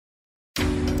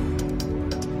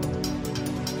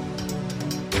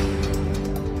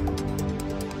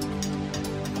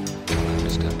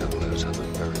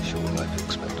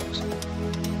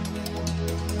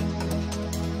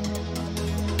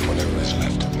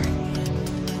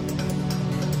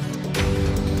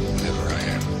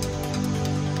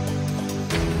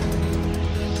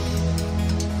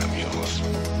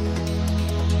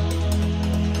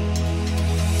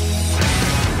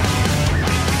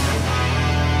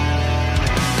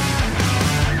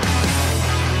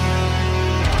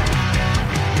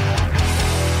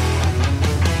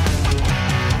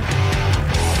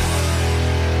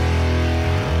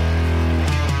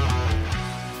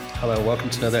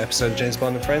to another episode of James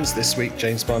Bond and Friends. This week,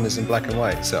 James Bond is in black and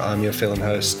white, so I'm your film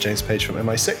host, James Page from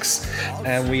MI6,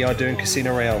 and we are doing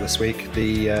Casino Royale this week,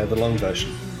 the long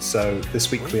version. So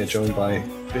this week we are joined by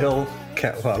Bill.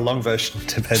 Well, long version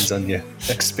depends on your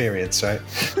experience, right?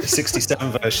 The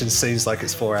 67 version seems like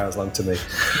it's 4 hours long to me.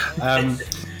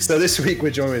 So this week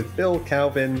we're joined with Bill,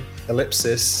 Calvin,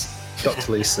 Ellipsis,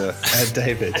 Dr. Lisa, and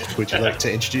David. Would you like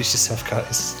to introduce yourself,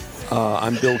 guys?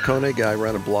 I'm Bill Koenig. I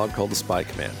run a blog called The Spy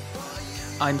Command.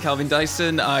 I'm Calvin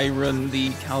Dyson. I run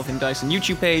the Calvin Dyson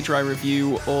YouTube page where I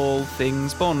review all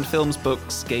things Bond, films,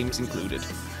 books, games included.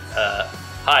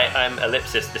 Hi, I'm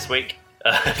Ellipsis this week.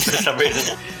 For some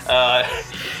reason. I'm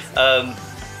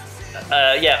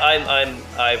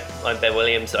Ben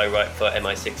Williams. I write for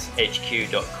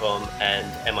mi6hq.com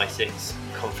and Mi6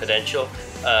 Confidential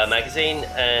magazine,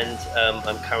 and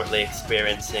I'm currently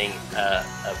experiencing a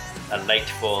late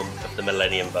form of the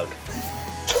Millennium Bug.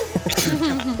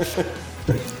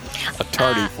 A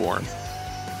tardy form.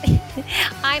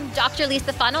 I'm Dr.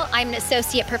 Lisa Funnell. I'm an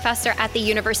associate professor at the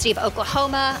University of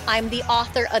Oklahoma. I'm the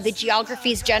author of The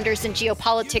Geographies, Genders, and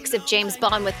Geopolitics of James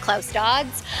Bond with Klaus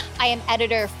Dodds. I am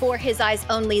editor for His Eyes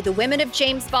Only, The Women of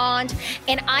James Bond.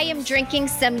 And I am drinking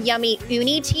some yummy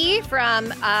uni tea from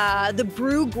the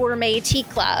Brew Gourmet Tea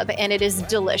Club, and it is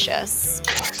delicious.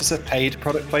 Is this a paid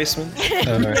product placement?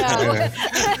 No.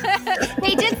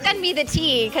 They did send me the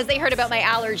tea because they heard about my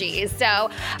allergies. So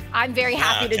I'm very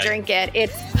happy to drink it.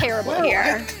 It's terrible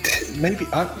here.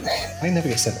 I never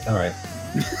get sent. All right.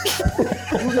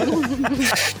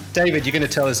 David, you're going to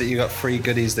tell us that you got free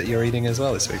goodies that you're eating as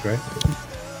well this week, right?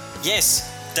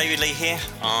 Yes, David Lee here.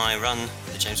 I run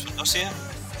the James Bond dossier,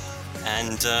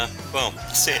 and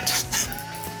that's it.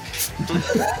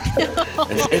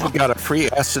 And David got a free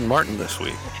Aston Martin this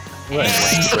week. Right.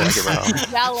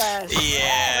 Jealous.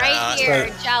 Yeah. Right here,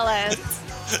 jealous.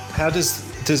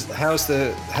 How's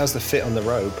the fit on the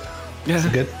robe? Is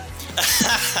it good?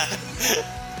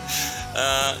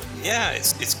 Yeah,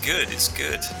 it's good. It's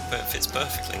good, but it fits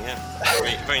perfectly. Yeah,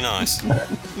 very, very nice.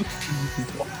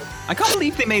 I can't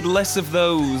believe they made less of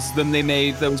those than they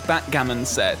made those backgammon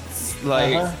sets.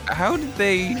 Like, how did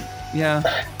they? Yeah,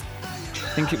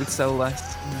 think it would sell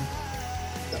less.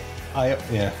 I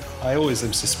always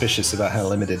am suspicious about how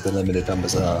limited the limited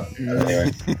numbers are.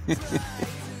 Anyway.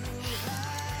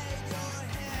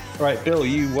 Right, Bill,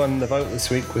 you won the vote this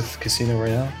week with Casino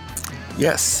Royale.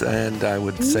 Yes, and I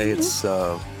would say it's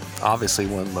obviously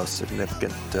one of the most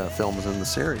significant films in the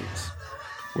series,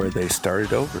 where they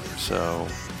started over. So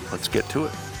let's get to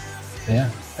it.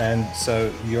 Yeah, and so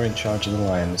you're in charge of the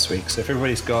lion this week. So if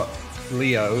everybody's got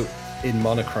Leo in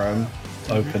monochrome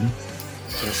open.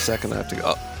 In a second, I have to go.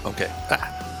 Oh, okay.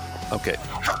 Okay.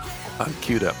 I'm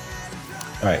queued up.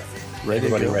 All right.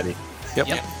 Everybody ready? Yep.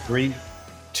 3,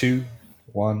 2,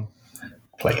 1,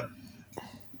 play.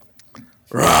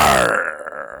 Rawr.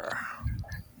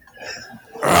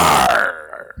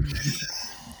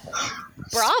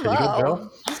 Rawr. Bravo.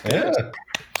 Yeah.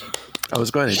 I was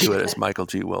going to do it as Michael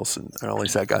G. Wilson, or at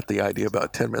least I got the idea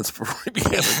about 10 minutes before we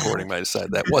began recording. But I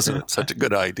decided that wasn't such a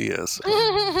good idea. So.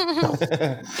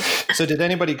 So did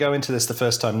anybody go into this the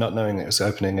first time not knowing it was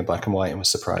opening in black and white and was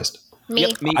surprised? Me.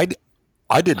 Yep, me.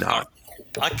 I did not.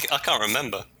 I can't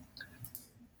remember.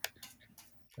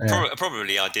 Yeah.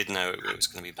 Probably I did know it was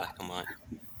going to be black and white.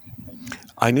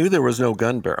 I knew there was no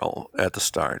gun barrel at the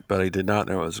start, but I did not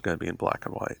know it was going to be in black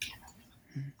and white.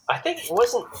 I think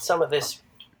wasn't some of this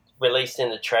released in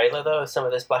the trailer though? Some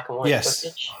of this black and white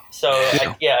footage. So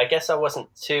I guess I wasn't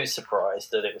too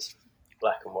surprised that it was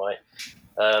black and white.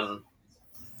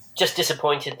 Just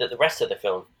disappointed that the rest of the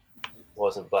film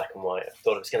wasn't black and white. I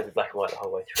thought it was going to be black and white the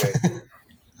whole way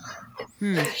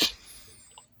through.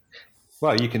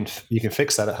 Well, you can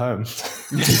fix that at home.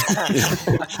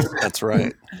 That's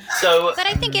right. But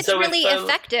I think it's really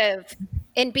effective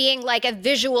in being like a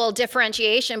visual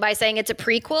differentiation by saying it's a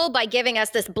prequel, by giving us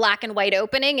this black and white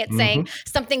opening. It's saying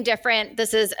something different.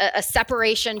 This is a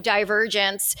separation,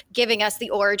 divergence, giving us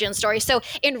the origin story. So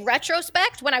in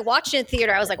retrospect, when I watched it in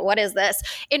theater, I was like, what is this?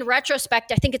 In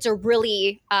retrospect, I think it's a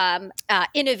really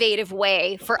innovative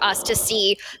way for us to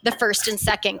see the first and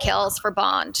second kills for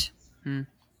Bond.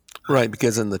 Right,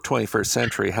 because in the 21st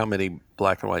century, how many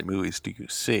black and white movies do you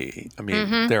see? I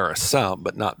mean, there are some,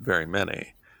 but not very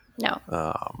many. No.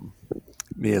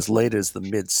 As late as the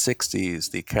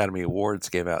mid-'60s, the Academy Awards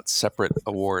gave out separate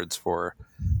awards for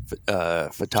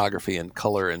photography and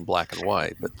color in black and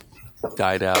white, but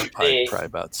died out by probably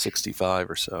about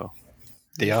 65 or so.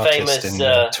 The Artist in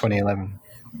 2011.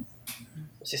 I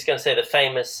was just going to say the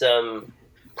famous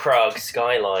Prague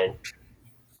skyline.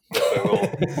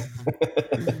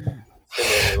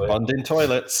 Bond in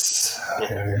toilets.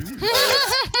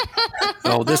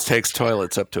 Oh, this takes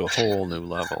toilets up to a whole new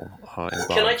level.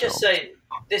 Can I just say,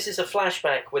 this is a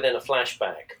flashback within a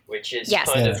flashback, which is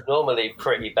kind of normally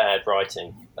pretty bad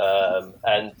writing.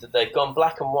 And they've gone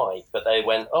black and white, but they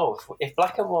went, if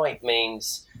black and white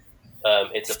means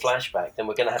it's a flashback, then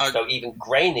we're going to have to go even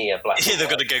grainier black and white. They've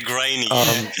got to go grainy.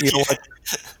 You know what?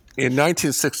 In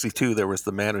 1962, there was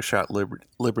the man who shot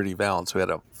Liberty Valance, who had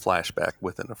a flashback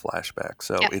within a flashback.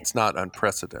 So it's not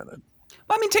unprecedented.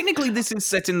 Well, I mean, technically, this is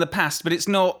set in the past, but it's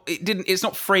not. It's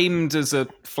not framed as a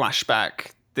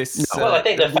flashback. This. Well, I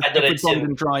think the fact that it's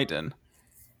in Dryden.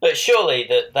 But surely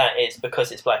that is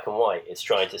because it's black and white. It's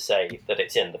trying to say that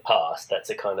it's in the past. That's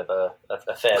a kind of a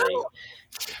fairly.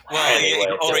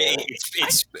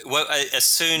 As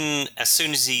soon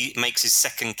as he makes his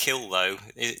second kill, though,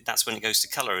 that's when it goes to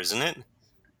color, isn't it?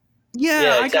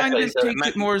 Yeah, exactly. I kind of take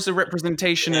it more as a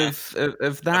representation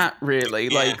of that. Really,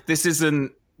 like this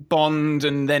isn't Bond,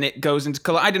 and then it goes into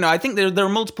color. I don't know. I think there are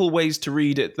multiple ways to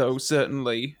read it, though.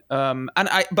 Certainly,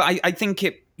 I think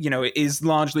it. It is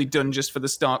largely done just for the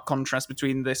stark contrast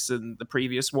between this and the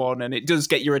previous one, and it does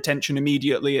get your attention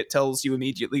immediately. It tells you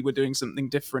immediately we're doing something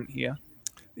different here.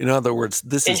 In other words,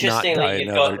 this is not Die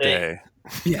Another Day.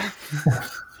 Yeah,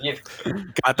 you've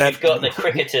got the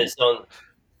cricketers on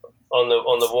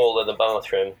the wall of the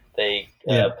bathroom. The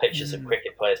pictures of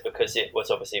cricket players, because it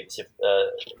was obviously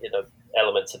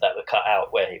elements of that were cut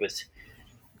out where he was.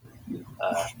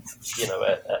 At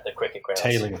the cricket ground,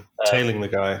 tailing the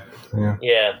guy.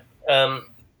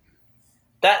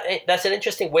 That's an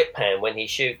interesting whip pan when he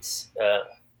shoots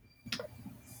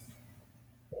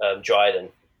Dryden.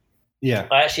 Yeah,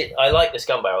 I like this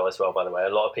gun barrel as well. By the way, a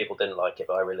lot of people didn't like it,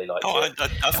 but I really liked it.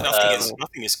 I think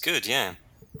it's good. Yeah.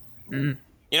 Mm.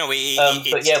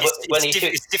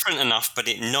 It's different enough, but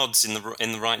it nods in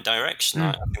the right direction.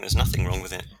 I think there's nothing wrong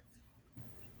with it.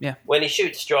 Yeah. When he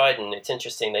shoots Dryden, it's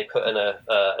interesting. They put in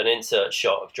an insert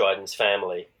shot of Dryden's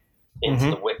family into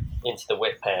the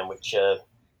whip pan, which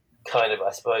kind of,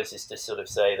 I suppose, is to sort of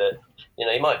say that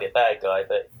he might be a bad guy,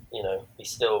 but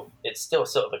it's still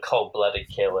sort of a cold-blooded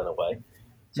kill in a way.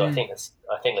 So I think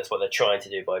that's what they're trying to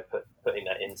do by putting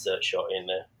that insert shot in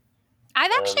there.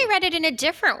 I've actually read it in a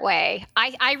different way.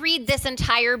 I read this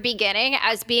entire beginning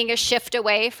as being a shift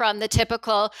away from the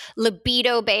typical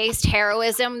libido-based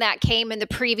heroism that came in the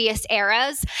previous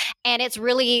eras. And it's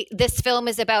really, this film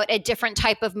is about a different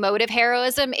type of mode of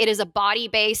heroism. It is a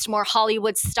body-based, more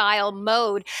Hollywood-style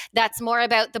mode that's more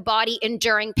about the body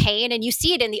enduring pain. And you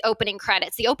see it in the opening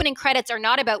credits. The opening credits are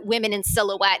not about women in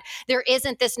silhouette. There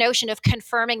isn't this notion of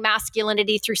confirming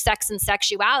masculinity through sex and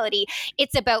sexuality.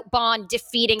 It's about Bond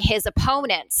defeating his opponents.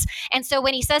 And so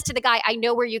when he says to the guy, I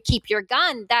know where you keep your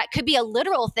gun, that could be a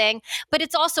literal thing, but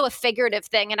it's also a figurative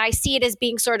thing. And I see it as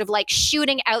being sort of like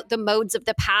shooting out the modes of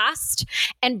the past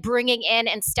and bringing in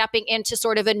and stepping into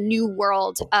sort of a new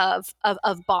world of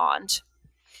Bond.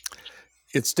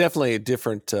 It's definitely a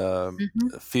different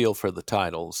feel for the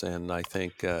titles. And I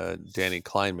think Danny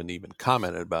Kleinman even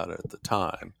commented about it at the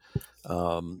time.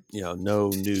 No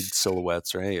nude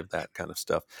silhouettes or any of that kind of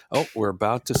stuff. Oh, we're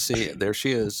about to see, there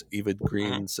she is, Eva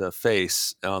Green's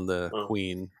face on the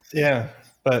Queen. Yeah,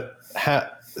 but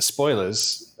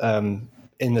spoilers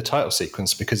in the title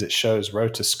sequence, because it shows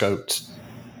rotoscoped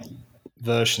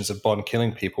versions of Bond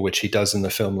killing people, which he does in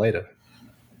the film later.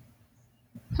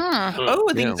 Oh,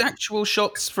 are these actual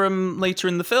shots from later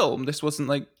in the film? This wasn't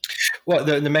like... Well,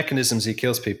 the mechanisms he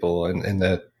kills people in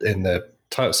the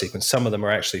title sequence, some of them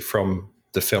are actually from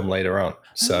the film later on,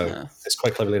 so it's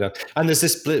quite cleverly done. And there's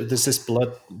this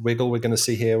blood wiggle we're going to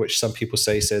see here, which some people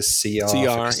say says CR.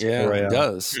 It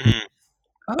does.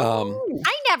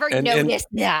 I never noticed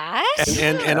that.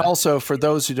 And also, for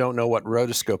those who don't know what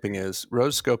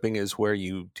rotoscoping is where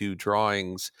you do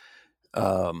drawings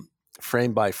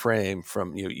frame by frame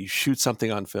from you shoot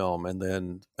something on film, and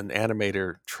then an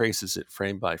animator traces it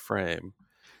frame by frame.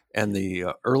 And the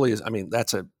earliest,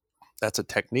 that's a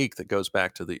technique that goes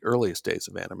back to the earliest days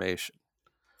of animation.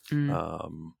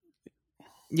 It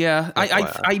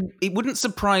wouldn't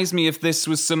surprise me if this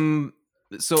was some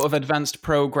sort of advanced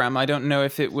program. I don't know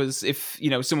if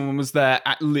someone was there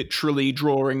literally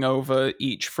drawing over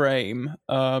each frame.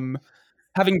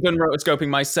 Having done rotoscoping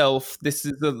myself, this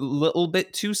is a little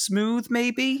bit too smooth,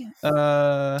 maybe.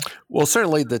 Well,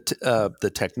 certainly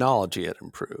the technology had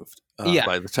improved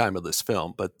by the time of this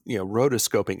film, but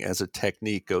rotoscoping as a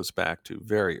technique goes back to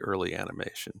very early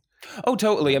animation. Oh,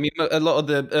 totally. I mean, a lot of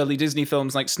the early Disney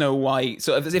films, like Snow White,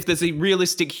 so if there's a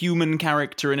realistic human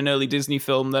character in an early Disney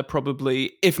film, they're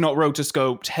probably, if not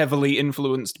rotoscoped, heavily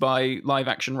influenced by live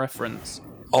action reference.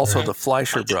 Also, the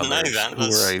Fleischer brothers,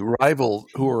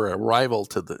 who were a rival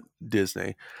to the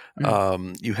Disney.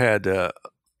 You had a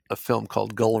film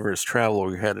called Gulliver's Travel,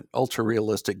 where you had an ultra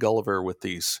realistic Gulliver with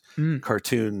these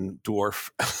cartoon dwarf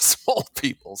small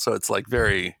people. So it's like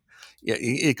very,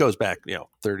 it goes back,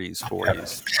 30s,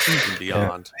 40s, and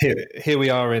beyond. Yeah. Here we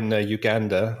are in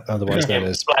Uganda, otherwise known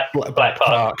as Black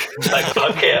Park. Black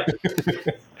Park, yeah.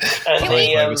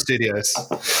 And Studios.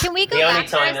 Can we go back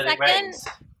for a second?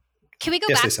 Can we go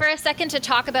back for a second to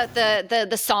talk about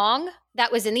the song that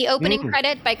was in the opening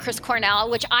credit by Chris Cornell,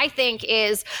 which I think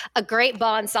is a great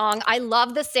Bond song. I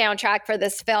love the soundtrack for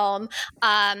this film.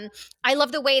 I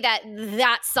love the way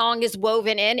that song is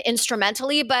woven in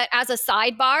instrumentally, but as a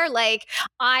sidebar, like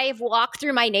I've walked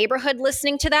through my neighborhood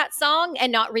listening to that song and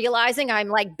not realizing I'm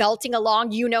like belting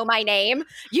along, "You Know My Name,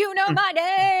 You Know My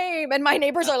Name." And my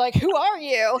neighbors are like, "Who are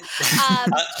you?"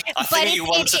 I think you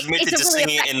once admitted to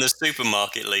singing it in the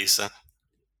supermarket, Lisa.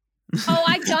 Oh,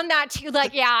 I've done that too.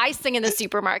 Like, yeah, I sing in the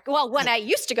supermarket. Well, when I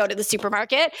used to go to the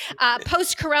supermarket,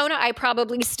 post-corona, I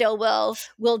probably still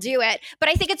will do it. But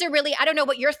I think it's I don't know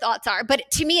what your thoughts are,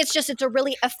 but to me, it's a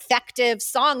really effective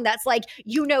song that's like,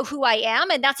 you know who I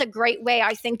am. And that's a great way,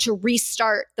 I think, to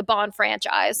restart the Bond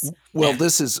franchise. Well,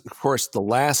 this is, of course, the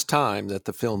last time that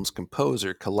the film's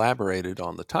composer collaborated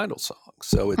on the title song.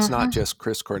 So it's not just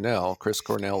Chris Cornell. Chris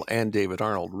Cornell and David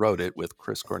Arnold wrote it with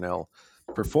Chris Cornell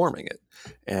performing it.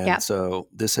 And so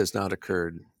this has not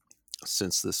occurred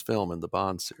since this film in the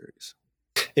Bond series.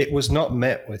 It was not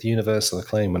met with universal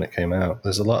acclaim when it came out.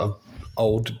 There's a lot of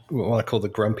old, what I call the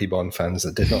grumpy Bond fans,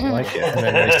 that did not like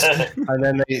it. And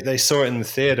then they saw it in the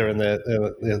theater and they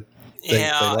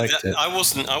liked it. I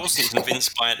wasn't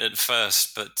convinced by it at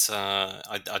first, but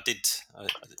I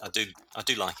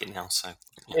do like it now. So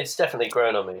it's definitely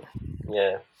grown on me.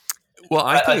 Yeah. Well,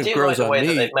 I think it grows on me. I do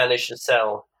like the way that they've managed to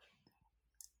sell.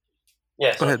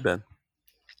 Yes. Go ahead, Ben.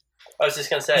 I was just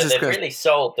going to say they've really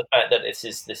sold the fact that this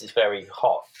is very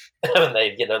hot, and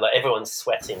they like everyone's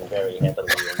sweating very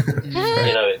heavily.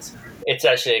 And, it's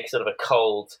actually sort of a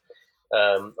cold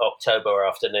October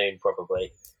afternoon,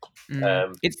 probably.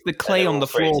 It's the clay on the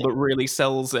floor that really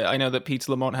sells it. I know that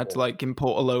Peter Lamont had to like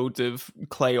import a load of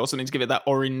clay or something to give it that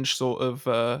orange sort of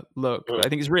look. But I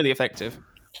think it's really effective.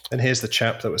 And here's the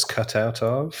chap that was cut out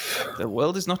of The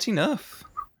World Is Not Enough.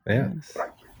 Yeah. Yes.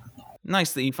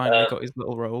 Nice that he finally got his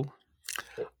little role.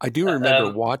 I do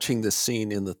remember watching this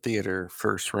scene in the theater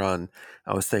first run.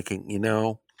 I was thinking,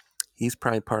 he's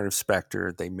probably part of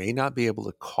Spectre. They may not be able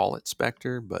to call it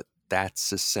Spectre, but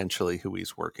that's essentially who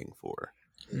he's working for.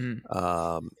 And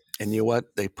you know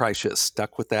what? They probably should have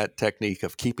stuck with that technique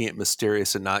of keeping it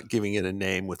mysterious and not giving it a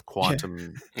name with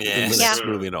quantum in this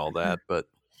movie and all that. But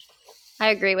I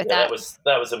agree with that.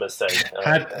 That was a mistake.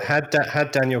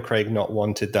 Had Daniel Craig not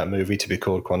wanted that movie to be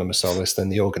called Quantum of Solace, then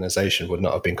the organization would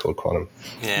not have been called Quantum.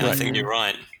 Yeah, I think you're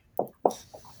right.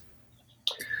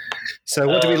 So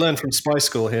what do we learn from Spy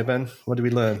School here, Ben? What do we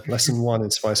learn? Lesson 1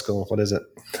 in Spy School. What is it?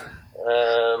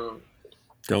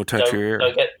 Don't touch your ear.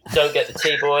 Don't get the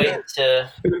T-boy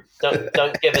to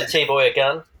don't give a T-boy a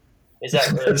gun. Is that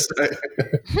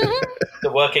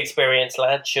the work experience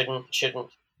lad shouldn't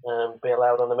be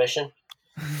allowed on the mission?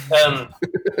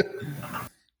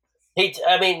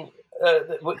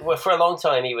 For a long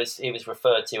time he was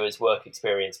referred to as work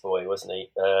experience boy, wasn't he?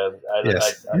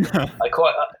 Yes. I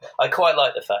quite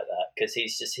like the fact that, because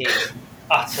he's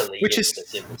utterly which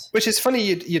is funny.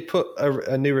 You'd put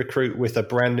a new recruit with a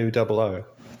brand new 00.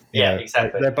 Yeah,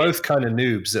 exactly. They're both kind of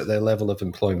noobs at their level of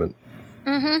employment.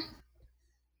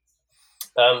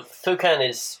 Fukan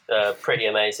is pretty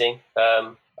amazing.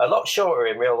 A lot shorter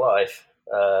in real life,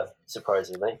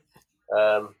 surprisingly.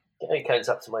 He comes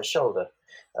up to my shoulder,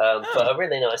 but a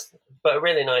really nice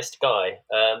guy.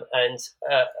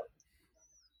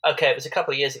 It was a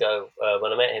couple of years ago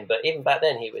when I met him, but even back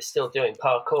then he was still doing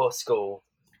parkour school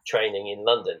training in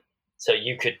London. So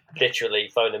you could literally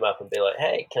phone him up and be like,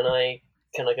 "Hey, can I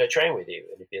go train with you?"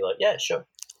 And he'd be like, "Yeah, sure."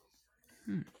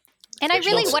 And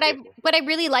what I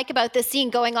really like about this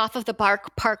scene, going off of the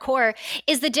parkour,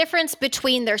 is the difference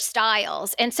between their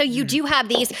styles. And so you do have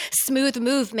these smooth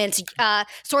movements,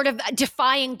 sort of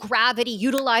defying gravity,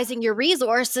 utilizing your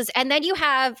resources. And then you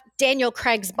have Daniel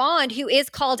Craig's Bond, who is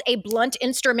called a blunt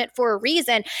instrument for a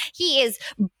reason. He is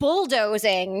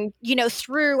bulldozing,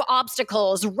 through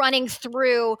obstacles, running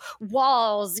through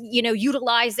walls,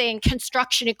 utilizing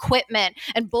construction equipment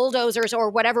and bulldozers, or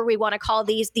whatever we want to call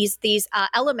these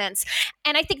elements.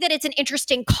 And I think that it's an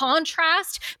interesting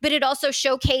contrast, but it also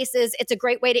showcases, it's a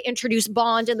great way to introduce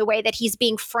Bond in the way that he's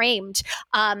being framed,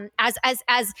 as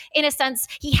in a sense,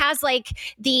 he has like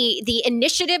the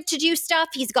initiative to do stuff.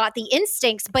 He's got the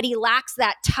instincts, but he lacks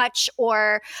that touch,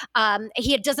 or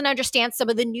he doesn't understand some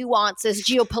of the nuances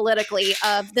geopolitically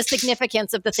of the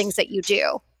significance of the things that you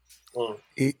do.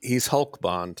 He's Hulk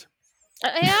Bond.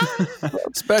 Yeah.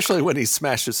 Especially when he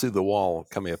smashes through the wall,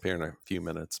 coming up here in a few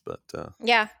minutes. But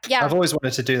yeah. I've always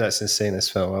wanted to do that since seeing this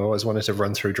film. I've always wanted to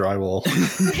run through drywall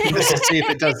just to see if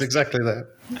it does exactly that.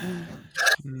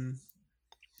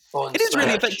 It is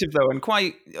really effective, though, and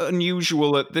quite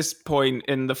unusual at this point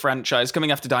in the franchise, coming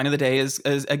after Die Another Day as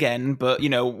again, but, you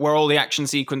know, where all the action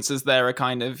sequences there are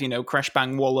kind of, you know, crash,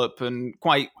 bang, wallop, and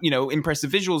quite, you know,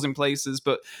 impressive visuals in places,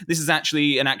 but this is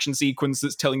actually an action sequence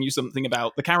that's telling you something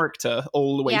about the character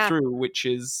all the way through, which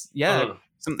is,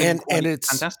 something and it's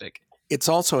fantastic. It's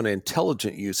also an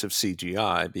intelligent use of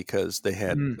CGI, because they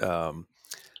had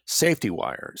safety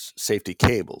wires, safety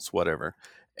cables, whatever,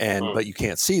 but you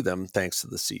can't see them thanks to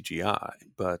the CGI.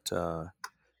 But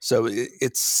so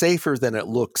it's safer than it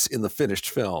looks in the finished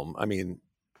film. I mean,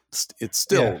 it's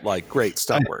still like great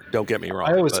stunt work. Don't get me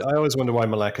wrong. I always wonder why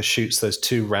Malaka shoots those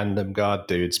two random guard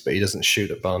dudes, but he doesn't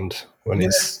shoot at Bond when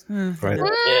he's right.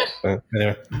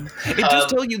 Anyway. It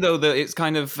does tell you, though, that it's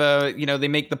kind of you know, they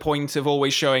make the point of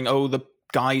always showing the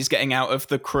guys getting out of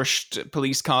the crushed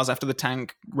police cars after the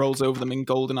tank rolls over them in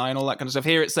GoldenEye and all that kind of stuff.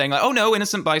 Here it's saying like, oh no,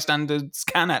 innocent bystanders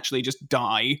can actually just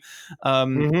die,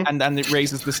 and it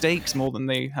raises the stakes more than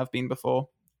they have been before.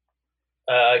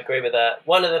 I agree with that.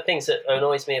 One of the things that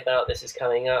annoys me about this is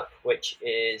coming up, which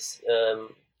is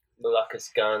Malaka's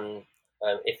gun.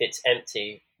 If it's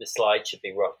empty, the slide should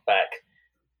be rocked back.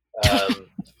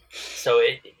 So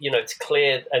it's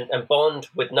clear, and Bond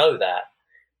would know that.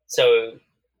 So,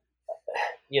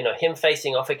 him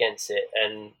facing off against it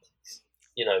and,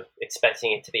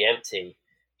 expecting it to be empty,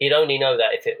 he'd only know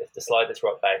that if the slide was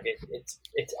rocked back.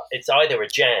 It's either a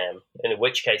jam, in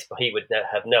which case he would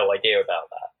have no idea about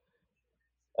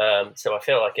that. So I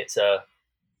feel like it's that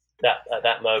at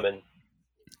that moment,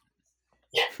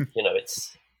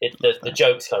 the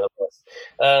joke's kind of lost.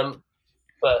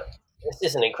 But this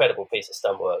is an incredible piece of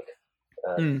stunt work,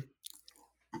 and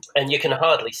you can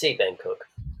hardly see Ben Cook.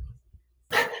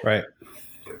 Right.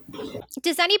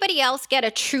 Does anybody else get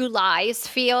a True Lies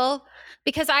feel?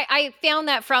 Because I found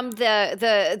that from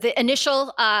the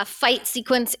initial fight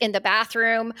sequence in the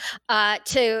bathroom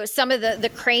to some of the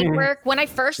crane work. When I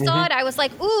first saw it, I was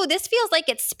like, ooh, this feels like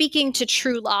it's speaking to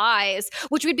True Lies,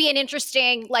 which would be an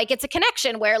interesting, it's a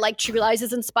connection where True Lies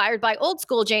is inspired by old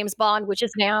school James Bond, which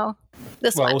is now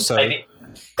this one. Also,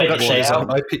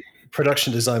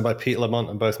 production design by Pete Lamont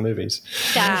in both movies.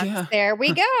 There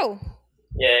we go.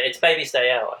 Yeah, it's Baby Stay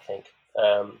Out, I think.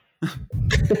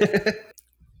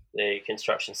 The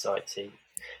construction site scene.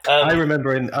 I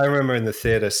remember in the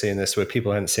theater seeing this where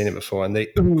people hadn't seen it before, and they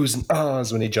oohs and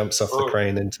ahs when he jumps off the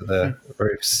crane into the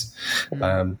roofs.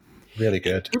 Really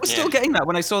good. It was still getting that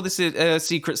when I saw this at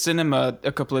Secret Cinema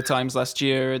a couple of times last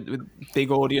year with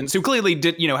big audience who clearly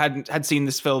did, had seen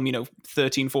this film,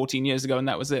 13, 14 years ago, and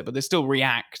that was it. But they still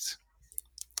react.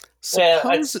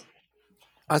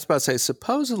 I was about to say,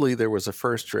 supposedly there was a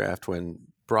first draft when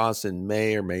Brosnan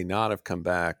may or may not have come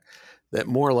back that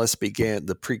more or less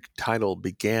the pre-title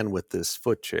began with this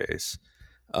foot chase.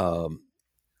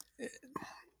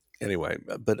 Anyway,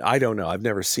 but I don't know. I've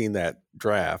never seen that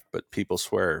draft, but people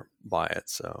swear by it.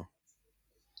 So,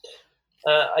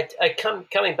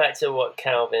 coming back to what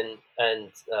Calvin and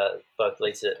both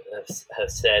Lisa have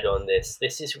said on this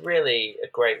is really a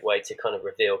great way to kind of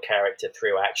reveal character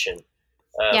through action.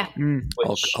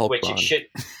 Which it should.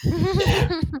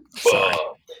 Sorry.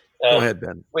 Go ahead,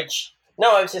 Ben.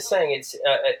 I was just saying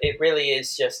it really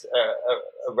is just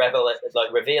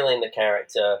a revealing the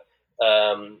character.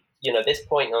 This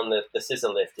point on the scissor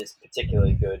lift is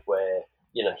particularly good, where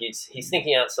he's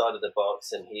thinking outside of the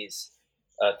box and he's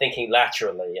thinking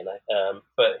laterally,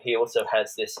 but he also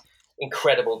has this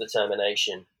incredible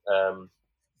determination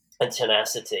and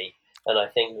tenacity. And I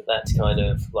think that's kind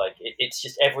of it's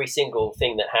just every single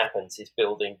thing that happens is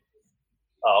building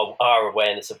our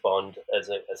awareness of Bond as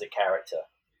a character.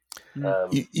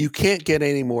 You can't get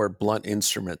any more blunt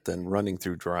instrument than running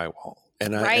through drywall,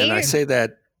 and I say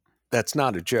that's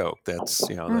not a joke. That's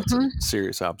that's a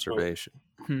serious observation.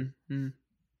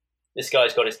 This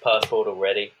guy's got his passport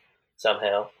already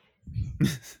somehow. I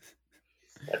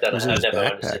don't know. I've never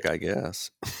understood. I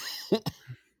guess.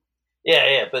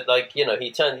 Yeah, but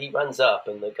he runs up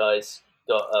and the guy's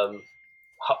got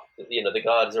the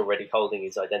guard is already holding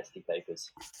his identity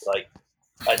papers.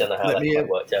 I don't know how that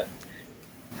worked out.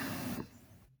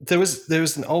 There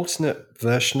was an alternate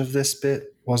version of this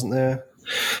bit, wasn't there?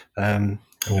 I'm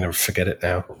going to forget it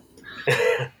now.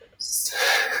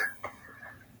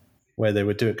 Where they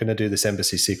were going to do this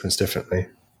embassy sequence differently.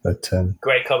 But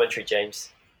great commentary, James.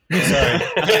 Sorry.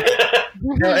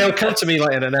 It'll come to me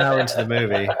like in an hour into the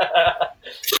movie.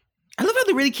 I love how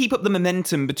they really keep up the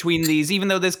momentum between these, even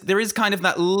though there is kind of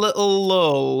that little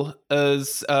lull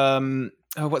as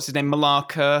what's his name,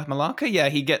 Malaka, yeah,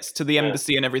 he gets to the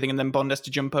embassy and everything, and then Bond has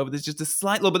to jump over. There's just a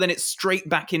slight lull, but then it's straight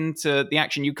back into the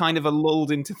action. You kind of are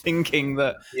lulled into thinking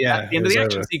that at the end of the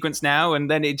action sequence now, and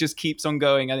then it just keeps on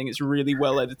going. I think it's really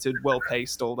well edited, well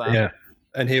paced, all that. Yeah,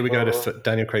 and here we go to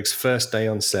Daniel Craig's first day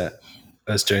on set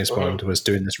as James Bond was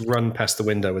doing this run past the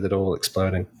window with it all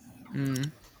exploding.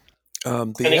 The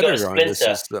editor on this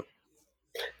is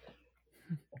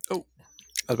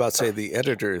I was about to say the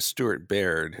editor is Stuart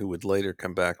Baird, who would later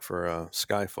come back for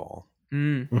Skyfall.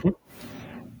 Mm-hmm.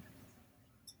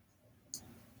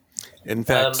 In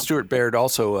fact, Stuart Baird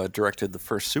also directed the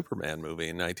first Superman movie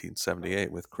in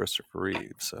 1978 with Christopher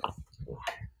Reeve. So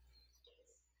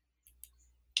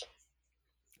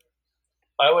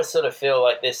I always sort of feel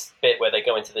like this bit where they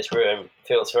go into this room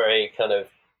feels very kind of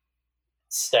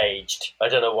staged. I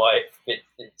don't know why it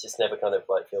just never kind of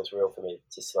like feels real for me.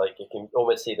 It's just like you can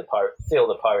almost see feel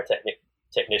the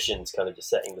pyrotechnicians kind of just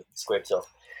setting the squibs off.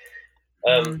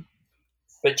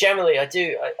 But generally, I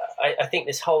think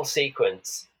this whole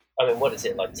sequence. I mean, what is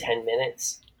it, like 10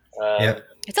 minutes?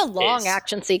 It's a long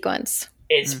action sequence.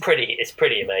 It's pretty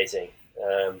amazing,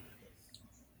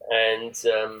 and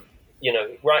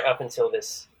right up until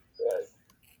this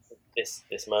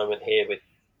moment here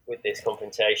with this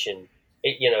confrontation.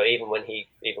 Even when he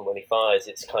fires,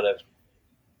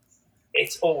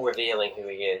 it's all revealing who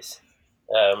he is,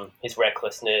 his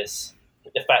recklessness,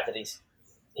 the fact that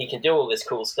he can do all this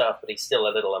cool stuff, but he's still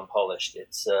a little unpolished.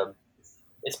 It's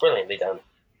brilliantly done.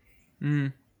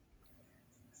 Mm.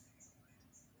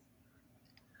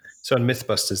 So on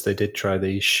Mythbusters, they did try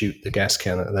the shoot the gas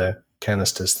can at their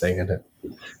canisters thing, and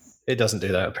it doesn't do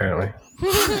that apparently.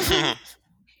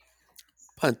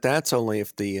 But that's only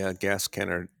if the gas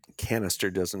canister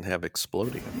doesn't have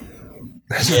exploding.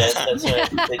 Yeah, that's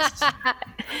right.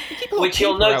 Which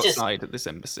you'll notice outside at this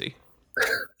embassy.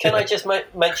 Can I just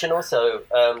mention also,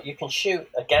 you can shoot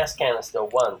a gas canister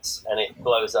once and it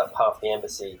blows up half the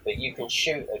embassy, but you can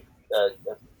shoot a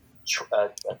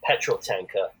petrol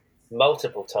tanker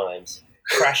multiple times,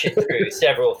 crash it through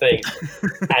several things,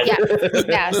 and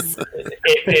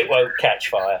it won't catch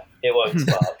fire. It won't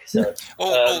spark. So,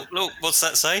 look, what's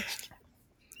that say?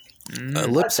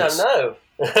 Ellipsis. I don't know.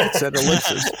 It said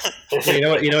ellipsis.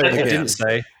 Well, you know what it didn't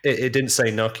say? It didn't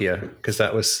say Nokia because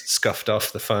that was scuffed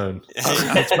off the phone.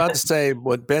 I was about to say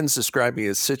what Ben's describing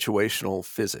is situational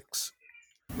physics.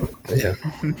 Yeah.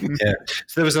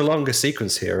 So there was a longer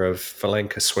sequence here of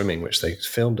Valenka swimming, which they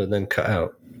filmed and then cut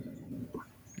out.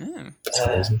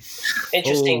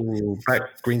 Interesting.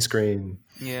 Back green screen.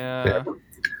 Yeah.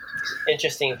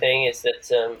 Interesting thing is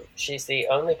that she's the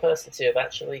only person to have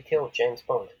actually killed James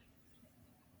Bond.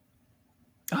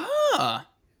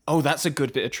 Oh, that's a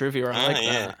good bit of trivia. I like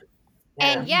that.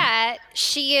 And yet,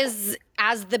 she is,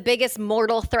 as the biggest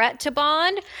mortal threat to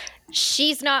Bond,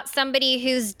 she's not somebody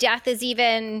whose death is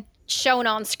even shown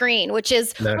on screen, which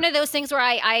is one of those things where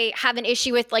I have an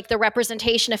issue with, like, the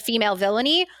representation of female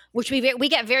villainy, which we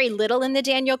get very little in the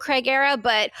Daniel Craig era.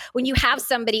 But when you have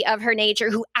somebody of her nature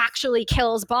who actually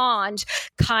kills Bond,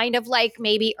 kind of like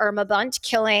maybe Irma Bunt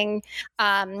killing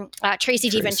Tracy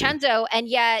DiVincenzo, and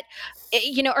yet,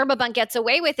 Irma Bunt gets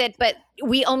away with it, but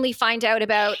we only find out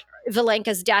about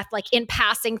Valenka's death like in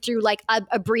passing through like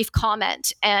a brief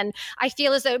comment. And I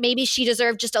feel as though maybe she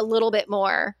deserved just a little bit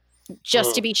more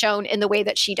just to be shown in the way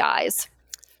that she dies.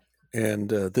 And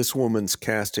this woman's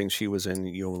casting, she was in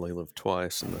You Only Live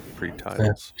Twice in the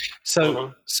pre-titles.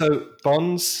 So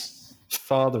Bond's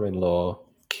father-in-law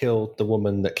killed the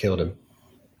woman that killed him.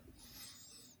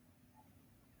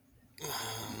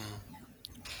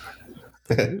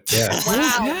 Yeah.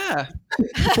 Wow. Yeah.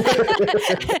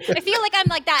 I feel like I'm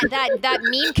like that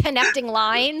meme connecting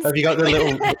lines. Have you got the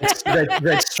little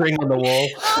red string on the wall?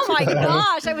 Oh my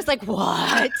gosh! I was like,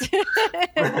 what?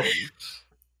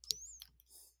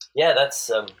 Yeah, that's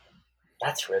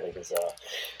really bizarre.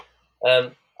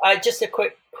 Just a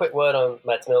quick word on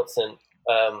Mads Mikkelsen.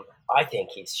 I think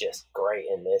he's just great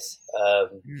in this.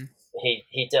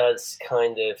 He does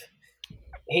kind of.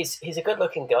 He's a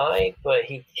good-looking guy, but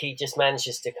he just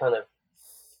manages to kind of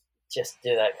just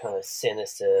do that kind of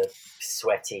sinister,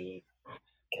 sweaty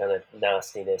kind of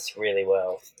nastiness really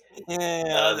well.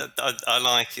 Yeah,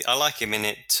 I like him in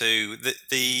it too.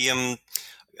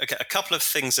 a couple of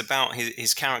things about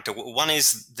his character. One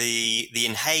is the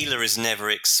inhaler is never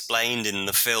explained in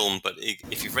the film, but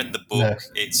if you've read the book,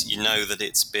 it's that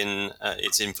it's been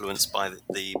it's influenced by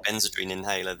the Benzedrine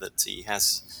inhaler that he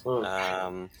has.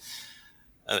 And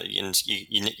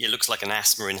it looks like an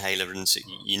asthma inhaler, and so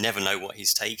you never know what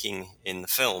he's taking in the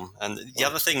film. And the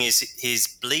other thing is his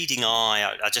bleeding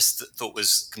eye. I just thought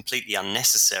was completely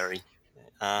unnecessary.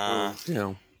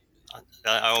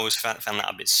 I always found that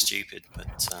a bit stupid, but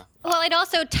well, it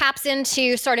also taps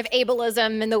into sort of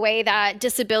ableism in the way that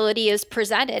disability is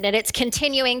presented, and it's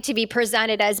continuing to be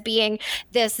presented as being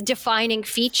this defining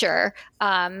feature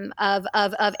of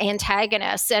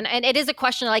antagonists. And it is a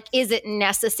question like, is it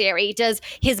necessary? Does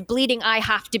his bleeding eye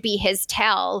have to be his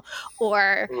tell,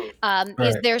 or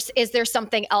is there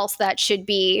something else that should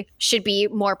be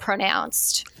more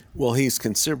pronounced? Well, he's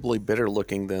considerably better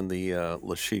looking than the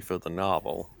Lashif of the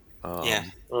novel.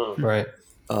 Right.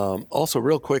 Also,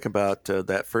 real quick about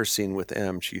that first scene with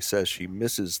M, she says she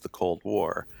misses the Cold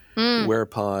War,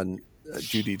 whereupon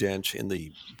Judi Dench in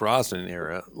the Brosnan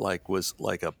era was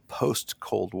like a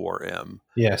post-Cold War M.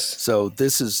 Yes. So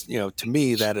this is, to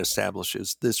me, that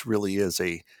establishes this really is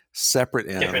a separate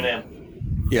M. Different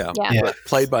M. Yeah. But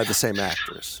played by the same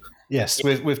actors. Yes,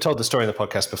 we've told the story in the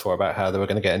podcast before about how they were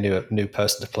going to get a new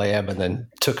person to play M, and then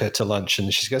took her to lunch,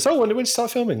 and she goes, "Oh, when did we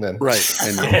start filming then?" Right,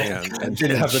 and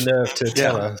didn't have the nerve to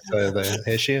tell her, so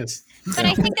here she is. But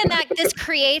I think that this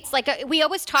creates we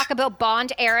always talk about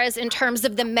Bond eras in terms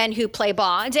of the men who play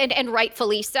Bond, and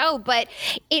rightfully so, but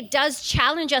it does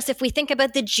challenge us if we think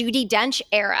about the Judi Dench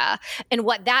era and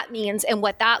what that means and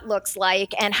what that looks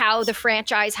like, and how the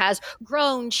franchise has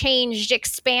grown, changed,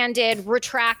 expanded,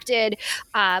 retracted.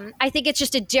 I think it's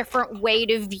just a different way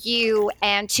to view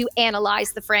and to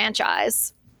analyze the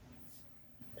franchise.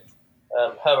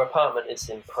 Her apartment is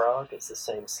in Prague. It's the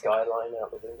same skyline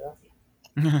out the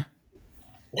window.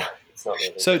 No, it's not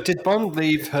really. So did Bond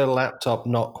leave her laptop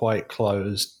not quite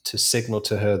closed to signal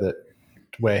to her that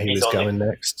where he was going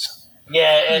next?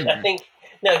 Yeah, I think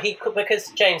he could, because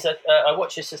James, I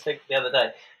watched this just the other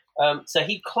day. So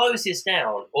he closes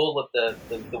down all of the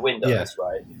windows,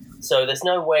 right? So there's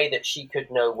no way that she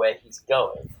could know where he's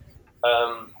going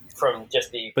from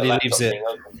just the. But he leaves it.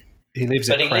 Open. He leaves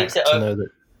it cracked to know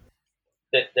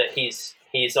that he's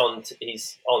on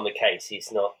the case.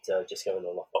 He's not just going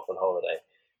off on holiday.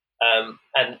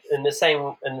 And in the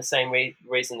same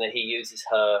reason that he uses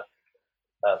her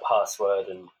password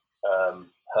and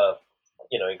her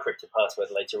encrypted password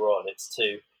later on, it's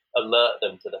to alert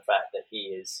them to the fact that he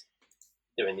is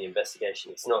doing the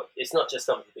investigation. It's not just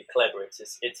something to be clever.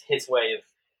 It's his way of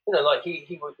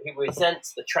he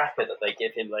resents the tracker that they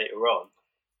give him later on,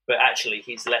 but actually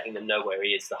he's letting them know where he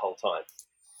is the whole time.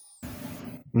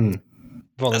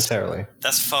 Voluntarily.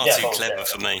 That's far too clever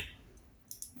for me.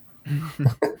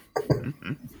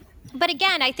 But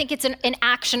again, I think it's an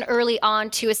action early on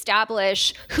to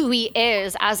establish who he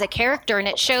is as a character, and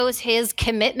it shows his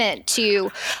commitment to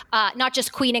not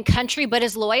just Queen and Country, but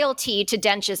his loyalty to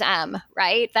Dench's M,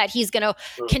 right? That he's going to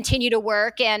continue to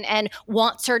work and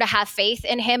wants her to have faith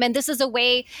in him. And this is a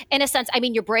way, in a sense, I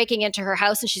mean, you're breaking into her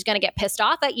house and she's going to get pissed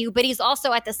off at you, but he's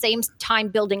also at the same time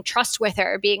building trust with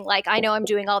her, being like, I know I'm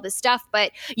doing all this stuff,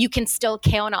 but you can still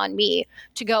count on me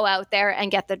to go out there and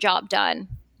get the job done.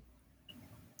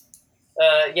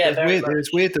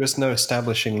 It's weird there was no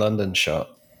establishing London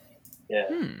shot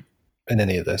in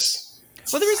any of this.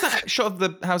 Well, there is that shot of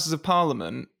the Houses of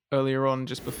Parliament earlier on,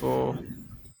 just before.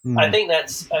 I think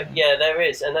that's there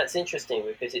is, and that's interesting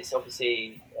because it's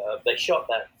obviously they shot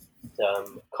that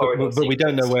corridor, but we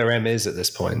don't know where M is at this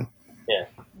point. Yeah,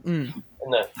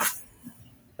 no.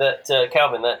 That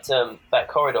Calvin, that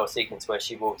corridor sequence where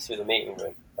she walks through the meeting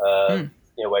room,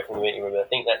 away from the meeting room. I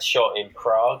think that's shot in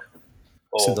Prague.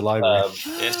 It's in the library.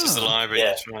 It's just the library. Yeah.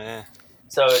 That's right. Yeah.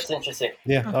 So it's interesting.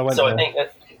 Yeah, I went. So there. I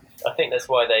think that's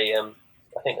why they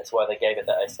gave it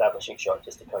that establishing shot,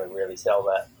 just to kind of really sell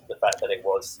the fact that it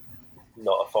was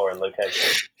not a foreign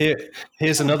location.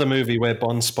 Here's another movie where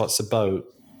Bond spots a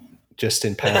boat just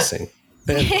in passing.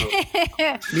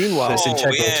 Meanwhile, it's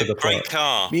integral to the great plot.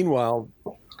 Car. Meanwhile,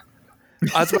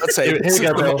 I was about to say, this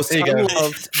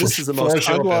is the most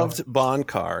unloved Bond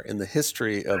car in the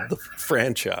history of the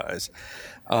franchise.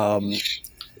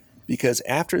 Because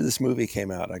after this movie came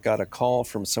out, I got a call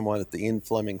from someone at the Ian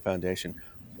Fleming Foundation.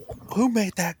 Who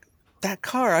made that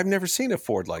car? I've never seen a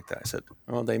Ford like that. I said,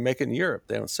 well, they make it in Europe.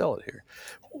 They don't sell it here.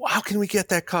 How can we get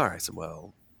that car? I said,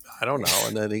 well, I don't know.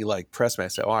 And then he pressed me. I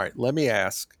said, all right, let me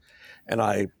ask. And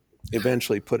I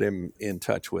eventually put him in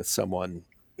touch with someone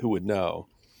who would know.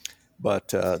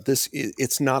 But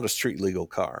it's not a street legal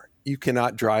car. you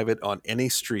cannot drive it on any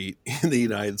street in the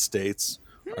United States.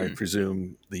 I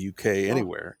presume the UK,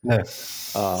 anywhere. No.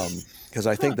 Because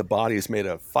I think the body is made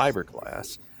of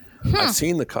fiberglass. I've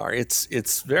seen the car.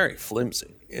 It's very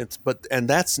flimsy.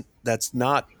 That's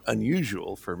not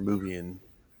unusual for movie and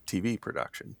TV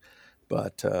production.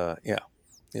 But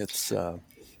it's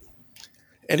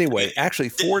anyway. Actually,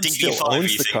 Ford still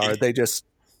owns the car.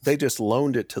 They just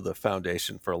loaned it to the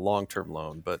foundation for a long-term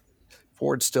loan, but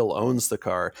Ford still owns the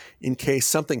car. In case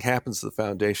something happens to the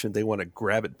foundation, they want to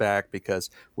grab it back,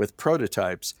 because with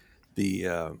prototypes,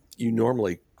 you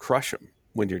normally crush them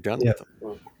when you're done with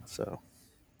them. So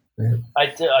I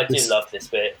do love this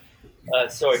bit.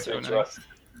 Sorry to interrupt.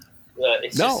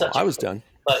 I was done.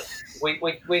 But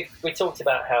we talked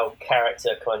about how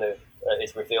character kind of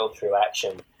is revealed through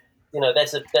action.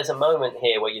 There's a moment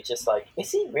here where you're just like,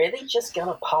 is he really just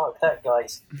gonna park that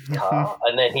guy's car?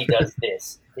 And then he does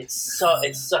this. It's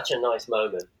such a nice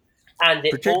moment, and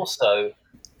it also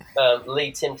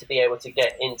leads him to be able to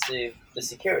get into the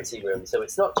security room. So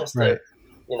it's not just a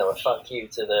fuck you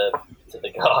to the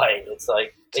guy. It's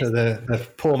like the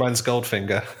poor man's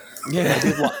Goldfinger.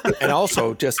 Yeah, and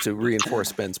also just to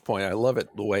reinforce Ben's point, I love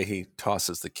it the way he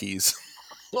tosses the keys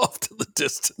off to the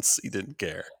distance. He didn't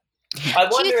care. I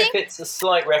wonder if it's a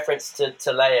slight reference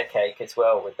to Layer Cake as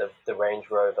well, with the Range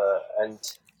Rover and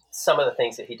some of the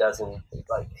things that he does, in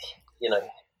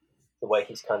the way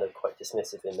he's kind of quite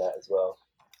dismissive in that as well.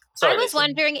 Sorry, I was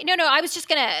wondering, I was just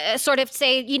going to sort of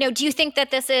say, do you think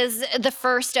that this is the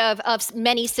first of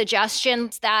many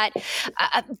suggestions that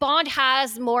Bond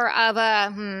has more of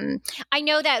a, I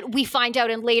know that we find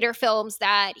out in later films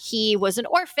that he was an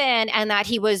orphan, and that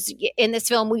he was, in this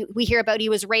film, we hear about he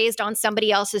was raised on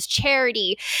somebody else's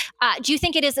charity. Do you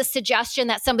think it is a suggestion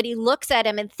that somebody looks at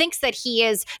him and thinks that he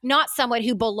is not someone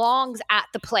who belongs at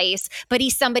the place, but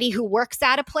he's somebody who works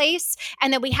at a place?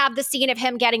 And then we have the scene of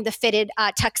him getting the fitted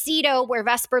tuxedo, where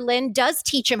Vesper Lynd does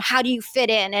teach him how do you fit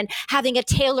in, and having a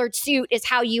tailored suit is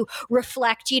how you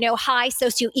reflect, high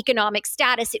socioeconomic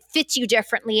status. It fits you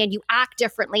differently and you act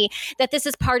differently. That this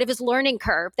is part of his learning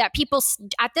curve, that people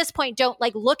at this point don't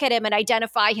look at him and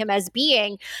identify him as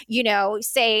being,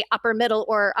 say upper middle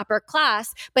or upper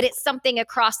class, but it's something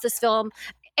across this film.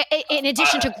 In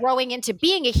addition to growing into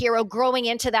being a hero, growing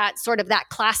into that sort of that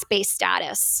class-based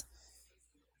status.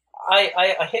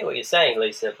 I hear what you're saying,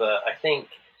 Lisa, but I think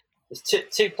there's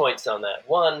two points on that.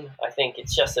 One, I think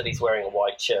it's just that he's wearing a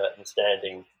white shirt and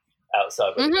standing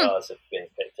outside where the cars are being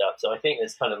picked up. So I think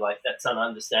there's kind of that's an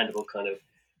understandable kind of,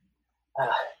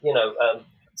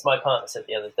 as my partner said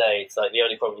the other day, it's like the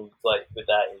only problem with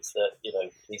that is that,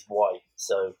 he's white.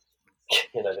 So,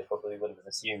 they probably wouldn't have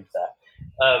assumed that.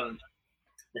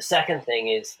 The second thing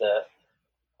is that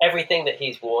everything that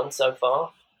he's worn so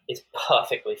far is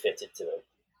perfectly fitted to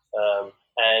him.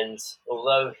 And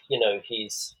although,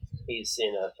 he's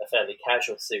in a fairly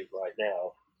casual suit right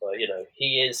now, but,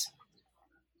 he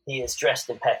is dressed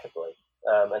impeccably,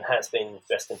 and has been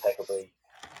dressed impeccably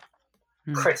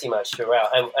pretty much throughout.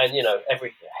 And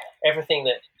everything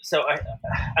that, so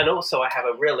I have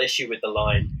a real issue with the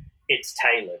line, it's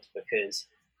tailored, because,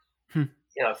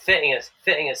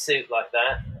 fitting a suit like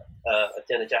that, a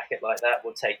dinner jacket like that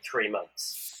will take 3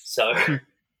 months. So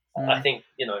I think,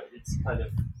 it's kind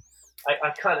of,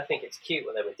 I kind of think it's cute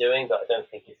what they were doing, but I don't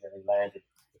think it really landed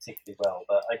particularly well.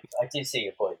 But I do see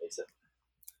your point, Lisa.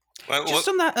 Well, just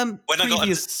on that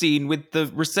previous scene with the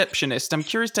receptionist, I'm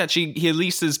curious to actually hear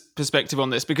Lisa's perspective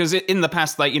on this, because in the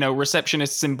past,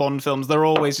 receptionists in Bond films, they're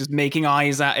always just making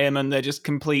eyes at him, and they're just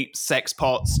complete sex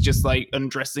pots, just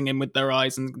undressing him with their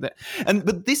eyes,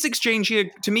 but this exchange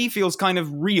here to me feels kind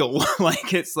of real.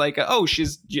 It's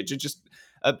she's just.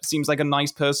 Seems like a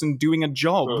nice person doing a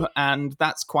job, and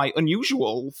that's quite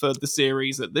unusual for the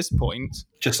series at this point.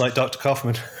 Just like Dr.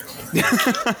 Kaufman. But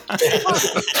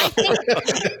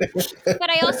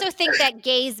I also think that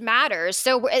gaze matters.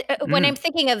 So when I'm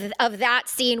thinking of that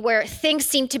scene where things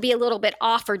seem to be a little bit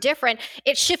off or different,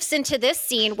 it shifts into this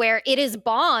scene where it is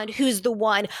Bond who's the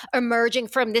one emerging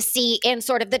from the sea in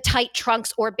sort of the tight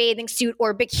trunks or bathing suit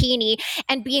or bikini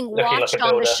and being watched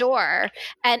on the shore.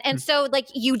 And so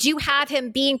you do have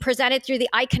him being presented through the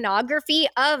iconography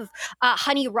of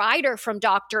Honey Rider from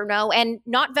Dr. No, and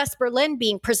not Vesper Lynd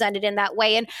being presented in that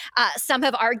way. And some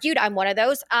have argued, I'm one of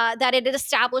those, that it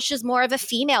establishes more of a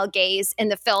female gaze in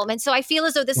the film. And so I feel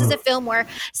as though this is a film where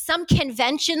some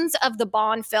conventions of the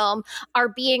Bond film are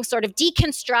being sort of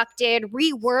deconstructed,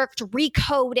 reworked,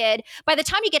 recoded. By the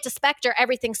time you get to Spectre,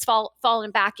 everything's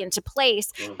fallen back into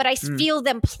place. But I feel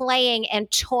them playing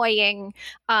and toying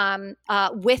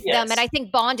with them. And I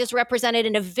think Bond is represented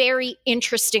in a very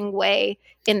interesting way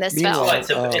in this film.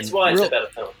 It's why it's a better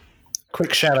film.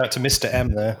 Quick shout out to Mr.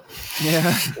 M there.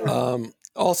 Yeah.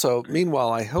 Also, meanwhile,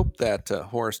 I hope that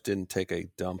horse didn't take a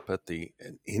dump at the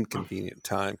inconvenient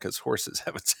time, because horses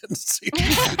have a tendency to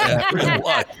do that in real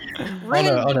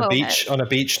life. On a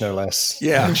beach, no less.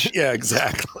 Yeah, yeah,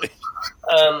 exactly.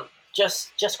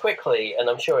 Just quickly, and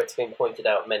I'm sure it's been pointed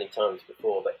out many times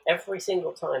before, but every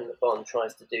single time that Bond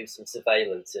tries to do some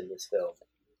surveillance in this film,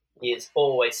 he is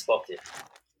always spotted.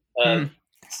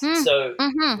 So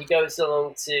he goes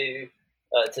along to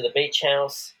the beach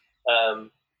house.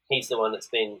 He's the one that's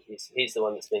been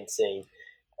seen.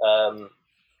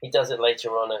 He does it later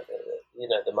on at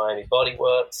the Miami Body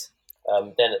Works.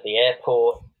 Then at the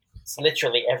airport. It's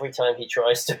literally every time he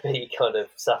tries to be kind of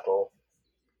subtle.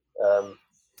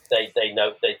 They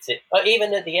note it.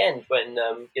 Even at the end when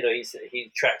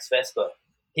he tracks Vesper,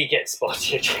 he gets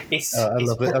spotted. I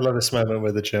love this moment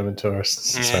with the German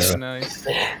tourists. That's nice.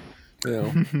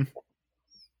 Yeah.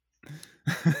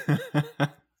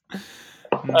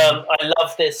 I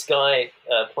love this guy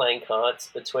playing cards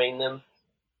between them.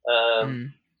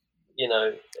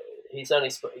 He's only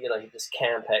he's just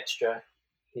camp extra.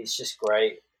 He's just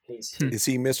great. Is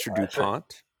he Mr.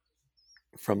 DuPont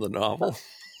from the novel?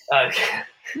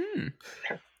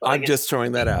 I'm just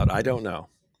throwing that out. I don't know.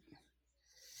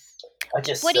 I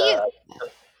just I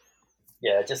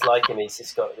just like him. He's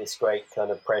just got this great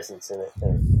kind of presence in it.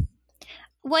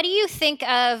 What do you think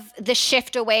of the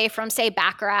shift away from, say,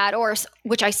 Baccarat, or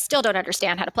which I still don't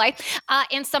understand how to play,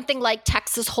 and something like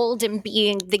Texas Hold'em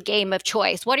being the game of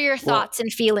choice? What are your thoughts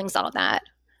and feelings on that?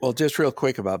 Well, just real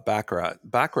quick about Baccarat.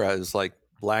 Baccarat is like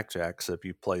blackjack, except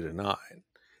you play to 9,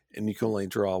 and you can only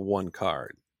draw one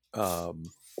card.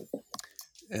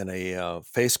 And a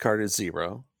face card is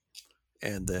 0,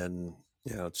 and then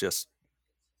just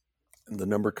the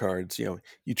number cards. You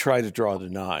try to draw to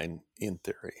 9 in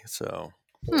theory, so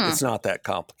it's not that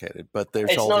complicated. But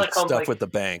there's all this stuff with the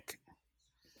bank.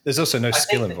 There's also no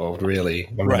skill involved, really.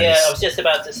 Right. Yeah, I was just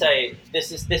about to say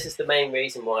this is the main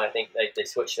reason why I think they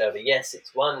switched over. Yes,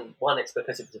 it's one, it's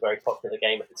because it was a very popular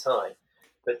game at the time,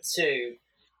 but 2,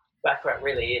 Baccarat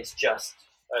really is just.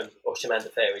 Or Chemin de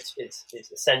Fer is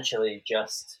essentially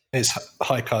just it's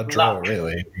high card draw,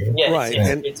 really. Yeah, right.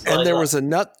 And there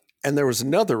was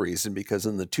another reason, because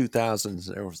in the 2000s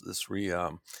there was this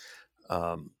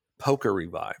poker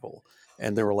revival,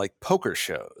 and there were like poker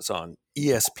shows on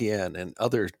ESPN and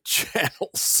other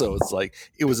channels. So it's like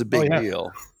it was a big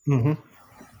deal. Mm-hmm.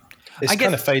 It's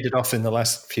kind of faded off in the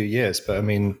last few years, but I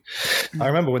mean, I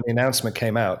remember when the announcement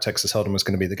came out, Texas Hold'em was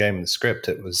going to be the game in the script.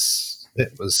 It was a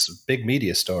big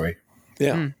media story.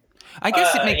 Yeah. I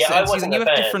guess it makes sense. You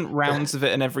have different rounds of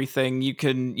it and everything. You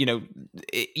can,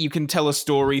 you can tell a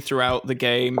story throughout the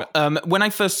game. When I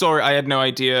first saw it, I had no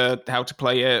idea how to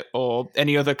play it or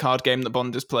any other card game that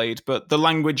Bond has played, but the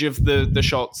language of the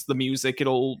shots, the music, it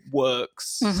all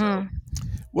works. Mm-hmm. So.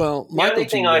 Well, Michael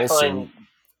G. Wilson,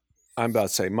 I'm about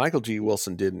to say, Michael G.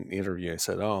 Wilson did an interview and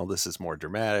said, this is more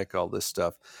dramatic, all this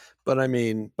stuff. But I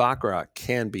mean, Baccarat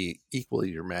can be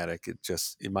equally dramatic.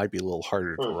 It might be a little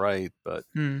harder to write, but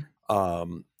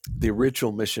the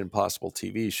original Mission Impossible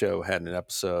TV show had an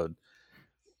episode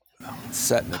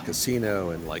set in a casino,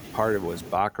 and like part of it was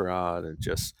Baccarat, and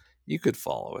just you could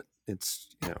follow it. It's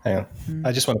Hang on.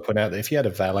 I just want to point out that if you had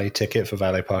a valet ticket for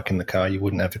valet parking the car, you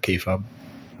wouldn't have a key fob.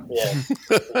 Yeah.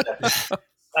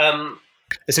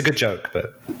 It's a good joke,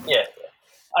 but yeah,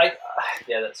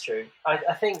 that's true.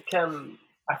 I think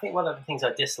one of the things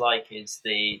I dislike is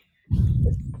the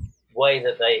way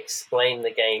that they explain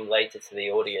the game later to the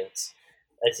audience,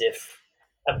 as if,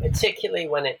 particularly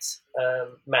when it's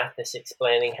Mathis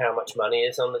explaining how much money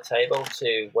is on the table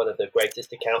to one of the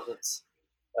greatest accountants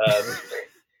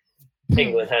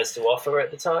England has to offer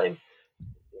at the time.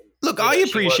 Look, I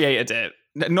appreciated it.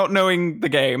 Not knowing the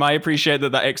game, I appreciate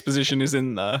that exposition is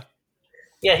in there.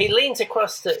 Yeah, he leans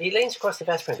across the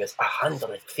Vesper and goes,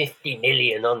 150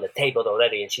 million on the table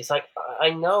already, and she's like,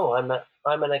 I know,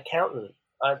 I'm an accountant.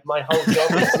 My whole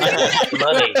job is to make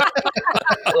money.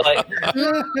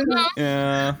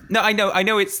 Yeah, no, I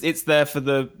know it's there for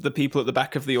the people at the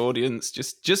back of the audience,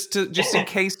 just in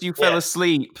case you fell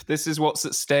asleep. This is what's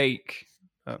at stake.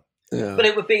 Yeah. But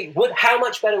it would be how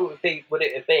much better would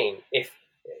it have been if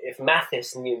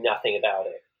Mathis knew nothing about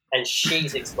it and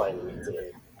she's explaining it to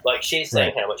him. Like she's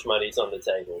saying how much money is on the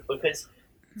table, because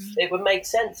it would make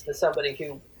sense for somebody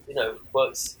who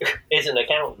is an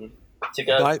accountant to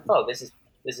go, this is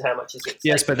how much is it.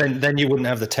 Yes, but then you wouldn't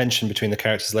have the tension between the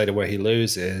characters later where he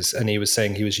loses, and he was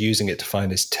saying he was using it to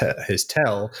find his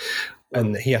tell,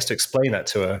 and he has to explain that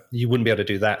to her. You wouldn't be able to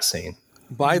do that scene.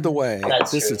 By the way,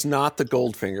 this is not the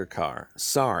Goldfinger car.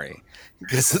 Sorry.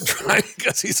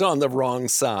 Because he's on the wrong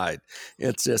side.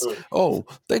 It's just,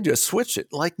 they just switch it.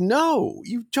 Like, no,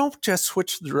 you don't just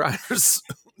switch the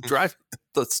drive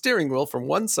the steering wheel from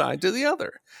one side to the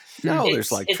other. No,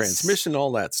 there's like transmission,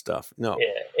 all that stuff. No.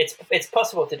 Yeah, it's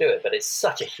possible to do it, but it's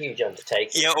such a huge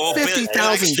undertaking. Yeah, or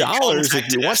 $50,000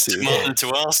 if you want to. Martin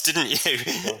to ask, didn't you?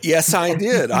 Yes, I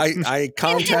did. I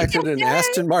contacted an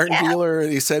Aston Martin dealer,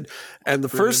 and he said, and the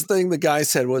first thing the guy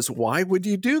said was, "Why would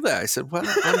you do that?" I said, "Well,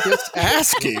 I'm just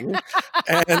asking."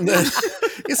 And then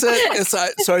he said,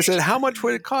 so I said, "How much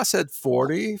would it cost?" I said,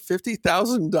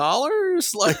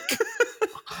 $50,000. Like,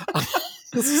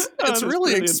 it's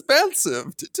really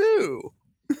expensive to do.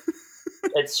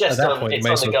 It's just at that point, you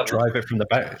may as well drive it from the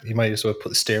back. You might as well put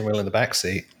the steering wheel in the back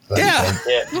seat. Yeah.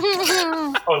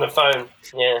 On the phone.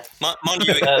 Yeah. Mind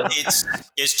you,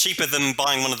 it's cheaper than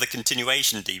buying one of the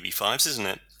continuation DB5s, isn't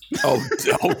it? Oh,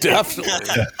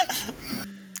 definitely.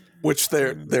 Which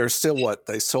they're still what?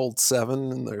 They sold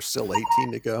 7 and there's still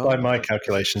 18 to go. By my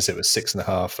calculations, it was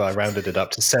 6.5. I rounded it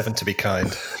up to 7 to be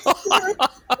kind.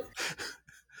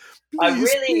 I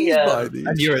really,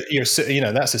 and you're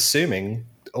that's assuming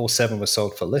all 7 were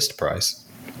sold for list price.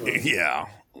 Yeah.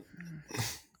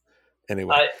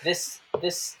 Anyway, this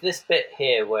bit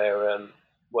here where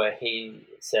he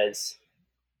says,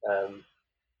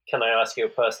 "Can I ask you a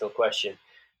personal question?"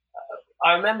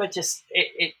 I remember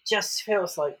it just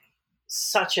feels like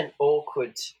such an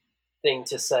awkward thing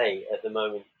to say at the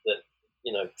moment that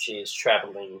she is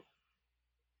traveling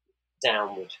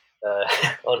downward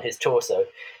on his torso.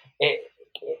 It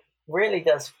really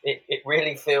does. It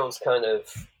really feels kind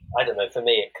of, I don't know. For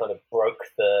me, it kind of broke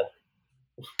the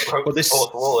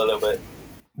fourth wall a little bit.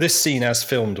 This scene, as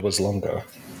filmed, was longer.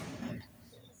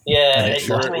 Yeah, and it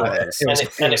feels like it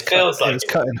was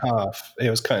cut in half.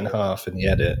 It was cut in half in the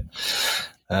edit.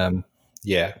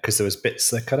 Because there was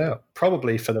bits that cut out,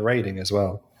 probably for the rating as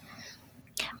well.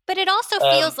 But it also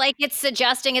feels like it's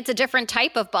suggesting it's a different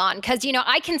type of Bond because,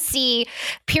 I can see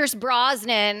Pierce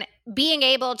Brosnan being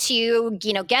able to,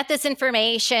 get this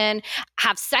information,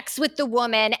 have sex with the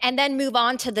woman, and then move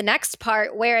on to the next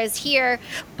part. Whereas here,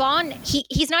 Bond,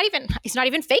 he's not even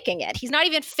faking it. He's not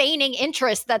even feigning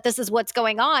interest that this is what's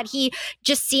going on. He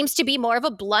just seems to be more of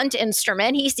a blunt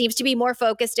instrument. He seems to be more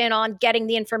focused in on getting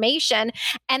the information,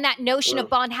 and that notion of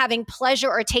Bond having pleasure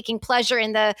or taking pleasure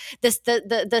in the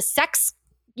sex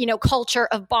culture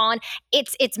of Bond,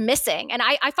 it's missing. And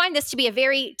I find this to be a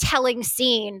very telling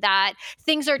scene that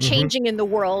things are changing in the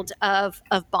world of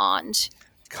Bond.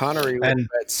 Connery would have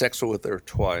had sex with her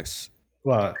twice.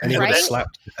 Well, and he would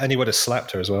have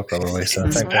slapped her as well, probably. So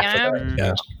thank God for that.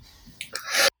 Yeah.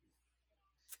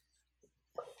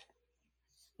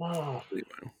 Oh.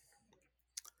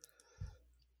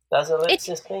 Does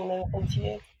Alexis mean anything to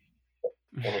you?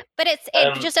 But it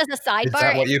just as a sidebar. Is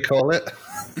that what you call it?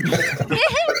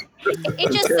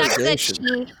 It just sucks that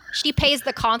she pays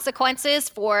the consequences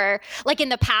for, like in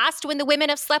the past when the women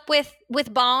have slept with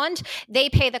Bond, they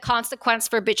pay the consequence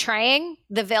for betraying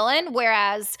the villain.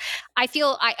 Whereas I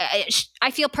feel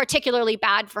particularly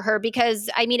bad for her because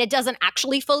it doesn't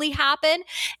actually fully happen,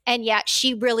 and yet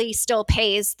she really still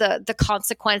pays the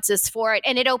consequences for it.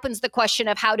 And it opens the question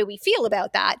of how do we feel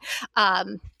about that?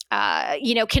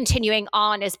 Continuing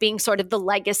on as being sort of the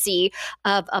legacy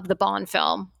of the Bond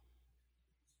film.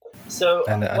 So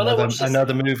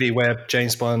another movie where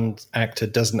James Bond actor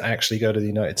doesn't actually go to the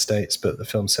United States, but the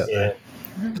film's set there.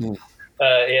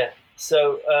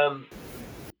 So I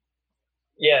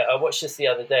watched this the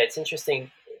other day. It's interesting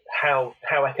how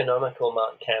economical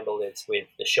Martin Campbell is with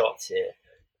the shots here,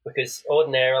 because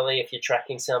ordinarily if you're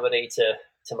tracking somebody to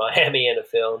Miami in a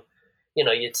film,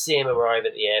 you'd see him arrive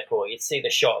at the airport, you'd see the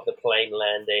shot of the plane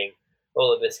landing,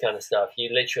 all of this kind of stuff.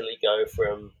 You literally go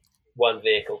from one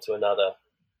vehicle to another,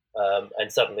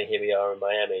 and suddenly here we are in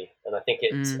Miami. And I think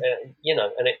it's, and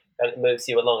it moves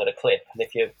you along at a clip. And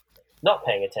if you're not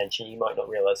paying attention, you might not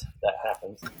realize that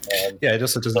happens. It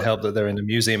also doesn't help that they're in a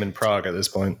museum in Prague at this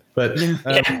point. But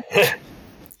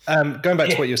going back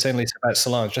to what you were saying, Lisa, about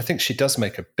Solange, I think she does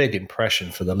make a big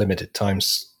impression for the limited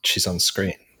times she's on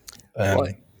screen.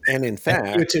 And in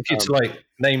fact, if you like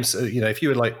names, if you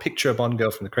would like picture a Bond girl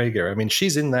from the Craig era,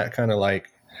 she's in that kind of like.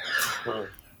 I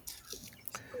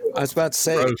was about to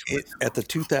say, at the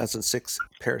 2006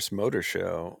 Paris Motor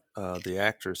Show, the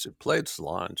actress who played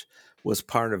Solange was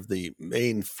part of the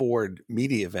main Ford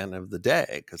media event of the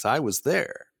day because I was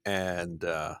there, and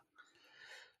I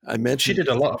mentioned she did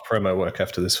a lot of promo work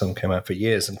after this film came out for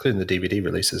years, including the DVD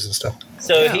releases and stuff.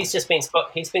 So he's been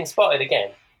spotted again.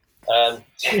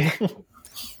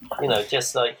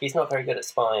 just like he's not very good at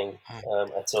spying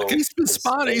at all. He's been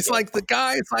spotted. He's like the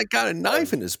guy. It's like got a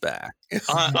knife in his back.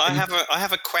 I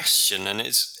have a question, and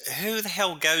it's who the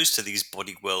hell goes to these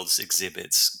Body Worlds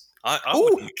exhibits? I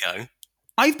wouldn't go.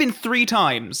 I've been 3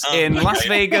 times in Las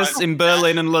Vegas, in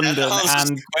Berlin, and London,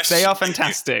 and they are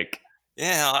fantastic.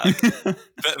 Yeah,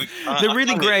 they're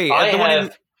really great.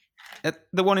 At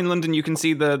the one in London, you can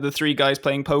see the 3 guys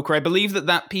playing poker. I believe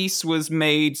that piece was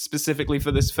made specifically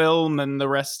for this film, and the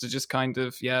rest are just kind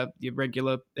of your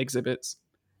regular exhibits.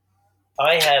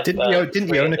 I have. Didn't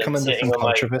the owner come under some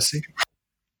controversy?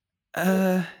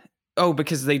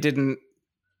 Because they didn't.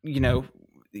 The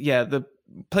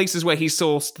places where he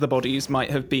sourced the bodies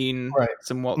might have been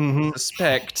somewhat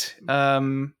suspect.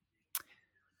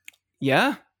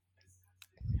 Yeah.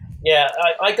 Yeah,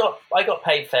 I got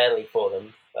paid fairly for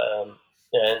them.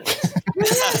 And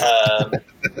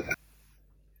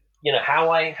how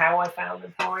I found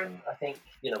them for him. I think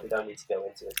we don't need to go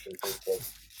into it.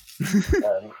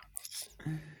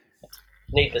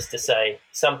 Needless to say,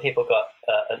 some people got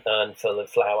an urn full of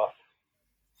flour,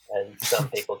 and some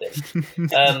people didn't.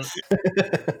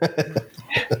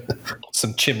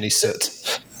 Some chimney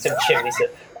soot.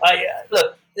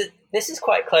 Look. This is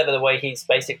quite clever. The way he's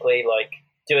basically like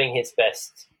doing his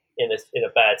best in a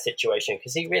bad situation,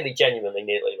 because he really genuinely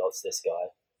nearly lost this guy.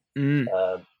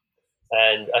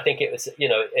 And I think it was,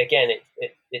 again,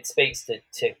 it speaks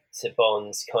to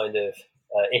Bond's kind of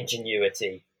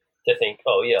ingenuity to think,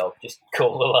 I'll just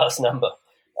call the last number.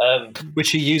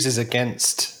 Which he uses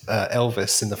against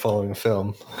Elvis in the following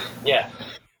film. Yeah.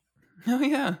 Oh,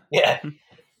 yeah. Yeah.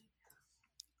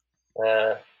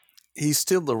 He's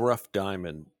still the rough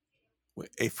diamond,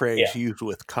 a phrase used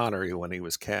with Connery when he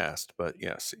was cast. But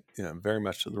yes, very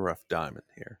much the rough diamond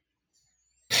here.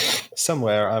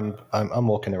 Somewhere I'm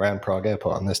walking around Prague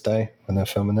Airport on this day when they're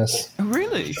filming this. Oh,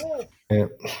 really? Yeah.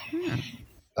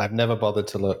 I've never bothered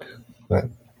to look. But...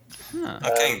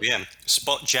 Okay,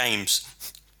 spot James.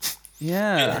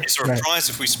 Yeah. It's a prize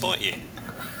if we spot you.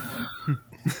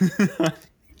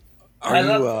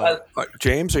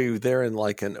 James, are you there in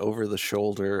like an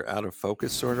over-the-shoulder,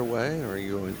 out-of-focus sort of way, or are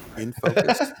you in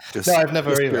focus? No, I've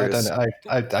never even.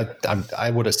 I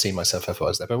would have seen myself if I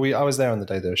was there, but I was there on the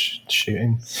day they were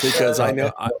shooting. Because I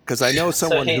know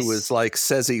someone who was like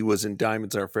says he was in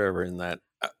Diamonds Are Forever in that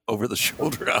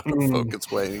over-the-shoulder,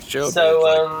 out-of-focus way. He showed me.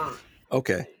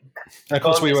 Okay. Of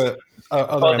course, we were.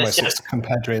 Other MI6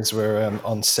 compadres were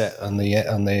on set on the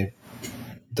day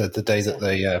that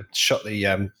they shot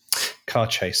the car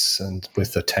chase and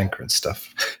with the tanker and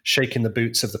stuff, shaking the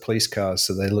boots of the police cars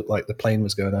so they looked like the plane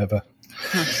was going over.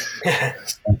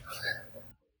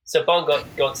 So Bond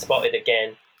got spotted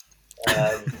again.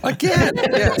 Again,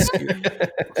 yes.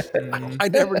 I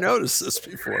never noticed this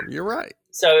before. You're right.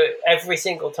 So every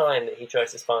single time that he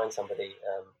tries to find somebody,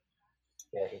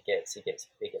 he gets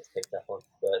picked up on.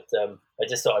 But I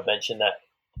just thought I'd mention that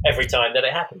every time that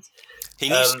it happens. He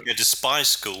needs to go to spy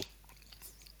school.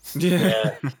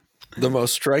 Yeah. The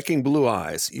most striking blue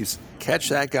eyes. You catch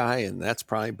that guy, and that's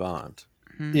probably Bond.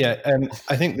 Yeah, and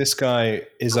I think this guy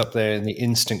is up there in the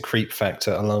instant creep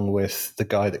factor, along with the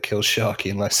guy that kills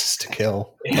Sharky in License to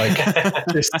Kill. Like,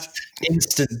 just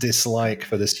instant dislike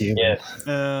for this human.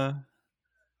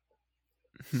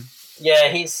 Yeah,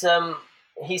 he's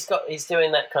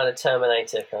doing that kind of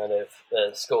Terminator kind of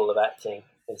school of acting,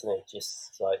 isn't it?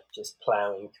 Just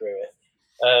plowing through it.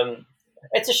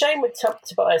 It's a shame with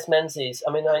Tobias Menzies.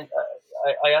 I mean, I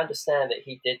understand that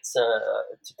he did to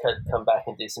come back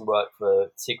and do some work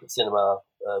for Secret Cinema,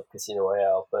 Casino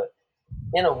Royale, but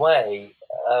in a way,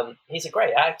 he's a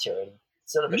great actor, and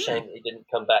sort of a shame that he didn't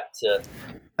come back to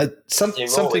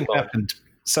something happened.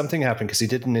 Something happened because he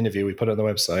did an interview we put on the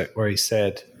website where he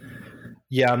said,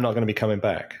 "Yeah, I'm not going to be coming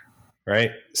back."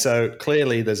 Right. So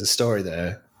clearly, there's a story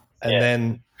there, and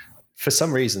then. For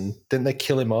some reason, didn't they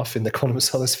kill him off in the Quantum of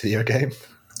Solace video game?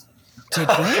 Did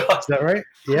they? Is that right?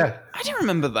 Yeah. I didn't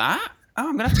remember that. Oh,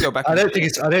 I'm gonna have to go back. I don't think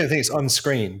it's on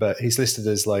screen, but he's listed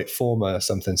as like former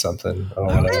something.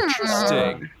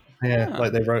 Interesting. Yeah,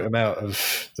 like they wrote him out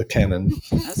of the canon.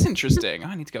 That's interesting.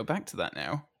 I need to go back to that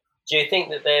now. Do you think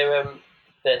that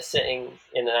they're sitting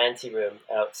in an anteroom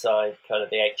outside kind of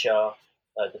the HR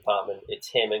department? It's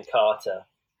him and Carter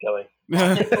going, why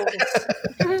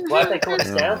have they called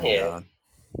us down here? God.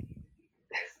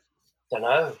 Don't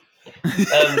know.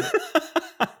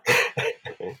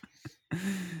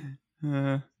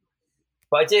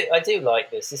 But I do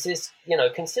like this. This is,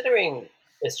 considering,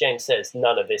 as James says,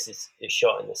 none of this is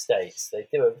shot in the States. They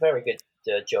do a very good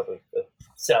job of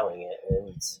selling it,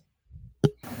 and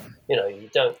you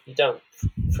don't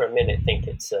for a minute think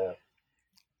it's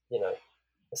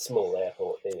small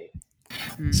airport, do you?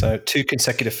 So 2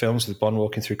 consecutive films with Bond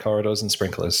walking through corridors and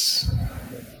sprinklers.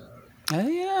 Oh,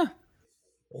 yeah.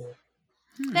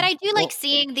 But I do like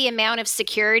seeing the amount of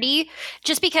security,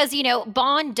 just because,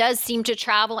 Bond does seem to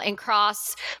travel and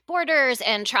cross borders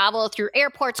and travel through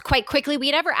airports quite quickly. We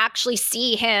never actually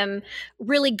see him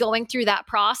really going through that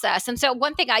process. And so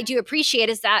one thing I do appreciate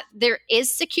is that there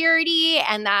is security,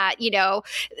 and that,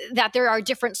 that there are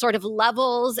different sort of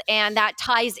levels, and that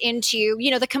ties into,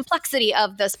 the complexity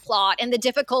of this plot and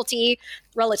the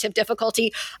relative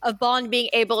difficulty of Bond being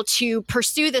able to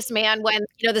pursue this man when,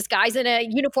 this guy's in a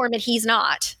uniform and he's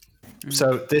not.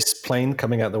 So this plane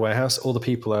coming out of the warehouse, all the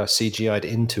people are CGI'd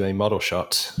into a model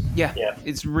shot. Yeah.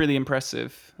 It's really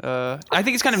impressive. I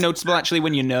think it's kind of noticeable actually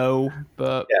when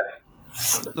but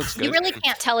it looks good. You really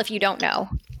can't tell if you don't know.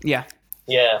 Yeah.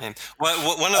 Yeah.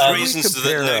 Well, one of the reasons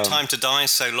that No Time to Die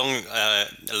is so long,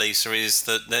 Elisa, is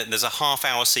that there's a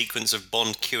half-hour sequence of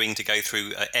Bond queuing to go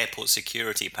through airport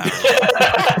security, apparently.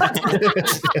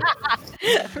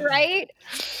 Right?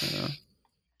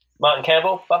 Martin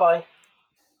Campbell, bye-bye.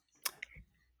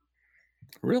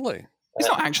 Really? It's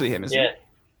not actually him, is it?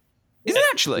 Is it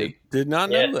actually? Did not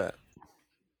know that.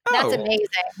 That's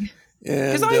amazing.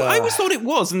 Because I always thought it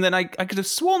was, and then I could have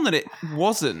sworn that it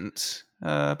wasn't.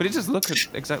 But it does look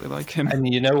exactly like him.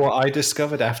 And you know what I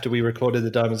discovered after we recorded the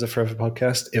Diamonds Are Forever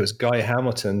podcast? It was Guy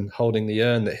Hamilton holding the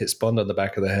urn that hits Bond on the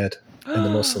back of the head in the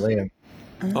mausoleum.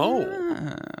 Oh.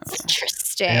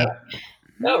 Interesting. Yeah.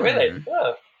 Oh, really?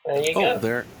 Oh, there you go.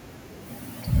 There.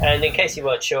 And in case you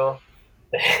weren't sure...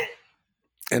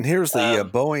 And here's the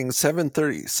Boeing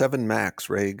 737 MAX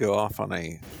ready to go off on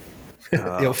a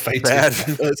ill-fated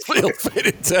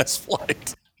test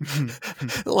flight.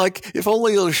 Like, if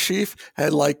only Le Chiffre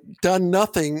had done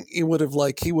nothing, he would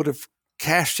have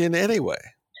cashed in anyway.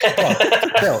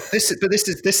 No, this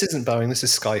isn't Boeing. This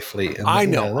is Skyfleet. And, I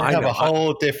know. They have a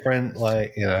whole different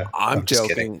I'm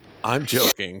joking. I'm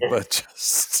joking, but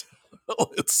just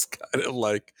it's kind of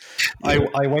like I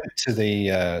went to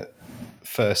the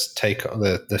first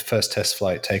the first test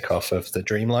flight takeoff of the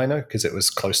Dreamliner because it was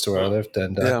close to where I lived,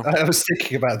 and I was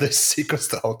thinking about this sequence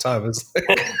the whole time. I was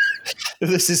like,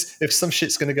 if some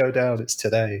shit's going to go down, it's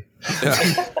today.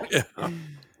 Yeah.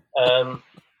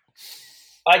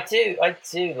 I do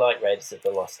like Raiders of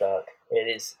the Lost Ark. It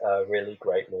is a really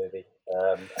great movie,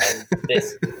 and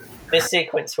this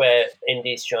sequence where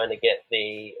Indy's trying to get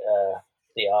the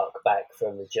Ark back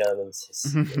from the Germans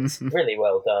is really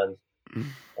well done.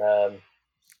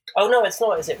 Oh no, it's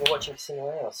not. Is it? We're watching Casino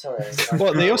Royale. Sorry.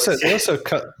 Well, they also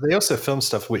filmed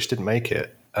stuff which didn't make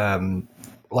it.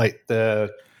 Like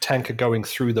the tanker going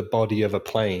through the body of a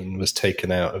plane was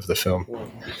taken out of the film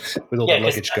with all the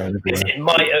luggage going everywhere.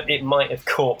 It might have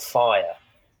caught fire.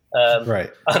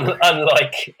 Right.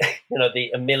 Unlike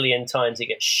a million times it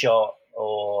gets shot,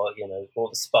 or all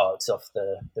the sparks off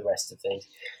the rest of things.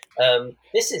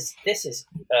 This is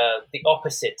the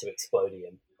opposite to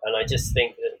Explodium, and I just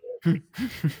think that.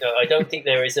 I don't think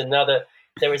there is another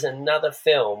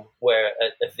film where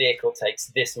a vehicle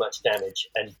takes this much damage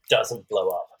and doesn't blow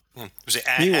up. Was it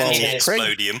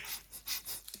Anti-Explodium?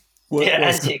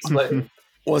 Anti-Explodium.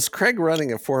 Was Craig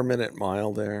running a 4-minute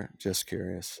mile there? Just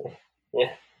curious. Yeah.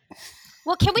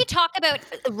 Well, can we talk about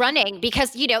running?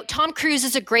 Because, Tom Cruise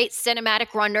is a great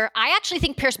cinematic runner. I actually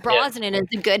think Pierce Brosnan is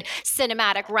a good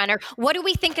cinematic runner. What do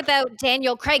we think about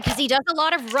Daniel Craig? Because he does a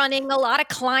lot of running, a lot of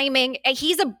climbing.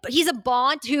 He's a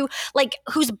Bond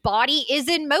whose body is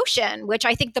in motion, which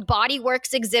I think the Body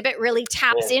Works exhibit really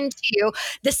taps into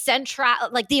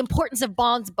the importance of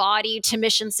Bond's body to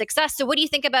mission success. So what do you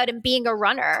think about him being a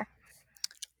runner?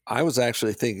 I was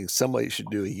actually thinking somebody should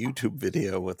do a YouTube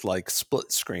video with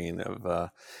split screen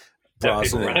of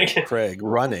Brosnan and Craig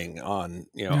running on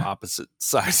opposite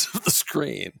sides of the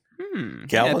screen.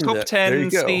 Top 10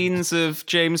 scenes of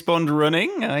James Bond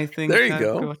running. I think there you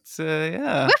go.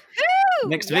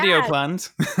 Next video planned.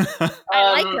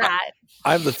 I like that.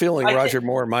 I have the feeling Roger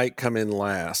Moore might come in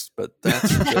last, but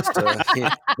that's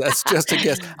just a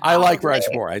guess. I like Roger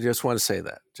Moore. I just want to say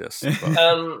that.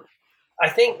 I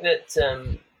think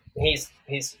that. He's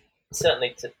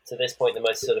certainly to this point the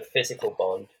most sort of physical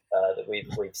Bond that we've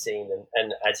seen,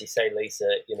 and as you say, Lisa,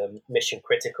 mission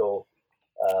critical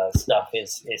stuff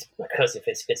is because of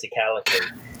his physicality.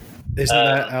 Isn't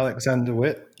that Alexander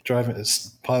Witt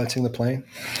piloting the plane?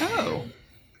 Oh,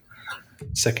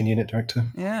 second unit director.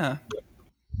 Yeah.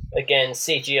 Again,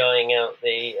 CGIing out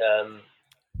the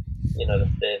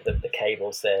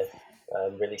cables there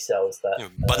really sells that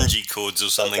bungee cords or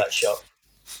something. That shot.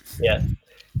 Yeah.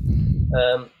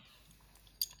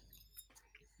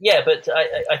 Yeah, but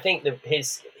I think that he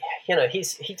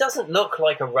doesn't look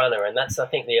like a runner, and that's, I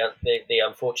think, the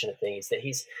unfortunate thing is that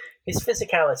his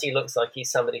physicality looks like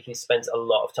he's somebody who spends a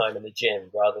lot of time in the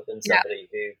gym rather than somebody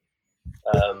who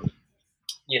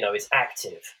is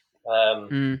active.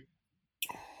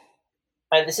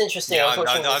 And it's interesting. Yeah,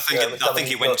 I think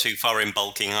he went too far in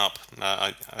bulking up.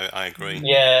 I agree.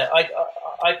 Yeah,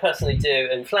 I personally do.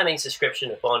 And Fleming's description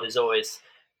of Bond is always,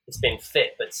 it's been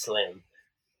fit but slim.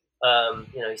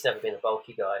 He's never been a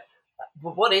bulky guy.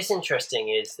 But what is interesting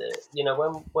is that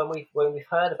when we've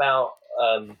heard about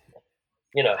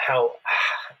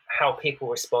how people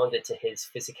responded to his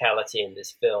physicality in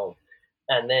this film,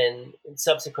 and then in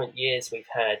subsequent years we've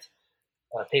had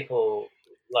people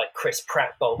like Chris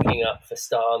Pratt bulking up for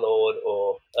Star-Lord,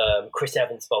 or Chris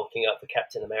Evans bulking up for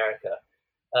Captain America.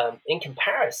 In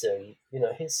comparison,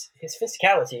 his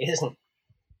physicality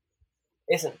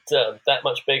isn't that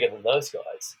much bigger than those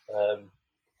guys.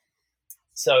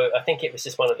 So I think it was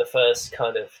just one of the first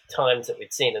kind of times that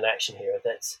we'd seen an action hero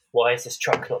that's, why is this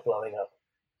truck not blowing up?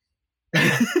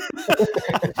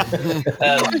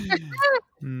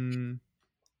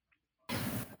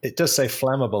 It does say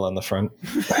flammable on the front.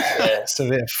 Yeah. So a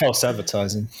bit of false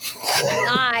advertising.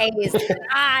 Nice.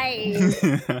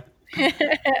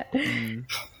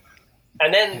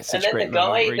 And then the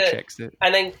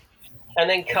guy and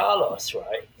then Carlos,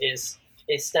 right, is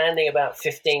standing about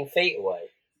 15 feet away.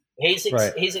 He's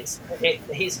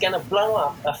going to blow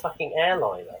up a fucking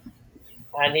airliner,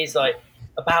 and he's like,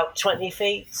 about 20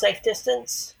 feet safe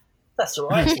distance. That's all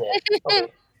right, isn't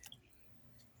it?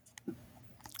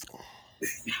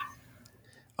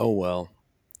 Oh well.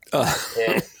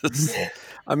 Yeah.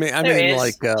 I mean,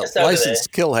 like License to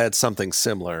Kill had something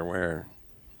similar where.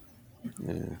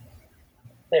 Yeah.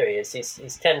 There he is.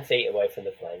 He's 10 feet away from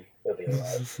the plane. He'll be all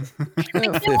right.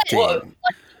 15.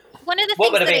 One of the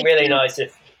what would have been really nice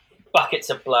if buckets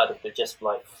of blood had just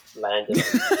like landed.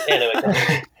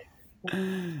 Anyway.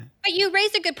 But you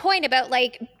raised a good point about,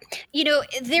 like,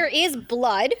 there is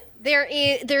blood.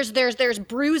 There's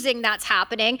bruising that's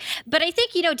happening. But I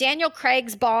think, Daniel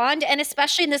Craig's Bond, and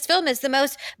especially in this film, is the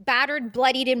most battered,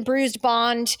 bloodied, and bruised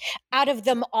Bond out of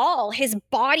them all. His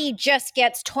body just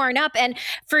gets torn up. And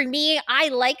for me, I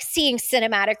like seeing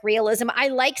cinematic realism. I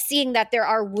like seeing that there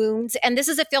are wounds. And this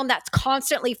is a film that's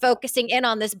constantly focusing in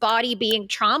on this body being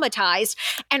traumatized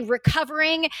and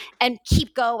recovering and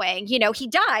keep going. He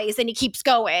dies and he keeps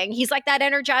going. He's like that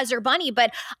Energizer bunny.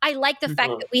 But I like the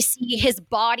fact that we see his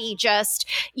body just,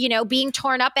 being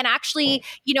torn up and actually,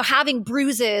 having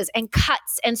bruises and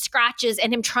cuts and scratches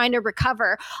and him trying to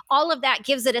recover. All of that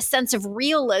gives it a sense of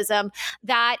realism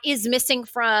that is missing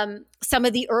from some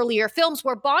of the earlier films,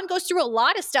 where Bond goes through a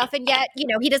lot of stuff, and yet,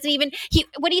 he doesn't even,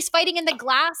 when he's fighting in the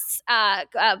glass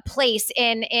place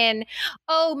in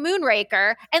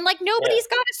Moonraker, and like nobody's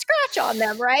got a scratch on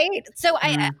them, right? So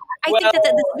I think that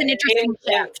this is an interesting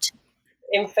shift.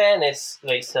 In fairness,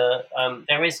 Lisa,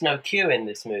 there is no cue in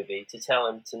this movie to tell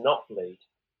him to not bleed.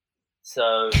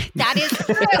 So that is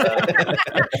true.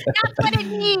 That's what it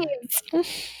means.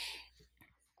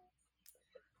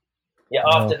 Yeah,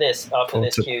 after this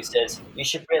cue says, you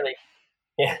should really,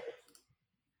 yeah.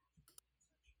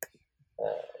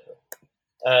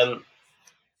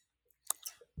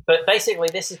 But basically,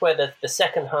 this is where the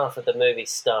second half of the movie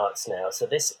starts now. So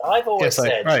this, I've always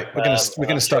said, right, we're going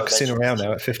to start Casino Royale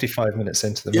now at 55 minutes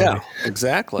into the movie. Yeah,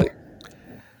 exactly.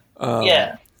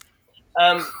 But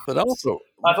also,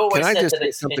 I've always said that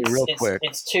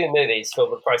it's two movies for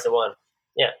the price of one.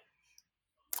 Yeah.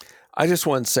 I just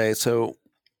want to say, so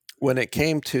when it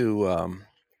came to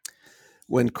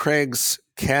when Craig's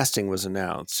casting was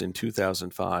announced in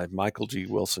 2005, Michael G.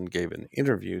 Wilson gave an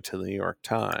interview to the New York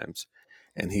Times.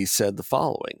 And he said the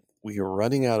following: "We are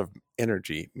running out of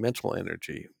mental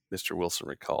energy," Mr. Wilson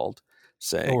recalled,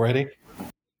 saying. Already?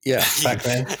 Yeah. Back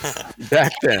then?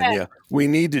 Back then, yeah. "We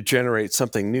need to generate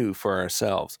something new for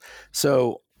ourselves."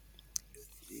 So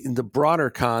in the broader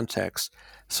context,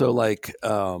 so like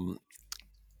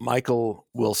Michael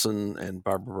Wilson and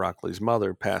Barbara Broccoli's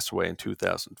mother passed away in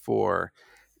 2004.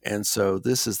 And so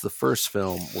this is the first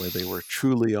film where they were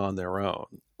truly on their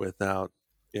own without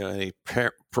any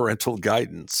parental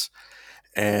guidance,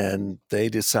 and they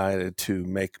decided to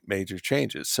make major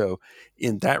changes. So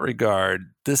in that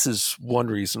regard, this is one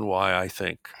reason why I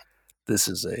think this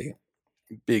is a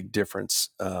big difference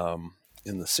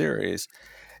in the series.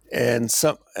 And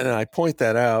I point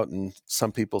that out, and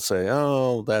some people say,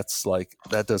 "Oh, that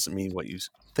doesn't mean what you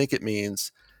think it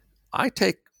means." I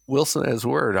take Wilson at his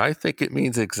word. I think it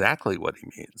means exactly what he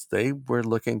means. They were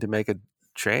looking to make a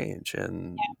change,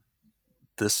 and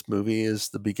this movie is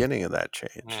the beginning of that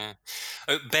change. Yeah.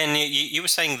 Ben, you were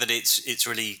saying that it's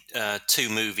really two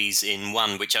movies in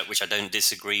one, which I don't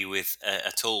disagree with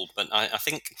at all. But I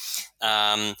think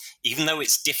even though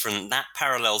it's different, that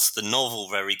parallels the novel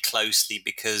very closely,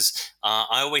 because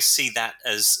I always see that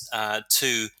as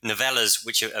two novellas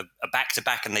which are back to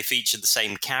back, and they feature the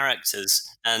same characters,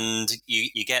 and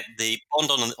you get the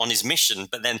Bond on his mission,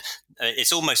 but then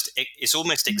it's almost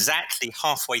exactly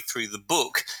halfway through the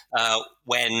book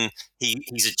when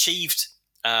he's achieved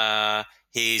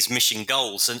his mission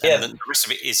goals, and the rest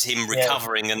of it is him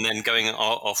recovering and then going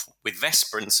off with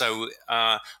Vesper. And so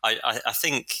I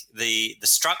think the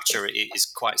structure is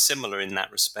quite similar in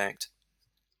that respect.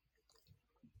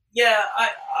 Yeah,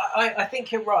 I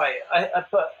think you're right.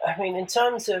 But I mean, in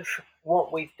terms of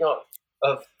what we've got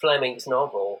of Fleming's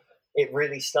novel, it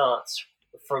really starts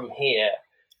from here.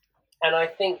 And I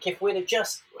think if we'd have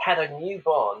just had a new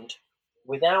Bond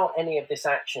without any of this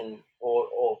action,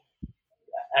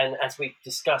 and as we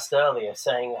discussed earlier,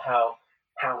 saying how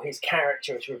his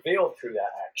character is revealed through that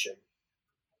action,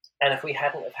 and if we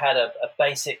hadn't have had a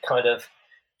basic kind of,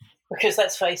 because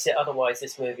let's face it, otherwise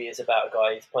this movie is about a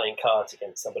guy who's playing cards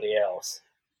against somebody else.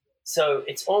 So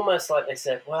it's almost like they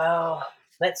said, well,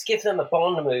 let's give them a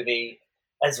Bond movie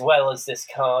as well as this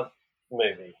card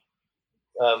movie.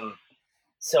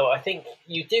 So I think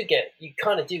you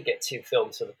kind of do get two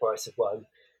films for the price of one.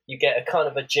 You get a kind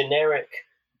of a generic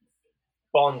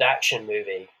Bond action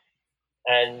movie,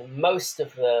 and most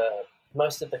of the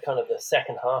kind of the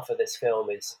second half of this film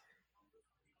is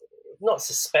not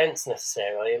suspense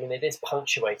necessarily. I mean, it is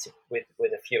punctuated with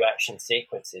a few action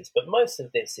sequences, but most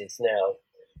of this is now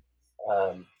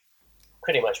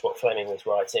pretty much what Fleming was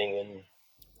writing,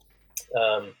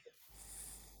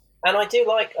 and I do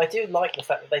like the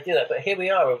fact that they do that. But here we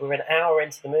are, we're an hour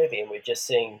into the movie, and we're just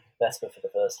seeing Vesper for the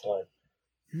first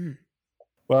time.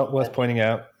 Well, worth pointing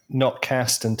out, not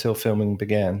cast until filming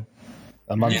began.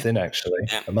 A month in, actually.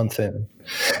 Yeah. A month in.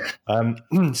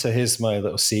 So here's my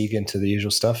little sieg into the usual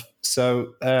stuff.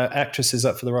 So actresses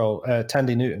up for the role.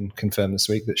 Tandy Newton confirmed this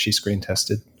week that she screen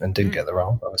tested and didn't get the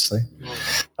role, obviously.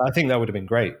 I think that would have been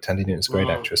great. Tandy Newton's a great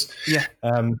actress. Yeah.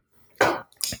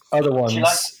 Other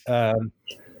ones...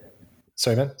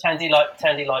 sorry, man? Tandy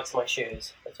likes my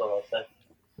shoes. That's all I'll say.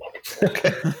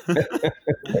 Okay.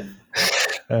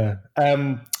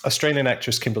 Australian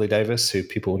actress Kimberly Davis, who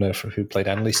people know who played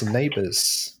Annalise in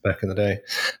Neighbours back in the day,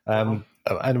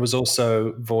 and was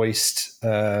also voiced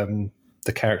the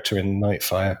character in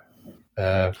Nightfire.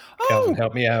 Calvin,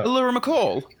 help me out. Laura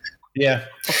McCall. Yeah.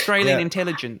 Australian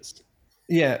intelligence.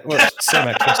 Yeah, well, same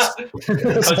actress.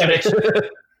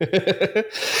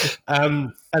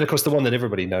 And of course, the one that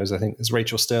everybody knows, I think, is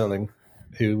Rachel Sterling,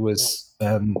 who was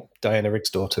Diana Rigg's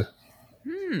daughter.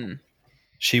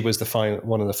 She was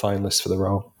one of the finalists for the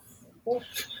role.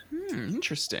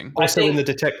 Interesting. Also in the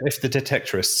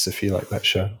Detectorists, if you like that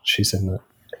show, she's in that.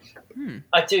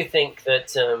 I do think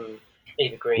that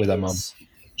Eva Green is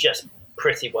just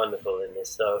pretty wonderful in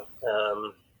this, though,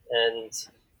 and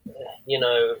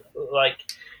like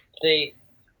the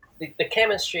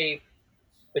chemistry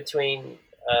between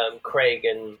Craig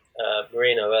and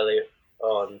Marino earlier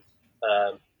on,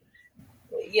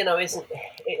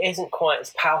 isn't quite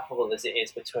as palpable as it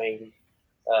is between,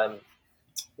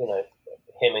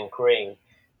 him and Green.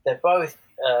 They're both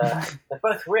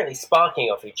really sparking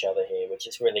off each other here, which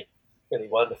is really, really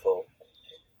wonderful.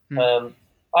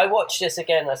 I watched this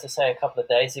again, as I say, a couple of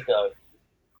days ago,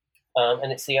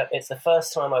 and it's the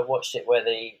first time I watched it where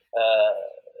the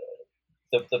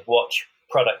watch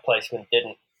product placement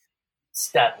didn't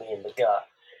stab me in the gut.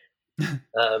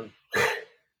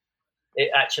 It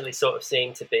actually sort of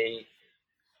seemed to be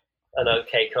an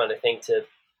okay kind of thing to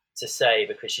say,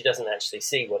 because she doesn't actually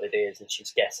see what it is and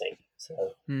she's guessing.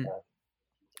 So,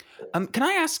 can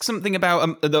I ask something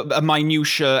about a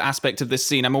minutiae aspect of this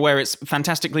scene? I'm aware it's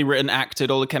fantastically written,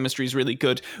 acted, all the chemistry is really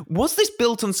good. Was this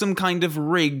built on some kind of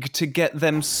rig to get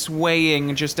them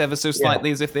swaying just ever so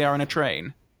slightly as if they are on a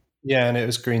train? Yeah, and it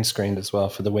was green screened as well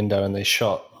for the window, and they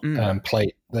shot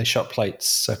They shot plates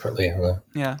separately.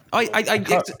 Yeah, I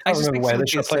can't remember where they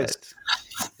shot plates.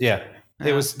 Yeah,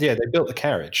 it was. Yeah, they built the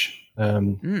carriage.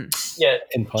 Yeah,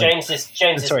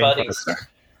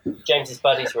 James's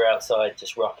buddies were outside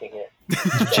just rocking it,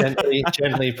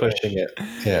 gently pushing it.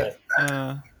 Yeah.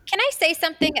 Can I say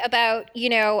something about,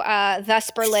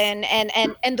 Vesperlyn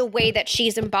and the way that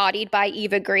she's embodied by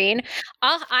Eva Green?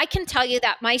 I can tell you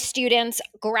that my students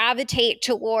gravitate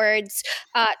towards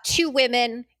two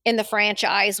women in the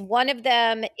franchise. One of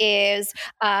them is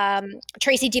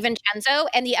Tracy DiVincenzo,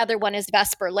 and the other one is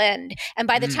Vesper Lynd. And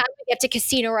by the time we get to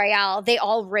Casino Royale, they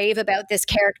all rave about this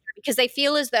character because they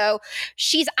feel as though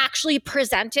she's actually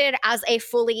presented as a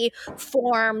fully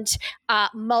formed,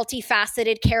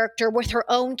 multifaceted character with her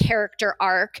own character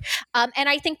arc. And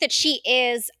I think that she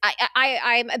is,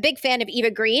 I'm a big fan of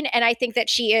Eva Green, and I think that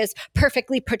she is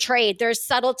perfectly portrayed. There's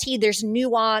subtlety, there's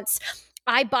nuance.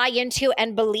 I buy into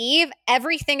and believe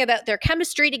everything about their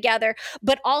chemistry together,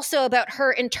 but also about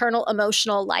her internal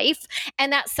emotional life.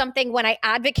 And that's something when I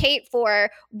advocate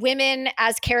for women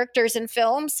as characters in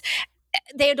films,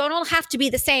 they don't all have to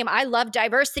be the same. I love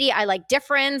diversity. I like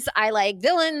difference. I like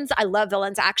villains. I love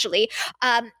villains, actually.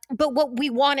 But what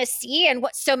we want to see and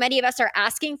what so many of us are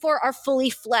asking for are fully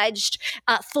fledged,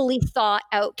 fully thought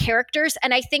out characters.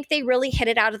 And I think they really hit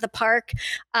it out of the park.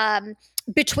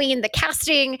 Between the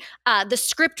casting, the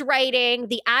script writing,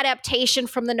 the adaptation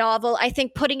from the novel, I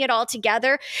think putting it all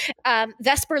together,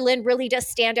 Vesper Lynd really does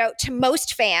stand out to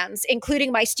most fans,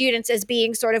 including my students, as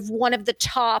being sort of one of the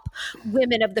top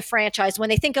women of the franchise. When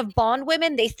they think of Bond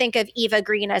women, they think of Eva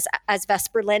Green as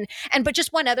Vesper Lynd. But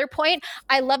just one other point,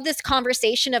 I love this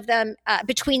conversation of them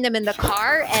between them in the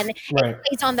car, and it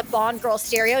plays on the Bond girl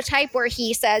stereotype where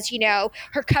he says,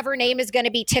 her cover name is going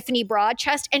to be Tiffany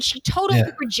Broadchest, and she totally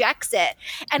rejects it.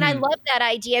 And I love that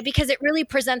idea because it really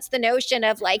presents the notion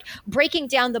of like breaking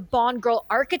down the Bond girl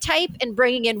archetype and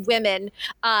bringing in women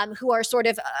who are sort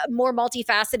of more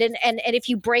multifaceted. And if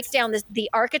you break down the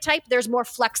archetype, there's more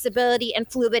flexibility and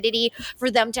fluidity for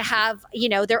them to have,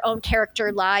 their own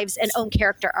character lives and own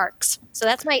character arcs. So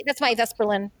that's my Vesper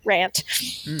Lynd rant.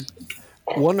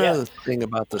 One other thing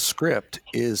about the script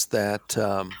is that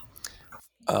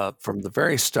from the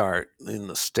very start, in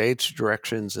the stage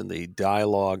directions and the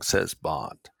dialogue says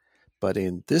Bond, but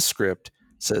in this script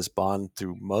says Bond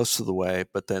through most of the way,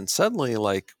 but then suddenly,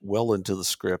 like well into the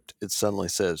script, it suddenly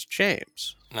says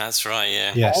James. That's right,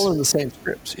 yeah. Yes. All in the same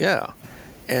scripts, yeah.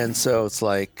 And so it's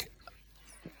like,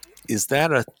 is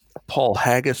that a Paul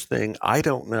Haggis thing? I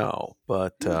don't know,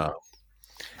 but I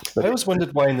always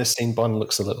wondered why in this scene Bond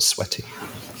looks a little sweaty.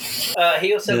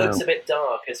 He also looks a bit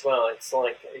dark as well. It's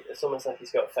almost like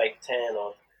he's got a fake tan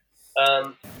on.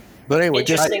 But anyway,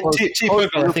 just I think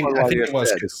it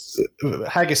was because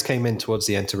Haggis came in towards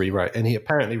the end to rewrite, and he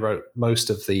apparently wrote most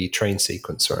of the train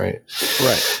sequence, right?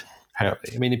 Right.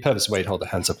 Apparently, I mean, he purposely held the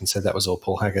hands up and said that was all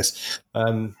Paul Haggis.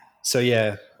 So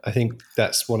yeah, I think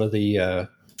that's one of the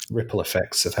ripple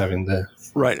effects of having the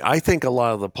right. I think a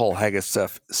lot of the Paul Haggis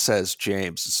stuff says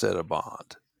James instead of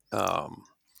Bond.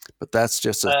 But that's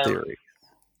just a theory.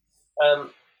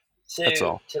 That's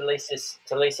all. To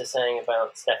Lisa saying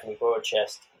about Stephanie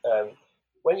Broadchest,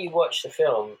 when you watch the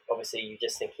film, obviously you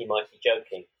just think he might be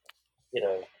joking,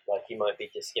 like he might be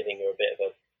just giving her a bit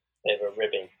of a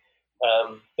ribbing.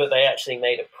 But they actually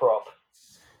made a prop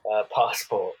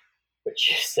passport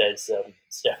which says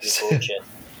Stephanie Broadchest.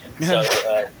 So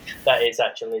that is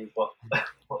actually what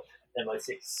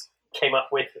MI6 came up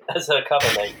with as her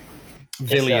cover name.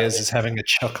 Villiers is having a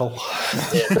chuckle.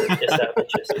 Yeah, just out of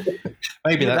interest.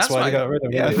 Maybe that's why they got rid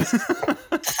of it.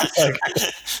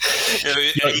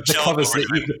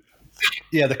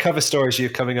 The cover stories you're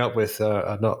coming up with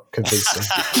are not convincing.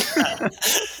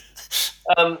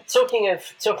 Talking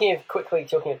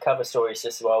of cover stories,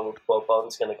 just while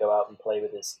Bond's going to go out and play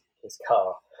with his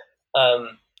car,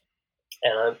 and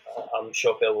I'm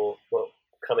sure Bill will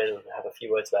come in and have a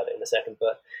few words about it in a second,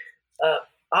 but.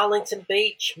 Arlington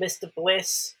Beach, Mr.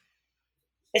 Bliss,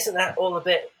 isn't that all a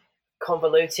bit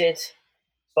convoluted?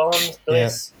 Bond,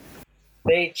 Bliss,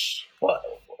 Beach. What?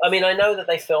 I mean, I know that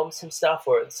they filmed some stuff,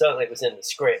 or certainly it was in the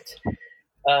script.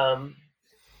 But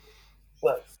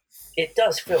it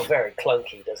does feel very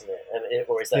clunky, doesn't it? I mean,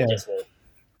 or is that just me?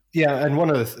 Yeah, and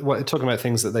talking about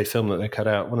things that they filmed that they cut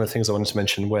out, one of the things I wanted to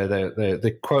mention where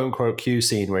the quote-unquote Q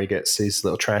scene where he gets his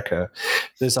little tracker,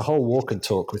 there's a whole walk and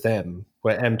talk with M,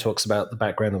 where M talks about the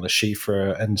background of the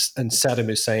Shifra and Saddam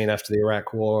Hussein after the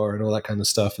Iraq War and all that kind of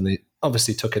stuff, and they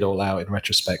obviously took it all out in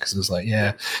retrospect because it was like,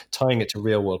 tying it to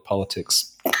real-world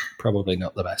politics, probably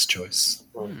not the best choice.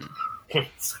 And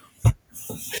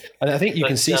I think you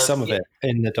can see some of it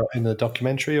in the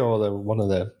documentary or one of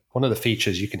the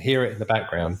features. You can hear it in the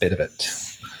background, bit of it.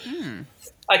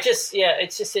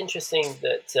 It's just interesting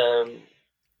that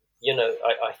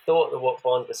I thought that what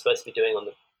Bond was supposed to be doing on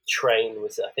the train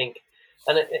was, I think,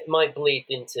 and it might bleed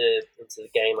into the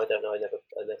game. I don't know. I never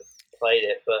played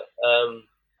it, but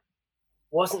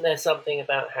wasn't there something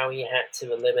about how he had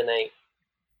to eliminate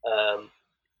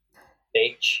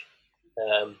Beach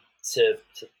to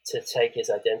take his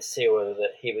identity, or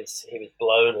that he was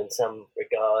blown in some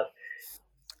regard?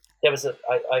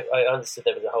 I understood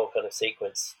there was a whole kind of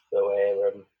sequence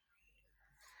where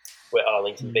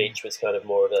Arlington Beach was kind of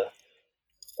more of a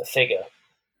figure.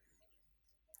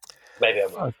 Maybe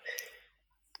I'm wrong.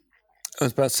 I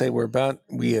was about to say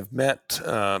we have met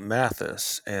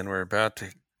Mathis, and we're about to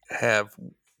have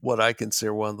what I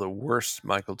consider one of the worst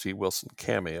Michael G. Wilson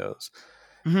cameos.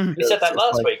 You said that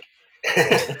last week.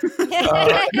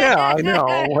 Yeah, I know.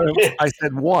 I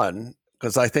said one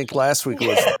because I think last week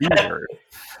was weird.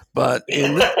 But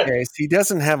in this case, he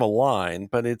doesn't have a line,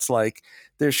 but it's like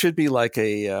there should be like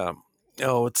a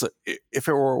if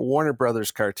it were a Warner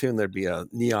Brothers cartoon, there'd be a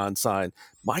neon sign,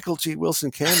 Michael G.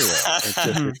 Wilson cameo.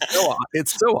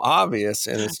 It's so obvious,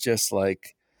 and it's just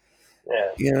like,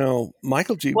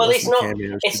 Michael G. Wilson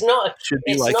cameo should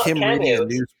be like him reading a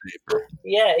newspaper.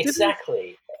 Yeah,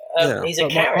 exactly. He's a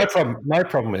character. My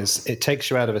problem is it takes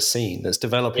you out of a scene that's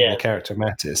developing the character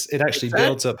Mattis. It actually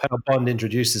builds up how Bond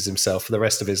introduces himself for the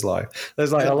rest of his life.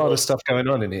 There's like a lot of stuff going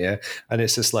on in here, and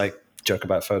it's just like joke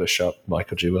about Photoshop,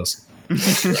 Michael G. Wilson.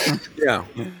 Yeah.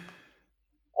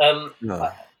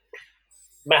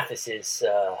 Mathis is.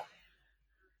 So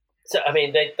I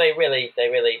mean, they really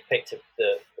picked up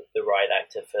the right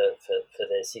actor for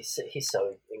this. He's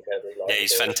so incredibly likable. Yeah,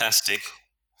 he's fantastic.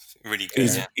 Really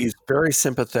good. He's very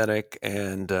sympathetic,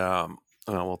 and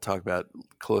we'll talk about it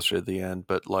closer to the end.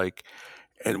 But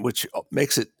which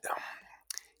makes it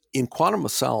in Quantum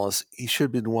of Solace, he should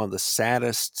have been one of the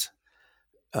saddest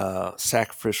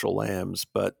sacrificial lambs,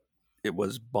 but it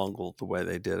was bungled the way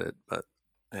they did it. But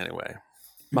anyway,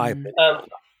 my opinion.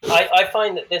 I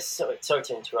find that this, sorry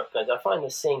to interrupt, guys, I find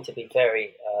this scene to be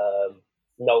very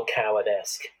Noel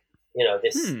Coward-esque.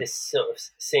 This sort of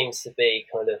seems to be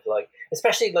kind of like,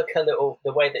 especially like the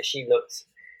way that she looks,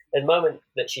 the moment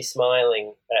that she's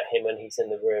smiling at him when he's in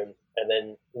the room, and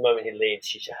then the moment he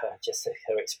leaves,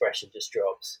 her expression just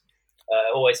drops.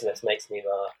 Always makes me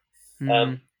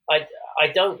laugh. I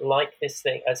don't like this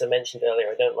thing, as I mentioned earlier,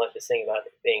 I don't like this thing about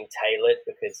it being tailored,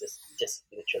 because there's just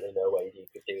literally no way you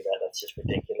could do that. That's just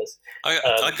ridiculous.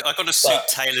 I got a suit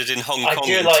tailored in Hong Kong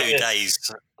in 2 days.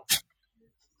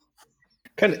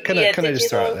 Can I just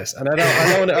throw out this? And I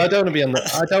don't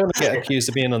want to get accused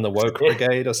of being on the woke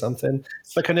brigade or something.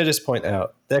 But can I just point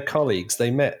out their colleagues?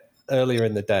 They met earlier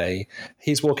in the day.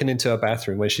 He's walking into a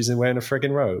bathroom where she's wearing a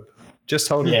friggin' robe. Just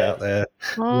holding it out there.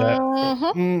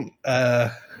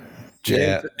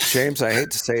 James, I hate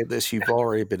to say this, you've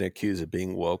already been accused of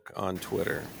being woke on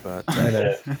Twitter, but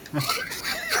I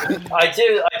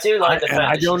do like the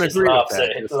fact that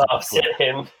she just laughs at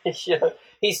him.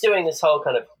 He's doing this whole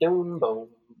kind of boom, boom,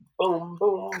 boom,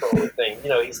 boom, boom thing.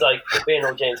 He's like being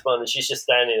all James Bond, and she's just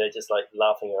standing there, just like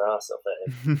laughing her ass off at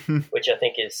him, which I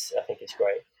think is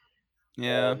great.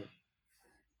 Yeah,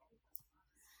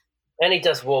 and he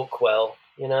does walk well,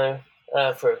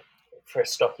 for a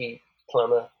stocky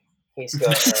plumber. He's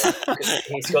got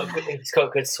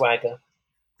good swagger.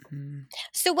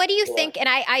 So what do you think? And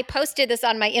I posted this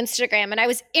on my Instagram, and I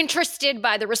was interested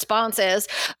by the responses.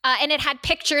 And it had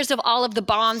pictures of all of the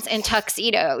Bonds in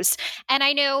tuxedos. And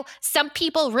I know some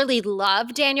people really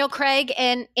love Daniel Craig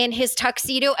in his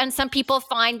tuxedo, and some people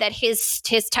find that his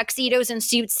tuxedos and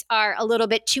suits are a little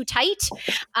bit too tight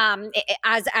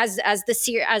as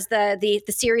the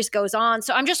series goes on.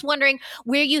 So I'm just wondering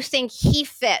where you think he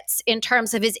fits in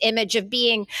terms of his image of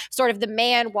being sort of the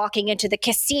man walking into the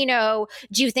casino.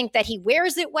 Do you think that he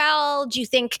wears it well? Do you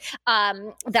think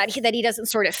that he doesn't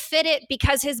sort of fit it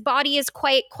because his body is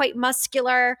quite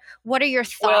muscular? What are your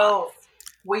thoughts? Well,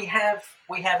 we have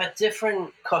a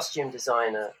different costume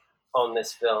designer on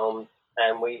this film,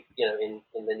 and we in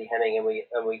Lindy Henning, and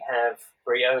we have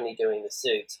Brioni doing the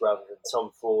suits rather than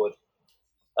Tom Ford.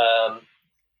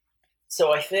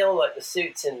 So I feel like the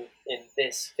suits in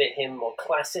this fit him more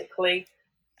classically,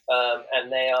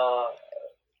 and they are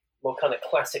more kind of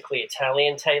classically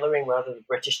Italian tailoring rather than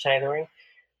British tailoring.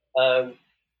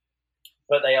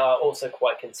 But they are also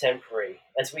quite contemporary.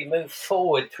 As we move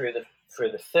forward through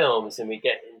the films and we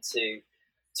get into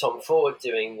Tom Ford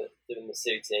doing the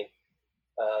suiting,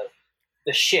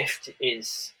 the shift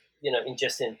is,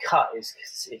 in cut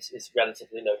is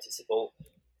relatively noticeable.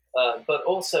 But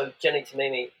also Jenny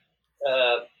Tamimi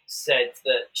said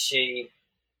that she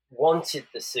wanted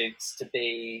the suits to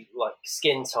be like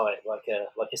skin tight, like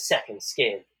a second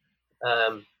skin,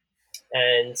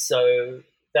 and so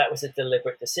that was a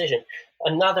deliberate decision.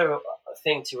 Another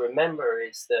thing to remember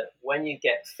is that when you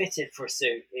get fitted for a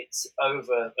suit, it's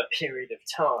over a period of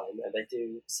time, and they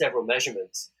do several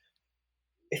measurements.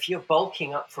 If you're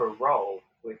bulking up for a role,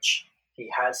 which he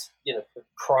has,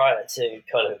 prior to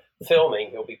kind of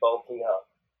filming, he'll be bulking up.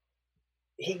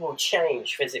 He will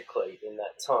change physically in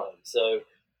that time. So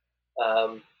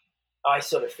I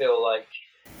sort of feel like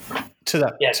to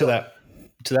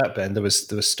that, Ben, there was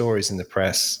stories in the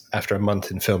press after a month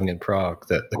in filming in Prague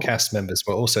that the cast members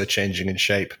were also changing in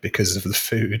shape because of the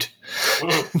food.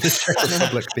 The Czech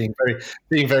Republic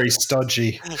being very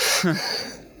stodgy.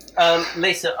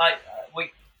 Lisa,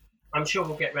 I'm sure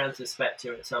we'll get round to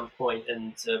Spectre at some point,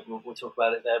 and we'll talk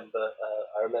about it then. But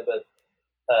I remember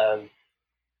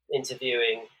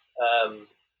interviewing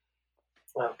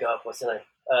what's her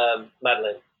name?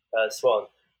 Madeline Swan.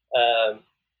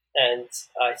 And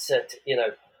I said,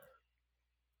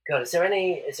 God, is there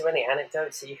any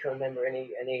anecdotes that you can remember,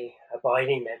 any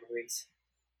abiding memories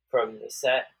from the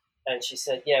set? And she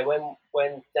said, yeah,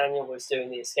 when Daniel was doing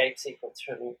the escape sequence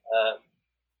from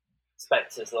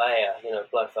Spectre's lair,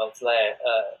 Blofeld's lair,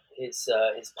 his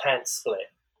pants split.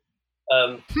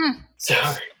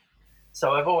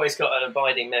 So I've always got an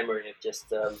abiding memory of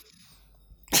just every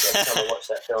time I watch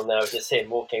that film now, just him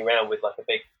walking around with like a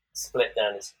big split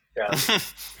down his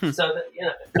trousers. So that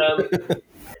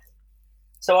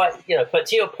but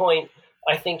to your point,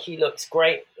 I think he looks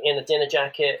great in a dinner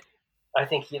jacket. I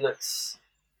think he looks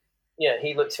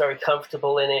very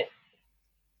comfortable in it.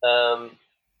 I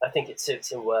think it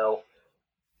suits him well.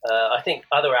 I think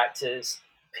other actors,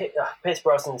 Pierce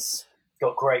Brosnan's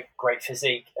got great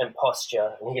physique and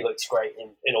posture, and he looks great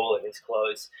in all of his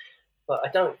clothes. But I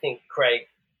don't think Craig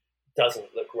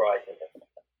doesn't look right in it.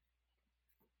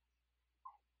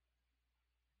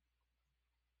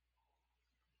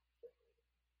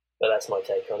 But that's my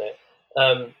take on it.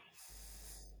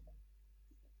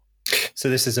 So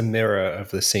this is a mirror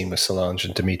of the scene with Solange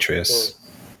and Demetrius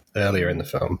earlier in the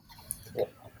film. Yeah.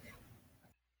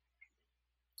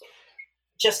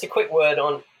 Just a quick word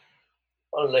on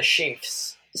Le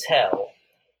Chiffre's tell.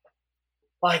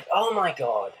 Like, oh my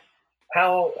God,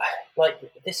 how, like,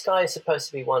 this guy is supposed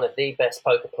to be one of the best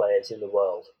poker players in the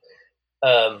world.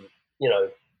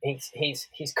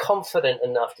 He's confident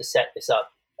enough to set this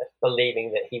up,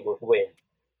 believing that he would win,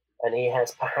 and he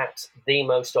has perhaps the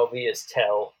most obvious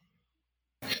tell,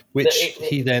 which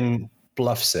he then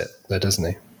bluffs it, though, doesn't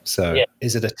he? So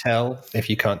is it a tell if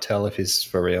you can't tell if he's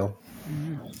for real?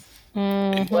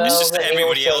 It's just that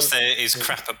everybody else there is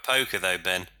crap at poker, though,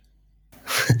 Ben.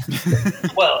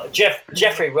 Well,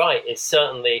 Jeffrey Wright is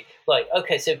certainly like,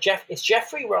 okay, so is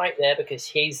Jeffrey Wright there because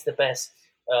he's the best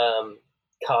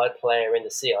card player in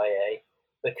the CIA?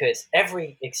 Because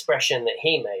every expression that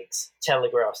he makes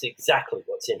telegraphs exactly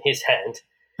what's in his hand.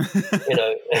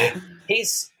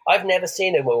 I've never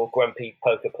seen a more grumpy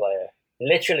poker player. He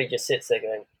literally just sits there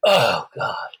going, "Oh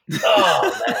God,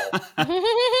 oh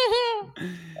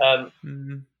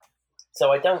man."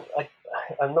 So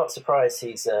I'm not surprised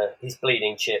he's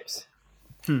bleeding chips.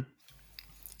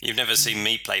 You've never seen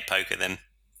me play poker, then?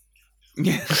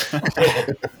 Yeah.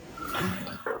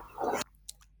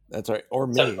 That's right. Or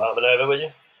me. So farming over, would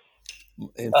you?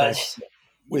 In fact,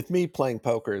 with me playing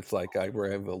poker, it's like I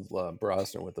rival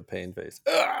Brosnan with the pain face.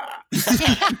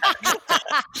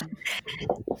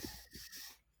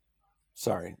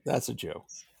 Sorry, that's a joke.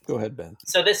 Go ahead, Ben.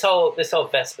 So this whole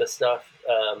Vesper stuff,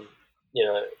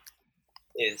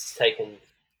 is taken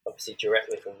obviously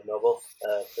directly from the novel.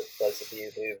 For those of you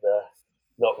who've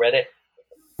not read it,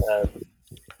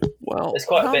 well, there's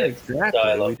quite a bit of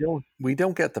dialogue. We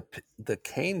don't get the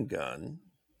cane gun.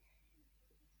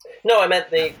 No, I meant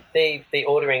the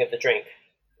ordering of the drink.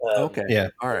 Okay. Yeah.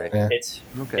 All right. Yeah. It's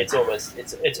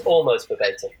almost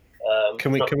verbatim.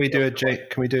 Can we do a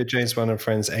James Bond and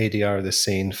Friends ADR of this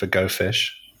scene for Go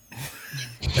Fish?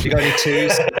 Have you got any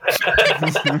twos?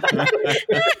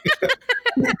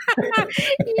 Yeah.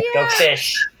 Go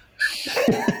Fish.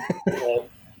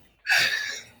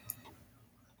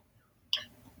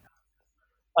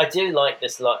 I do like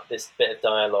this bit of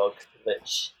dialogue,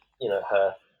 which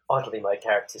oddly my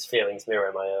character's feelings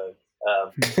mirror my own.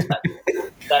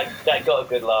 That got a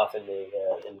good laugh in the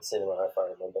cinema, if I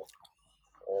remember.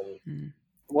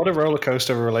 What a roller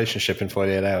coaster of a relationship in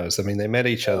 48 hours. I mean, they met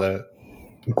each other,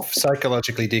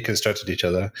 psychologically deconstructed each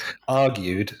other,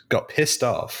 argued, got pissed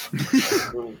off,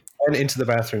 went into the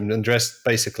bathroom and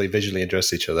basically visually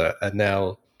undressed each other. And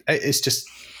now it's just,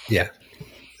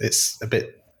 it's a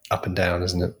bit up and down,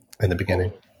 isn't it, in the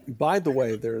beginning? By the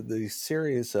way, there are these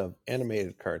series of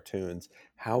animated cartoons,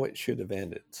 how it should have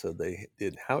ended. So they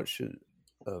did how it should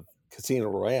have Casino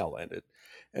Royale ended.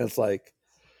 And it's like,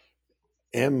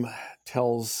 M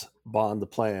tells Bond the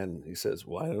plan. He says,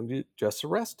 "Why don't you just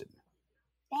arrest him?"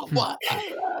 What?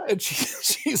 And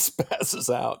she spasses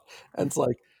out. And it's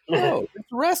like, "Oh,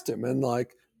 just arrest him." And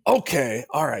like, "Okay,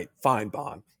 all right, fine,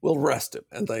 Bond. We'll arrest him."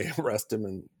 And they arrest him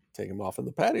and take him off in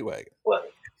the paddy wagon. Well,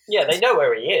 yeah, they know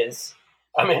where he is.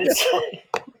 I mean,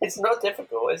 It's not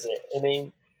difficult, is it? I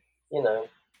mean, you know,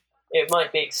 it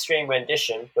might be extreme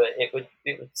rendition, but it would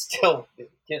still do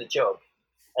the job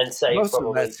and save. Most probably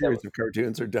of that series of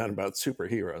cartoons are done about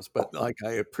superheroes, but like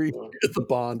I appreciate the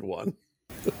Bond one.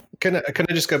 Can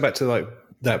I just go back to like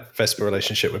that Vesper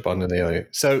relationship with Bond and Leo?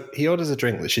 So he orders a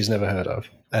drink that she's never heard of.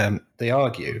 They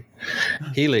argue.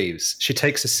 He leaves. She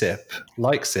takes a sip,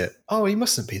 likes it. Oh, he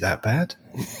mustn't be that bad.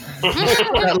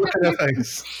 That look at her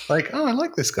face, like, oh, I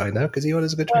like this guy now because he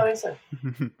orders a good drink. Oh, is it?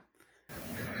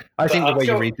 I think the way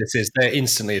you read this is they're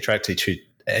instantly attracted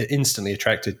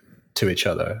to each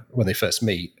other when they first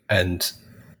meet, and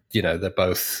you know they've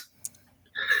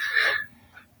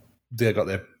got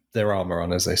their armor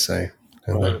on, as they say.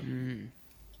 Mm.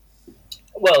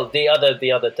 Well, the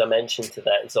other dimension to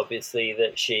that is obviously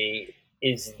that she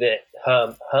is that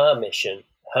her mission,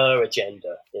 her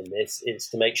agenda in this is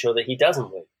to make sure that he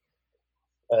doesn't win.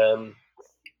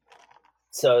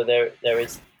 So there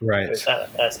is that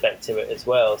aspect to it as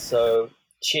well. So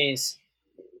she's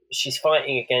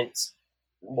fighting against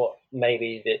what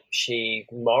maybe that she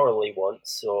morally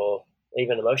wants or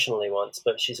even emotionally wants,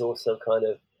 but she's also kind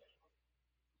of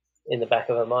in the back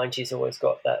of her mind. She's always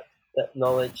got that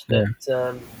knowledge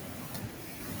that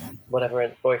whatever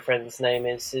her boyfriend's name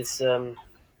is who's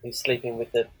sleeping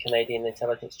with the Canadian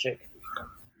intelligence chick.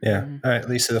 Yeah. All right,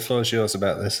 Lisa, the floor is yours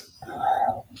about this.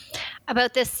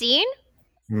 About this scene?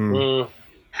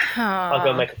 I'll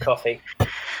go make a coffee.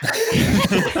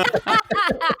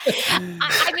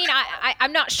 I mean,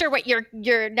 I'm not sure what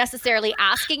you're necessarily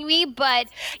asking me, but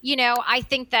you know, I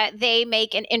think that they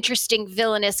make an interesting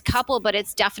villainous couple, but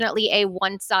it's definitely a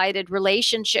one-sided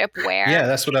relationship where. Yeah,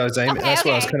 that's what I was aiming. That's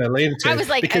what I was kind of leaning to. I was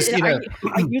like, because are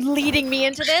you leading me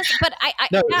into this? But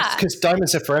no, because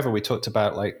Diamonds Are Forever, we talked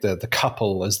about like the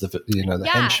couple as the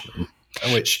henchman.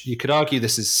 Which you could argue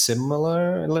this is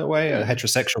similar in a little way, a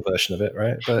heterosexual version of it,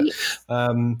 right? But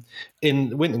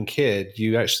in Wint & Kid,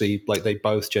 you actually like they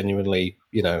both genuinely,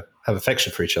 have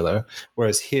affection for each other.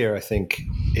 Whereas here, I think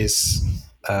is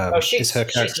her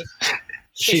character.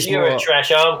 She's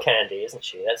Eurotrash arm candy, isn't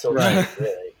she? That's all right,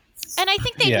 really. And I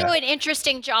think they do an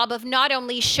interesting job of not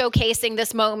only showcasing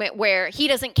this moment where he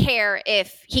doesn't care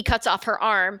if he cuts off her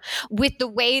arm, with the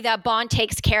way that Bond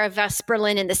takes care of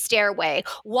Vesperlin in the stairway,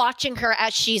 watching her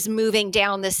as she's moving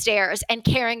down the stairs and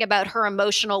caring about her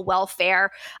emotional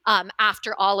welfare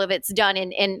after all of it's done.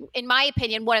 And in my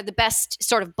opinion, one of the best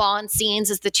sort of Bond scenes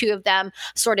is the two of them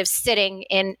sort of sitting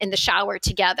in the shower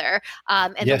together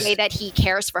and the way that he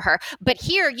cares for her. But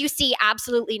here you see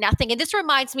absolutely nothing. And this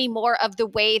reminds me more of the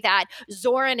way that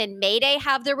Zoran and Mayday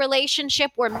have their relationship,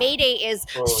 where Mayday is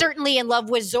certainly in love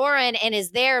with Zoran and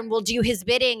is there and will do his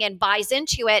bidding and buys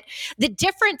into it. The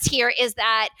difference here is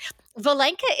that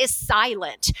Valenka is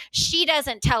silent. She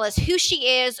doesn't tell us who she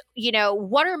is,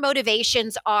 what her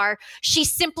motivations are.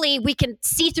 We can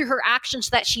see through her actions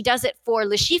that she does it for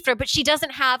Le Chiffre, but she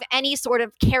doesn't have any sort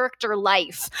of character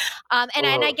life. And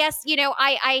I guess,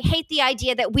 I hate the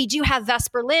idea that we do have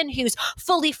Vesperlin, who's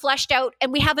fully fleshed out,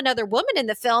 and we have another woman in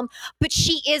the film, but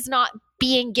she is not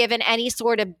being given any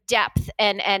sort of depth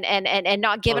and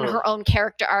not given her own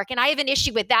character arc. And I have an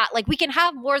issue with that. Like, we can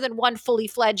have more than one fully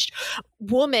fledged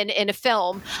woman in a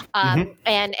film. And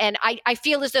I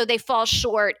feel as though they fall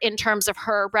short in terms of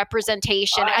her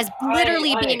representation as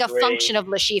literally being a function of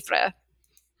Le Chiffre.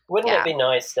 Wouldn't it be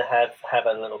nice to have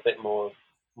a little bit more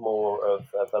of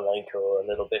Valenka, or a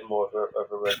little bit more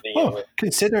of a reveal? Oh,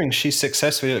 considering she's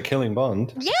successful at killing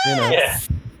Bond. Yes.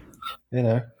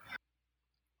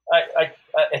 I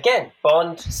again,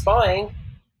 Bond spying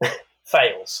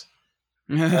fails.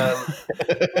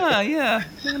 I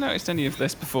noticed any of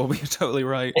this before, but you're totally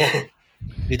right.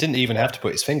 He didn't even have to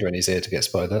put his finger in his ear to get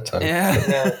spied that time.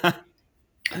 Yeah.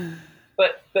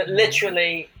 But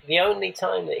literally, the only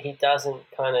time that he doesn't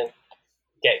kind of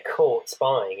get caught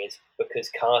spying is because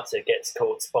Carter gets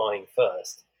caught spying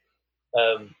first.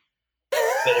 But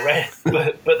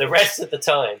the rest of the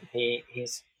time,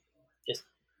 he's just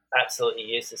absolutely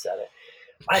useless at it.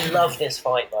 I love this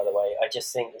fight, by the way. I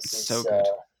just think this is so good.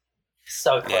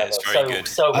 So clever,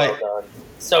 so well done,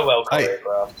 so well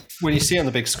choreographed. When you see it on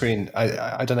the big screen,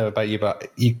 I don't know about you,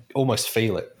 but you almost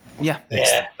feel it. Yeah.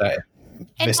 That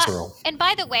visceral. And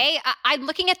by the way, I'm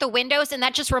looking at the windows, and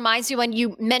that just reminds me when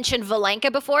you mentioned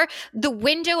Valenka before, the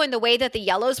window and the way that the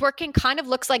yellow's working kind of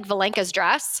looks like Valenka's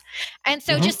dress. And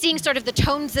so just seeing sort of the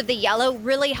tones of the yellow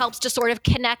really helps to sort of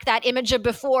connect that image of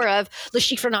before of Le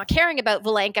Chiffre not caring about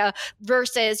Valenka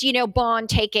versus, Bond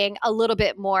taking a little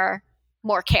bit more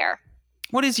care.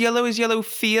 What is yellow? Is yellow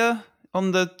fear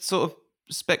on the sort of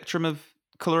spectrum of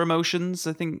color emotions?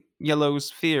 I think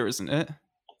yellow's fear, isn't it?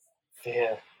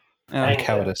 Fear. And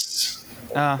cowardice.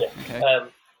 Okay.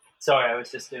 Sorry, I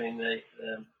was just doing the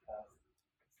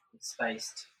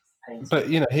spaced painting. But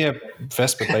here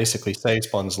Vesper basically saves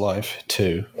Bond's life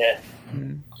too. Yeah,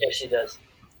 yeah, she does.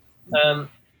 I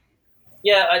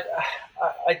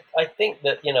think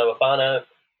that Urbano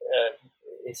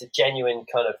is a genuine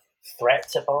kind of threat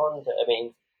to Bond. I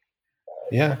mean,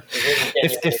 really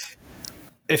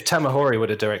if Tamahori would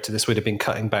have directed this, we'd have been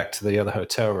cutting back to the other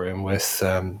hotel room with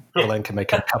Valenka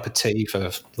making a cup of tea for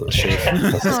little Shiv.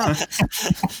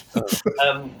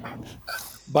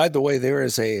 By the way, there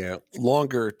is a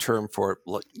longer term for it.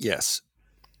 Yes,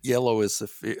 yellow is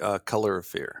the color of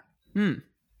fear.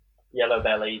 Yellow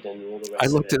bellied and all the rest. I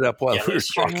looked it up while we were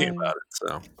string. talking about it.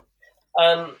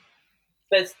 So,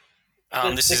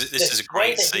 this is a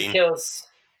great scene.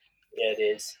 Yeah, it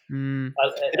is.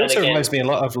 It also reminds me a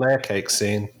lot of Layer Cake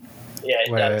scene. Yeah,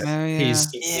 it does.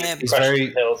 He's very.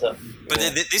 But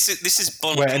this is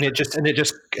Bond, and it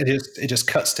just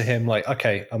cuts to him like,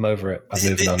 okay, I'm over it. I'm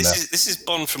moving on now. This is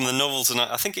Bond from the novels, and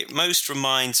I think it most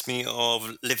reminds me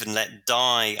of Live and Let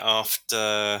Die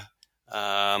after.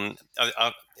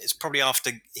 It's probably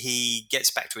after he gets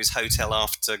back to his hotel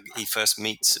after he first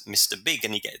meets Mr. Big,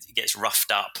 and he gets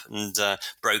roughed up and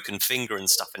broken finger and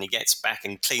stuff, and he gets back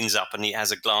and cleans up, and he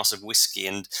has a glass of whiskey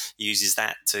and uses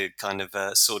that to kind of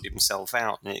sort himself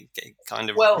out, and it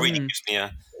kind of really gives me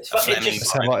a Fleming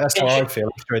vibe. That's how I feel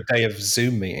after a day of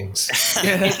Zoom meetings.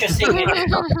 Interesting,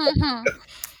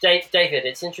 David.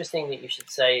 It's interesting that you should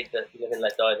say that Live and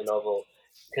Let Die, the novel,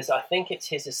 because I think it's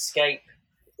his escape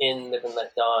in Live and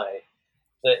Let Die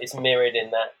that is mirrored in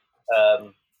that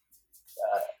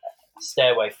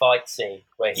stairway fight scene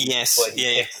where he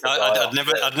I'd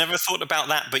never thought about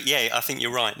that, but yeah, I think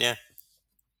you're right. Yeah.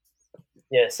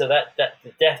 So that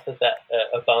the death of that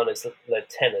Urbano's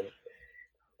lieutenant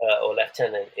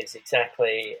is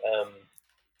exactly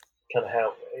kind of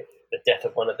how the death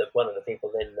of one of the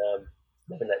people in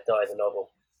Live and Let Die, the novel.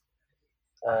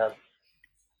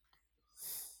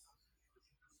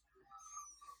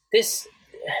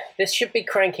 This should be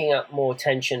cranking up more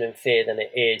tension and fear than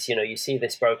it is. You see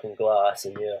this broken glass,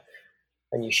 and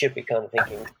you should be kind of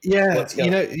thinking,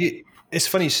 it's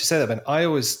funny you should say that, but I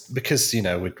always, because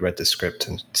we'd read the script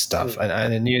and stuff, and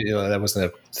I knew there wasn't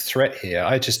a threat here.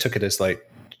 I just took it as like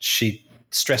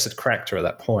stress had cracked her at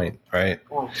that point, right?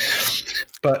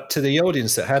 But to the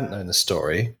audience that hadn't known the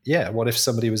story, what if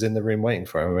somebody was in the room waiting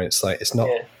for him? It's like it's not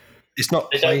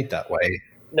played that way.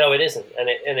 No, it isn't, and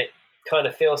it kind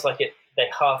of feels like it. They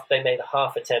made a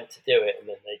half attempt to do it, and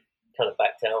then they kind of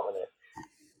backed out on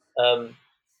it.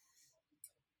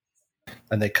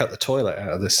 And they cut the toilet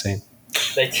out of this scene.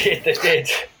 They did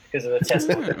because of the test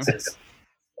audiences.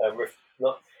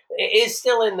 It is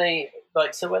still in the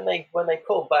so when they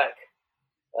pull back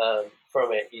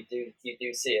from it, you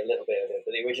do see a little bit of it,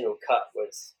 but the original cut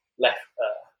was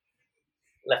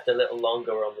left a little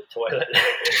longer on the toilet.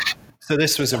 So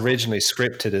this was originally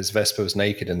scripted as Vesper was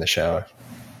naked in the shower.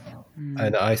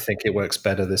 And I think it works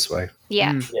better this way.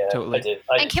 Yeah, totally. I did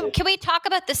and can we talk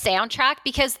about the soundtrack?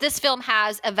 Because this film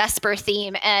has a Vesper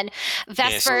theme, and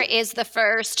Vesper is the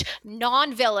first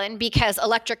non-villain, because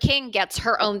Elektra King gets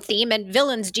her own theme, and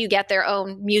villains do get their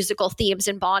own musical themes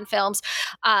in Bond films.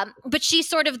 But she's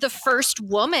sort of the first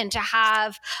woman to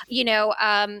have,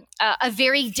 a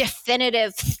very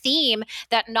definitive theme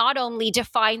that not only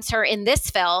defines her in this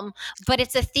film, but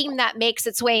it's a theme that makes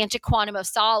its way into Quantum of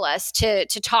Solace to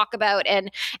talk about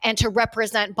and to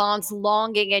represent Bond's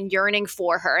longing and yearning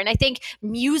for her. And I think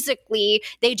musically,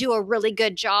 they do a really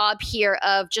good job here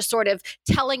of just sort of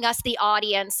telling us, the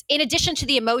audience, in addition to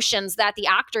the emotions that the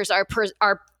actors are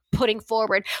putting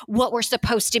forward, what we're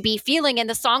supposed to be feeling. And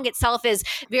the song itself is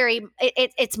very,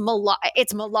 it's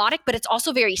melodic, but it's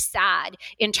also very sad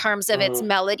in terms of its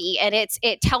melody. And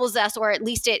it tells us, or at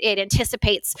least it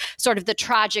anticipates sort of the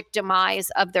tragic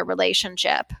demise of their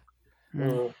relationship.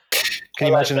 Can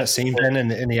you imagine that scene then in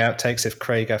the outtakes if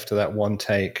Craig, after that one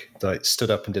take, like stood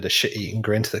up and did a shit-eating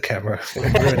grin to the camera?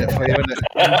 Ruin it for you, wouldn't it?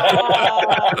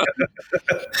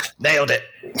 Nailed it.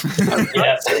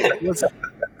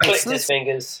 Clicked his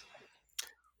fingers.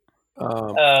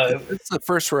 It's the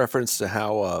first reference to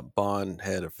how Bond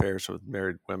had affairs with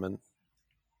married women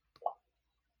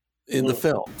in the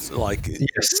films. Like,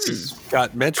 it's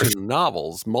got mentioned in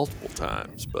novels multiple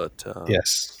times, but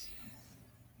yes.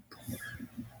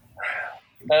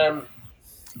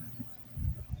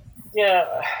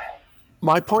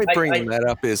 My point bringing that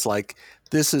up is like,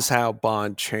 this is how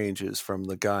Bond changes from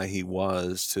the guy he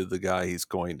was to the guy he's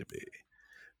going to be.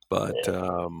 But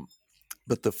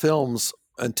the films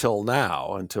until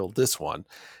this one,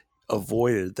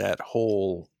 avoided that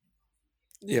whole,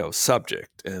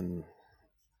 subject, and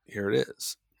here it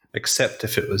is. Except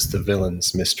if it was the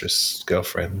villain's mistress,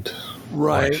 girlfriend.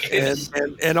 Right.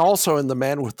 And also in The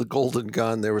Man with the Golden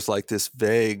Gun, there was like this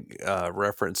vague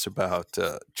reference about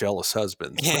jealous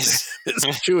husbands. Yes.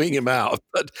 Chewing him out.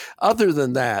 But other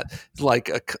than that, like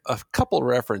a couple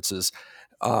references.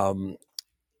 In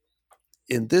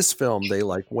this film, they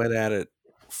like went at it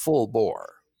full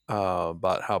bore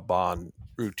about how Bond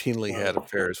routinely had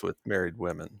affairs with married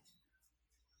women.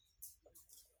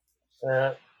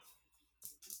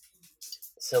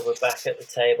 So we're back at the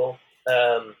table.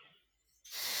 I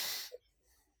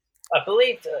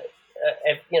believe,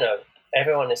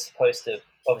 everyone is supposed to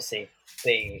obviously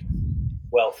be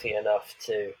wealthy enough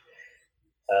to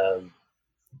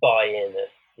buy in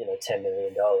at, $10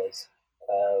 million.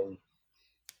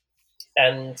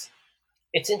 And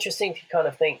it's interesting to kind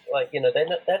of think, like, they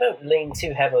don't lean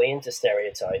too heavily into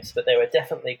stereotypes, but there are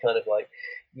definitely kind of like,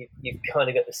 you've kind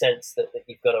of got the sense that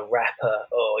you've got a rapper,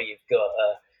 or you've got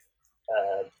a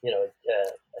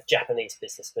Japanese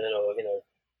businessman, or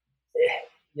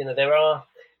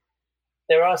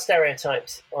there are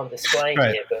stereotypes on display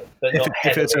here, but not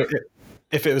heavily.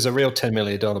 If it was a real $10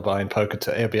 million buying poker,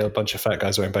 it'd be a bunch of fat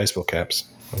guys wearing baseball caps.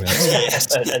 I mean,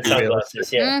 and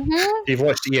sunglasses. Yeah. Mm-hmm. You've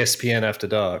watched ESPN After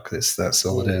Dark. That's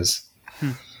all it is.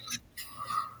 Can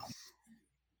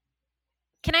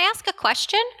I ask a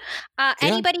question?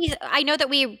 Anybody? I know that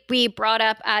we brought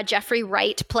up Jeffrey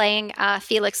Wright playing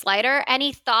Felix Leiter.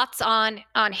 Any thoughts on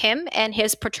him and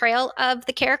his portrayal of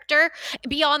the character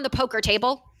beyond the poker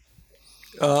table?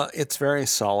 It's very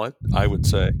solid, I would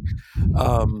say.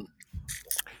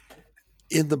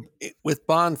 With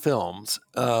Bond films,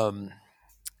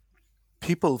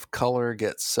 people of color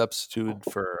get substituted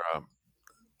for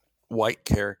white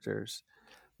characters,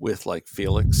 with like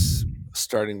Felix,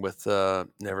 starting with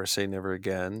Never Say Never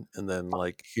Again, and then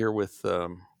like here with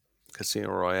Casino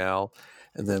Royale,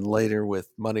 and then later with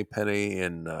Moneypenny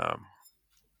and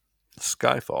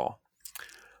Skyfall.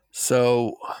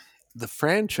 So the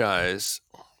franchise,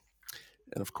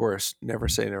 and of course Never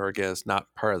Say Never Again is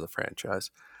not part of the franchise,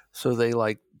 so they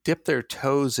like dip their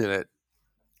toes in it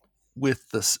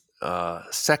with the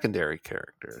secondary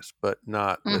characters, but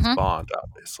not with Bond,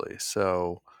 obviously.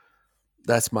 So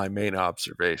that's my main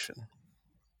observation.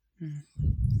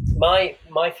 My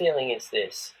feeling is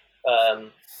this: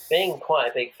 being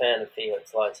quite a big fan of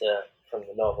Felix Leiter from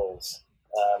the novels,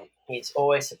 he's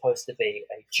always supposed to be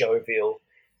a jovial,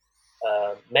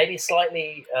 maybe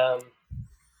slightly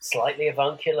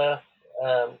avuncular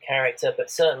character, but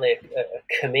certainly a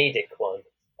comedic one.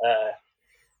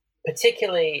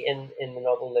 Particularly in the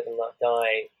novel Live and Let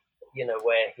Die,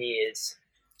 where he is.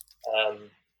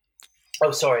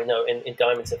 In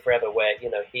Diamonds Are Forever, where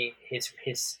his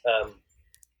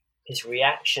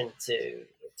reaction to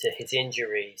his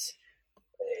injuries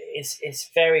is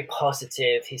very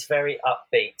positive. He's very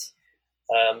upbeat,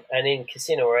 and in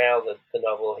Casino Royale, the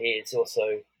novel, he is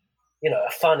also, a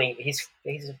funny. He's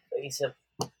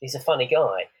a funny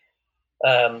guy,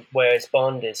 whereas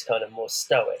Bond is kind of more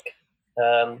stoic.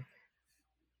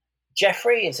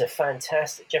 Jeffrey Wright is a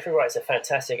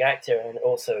fantastic actor and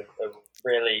also a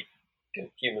really good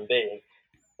human being.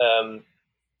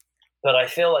 But I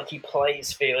feel like he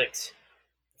plays Felix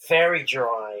very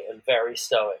dry and very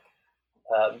stoic.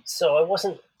 So I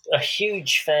wasn't a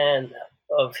huge fan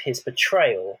of his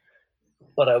portrayal,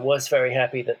 but I was very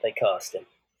happy that they cast him.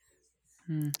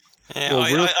 Yeah,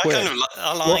 well,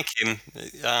 I like him.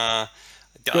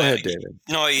 Go ahead, David.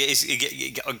 No, as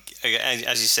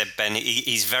you said, Ben,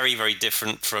 he's very, very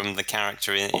different from the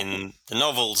character in the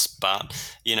novels. But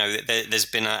there's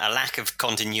been a lack of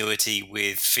continuity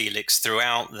with Felix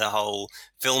throughout the whole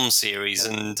film series,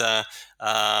 and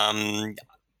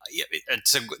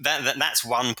so that's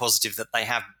one positive that they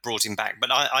have brought him back.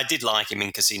 But I did like him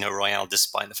in Casino Royale,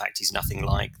 despite the fact he's nothing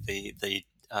like the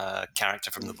character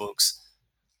from the books.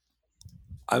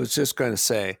 I was just going to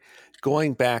say,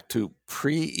 going back to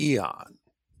pre-Eon,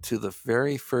 to the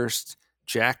very first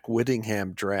Jack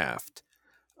Whittingham draft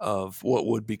of what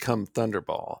would become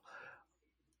Thunderball,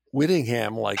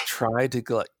 Whittingham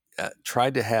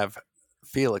tried to have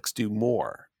Felix do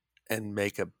more and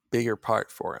make a bigger part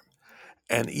for him,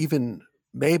 and even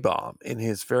Maibaum in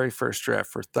his very first draft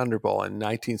for Thunderball in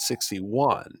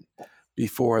 1961,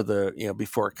 before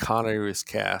Connery was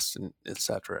cast and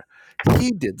etc.,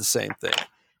 he did the same thing.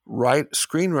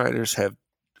 Screenwriters have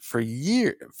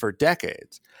for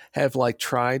decades have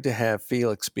tried to have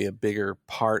Felix be a bigger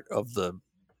part of the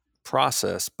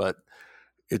process, but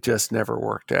it just never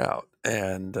worked out.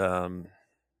 And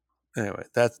anyway,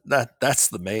 that's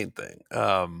the main thing.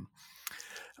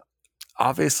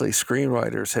 obviously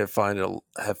screenwriters have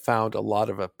found a lot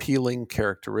of appealing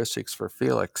characteristics for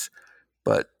Felix,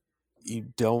 but you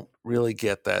don't really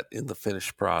get that in the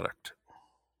finished product.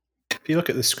 If you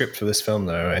look at the script for this film,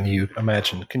 though, and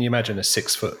can you imagine a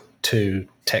 6'2"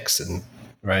 Texan,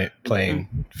 right,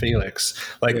 playing Felix?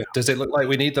 Like, does it look like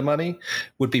We Need the Money?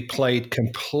 Would be played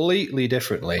completely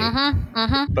differently,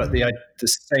 but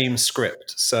the same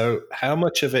script. So, how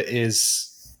much of it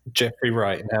is Jeffrey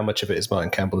Wright, and how much of it is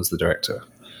Martin Campbell as the director?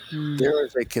 There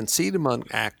is a conceit among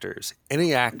actors.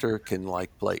 Any actor can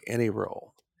play any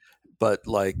role, but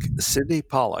Sidney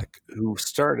Pollack, who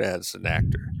started as an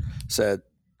actor, said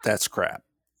that's crap.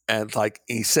 And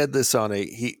he said this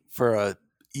for a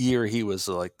year he was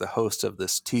the host of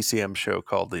this TCM show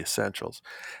called The Essentials,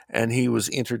 and he was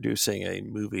introducing a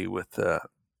movie with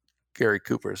Gary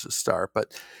Cooper as a star.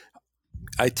 But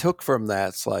I took from that,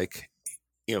 it's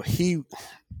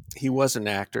he was an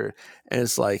actor, and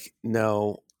it's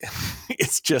no,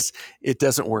 it's just, it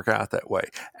doesn't work out that way.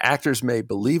 Actors may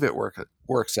believe it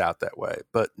works out that way,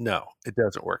 but no, it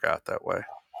doesn't work out that way.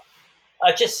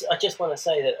 I just want to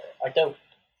say that I don't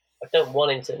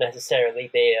want him to necessarily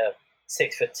be a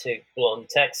 6'2" blonde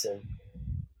Texan.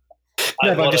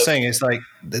 No, but I'm just saying, it's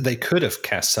they could have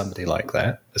cast somebody like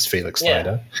that as Felix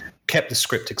Leiter, kept the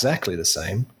script exactly the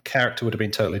same, character would have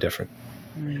been totally different.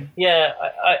 Yeah,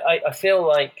 I feel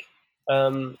like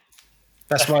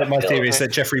that's why my theory is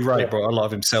that Jeffrey Wright brought a lot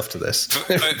of himself to this.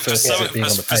 For some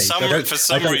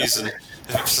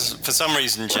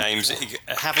reason, James,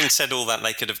 having said all that,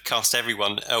 they could have cast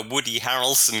everyone. Woody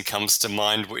Harrelson comes to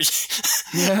mind, which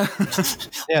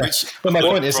but my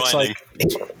point is,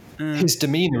 his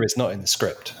demeanor is not in the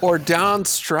script. Or Don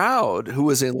Stroud, who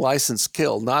was in License to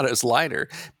Kill, not as Leiter,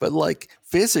 but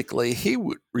physically, he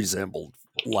resembled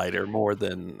Leiter more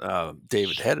than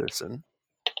David Hedison.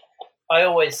 I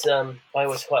always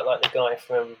quite like the guy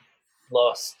from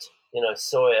Lost,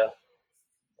 Sawyer.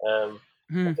 I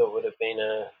thought would have been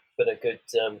a good.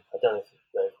 I don't know if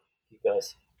you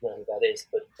guys know who that is,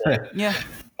 but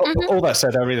All that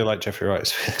said, I really like Jeffrey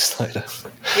Wright's Felix Leiter.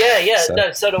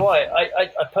 So do I.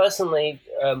 I personally,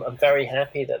 I'm very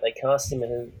happy that they cast him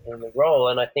in the role,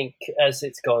 and I think as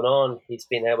it's gone on, he's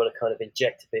been able to kind of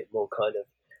inject a bit more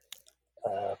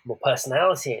more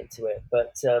personality into it.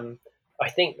 But I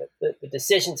think that the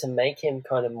decision to make him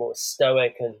kind of more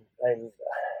stoic and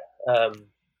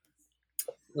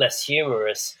less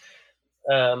humorous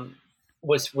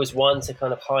was one to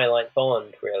kind of highlight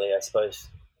Bond, really, I suppose,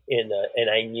 in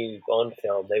a new Bond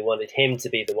film. They wanted him to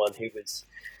be the one who was,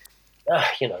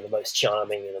 the most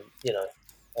charming,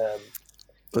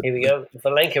 here we go.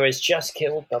 Valenka has just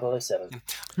killed 007.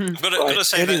 I've got to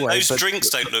say, those drinks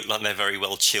don't look like they're very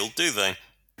well chilled, do they?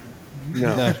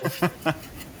 No.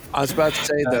 I was about to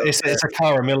say, though, it's a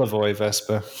Cara Milivoje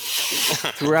Vespa.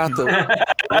 Throughout the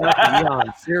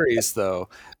Eon series, though,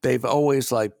 they've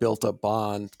always built up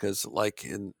Bond, because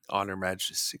in On Her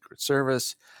Majesty's Secret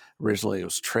Service, originally it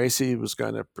was Tracy was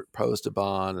going to propose to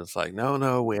Bond. It's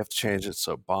no, we have to change it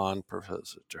so Bond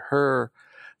proposes it to her.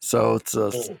 So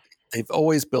they've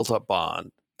always built up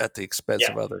Bond at the expense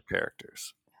of other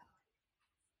characters.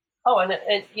 Oh, and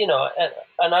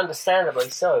understandably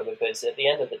so, because at the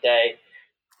end of the day,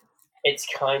 it's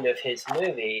kind of his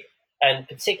movie, and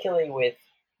particularly with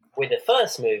the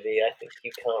first movie, I think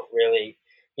you can't really,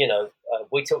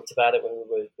 we talked about it when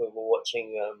we were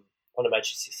watching On Her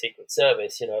Majesty's Secret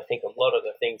Service. I think a lot of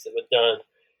the things that were done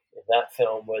in that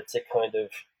film were to kind of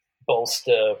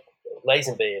bolster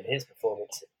Lazenby and his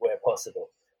performance where possible.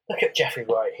 Look at Jeffrey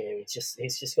Wright here;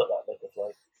 he's just got that look of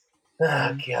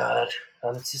oh God,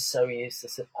 I'm just so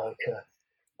useless at poker.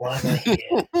 Why am I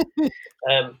here?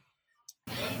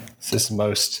 This is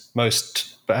most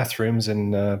bathrooms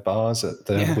in bars at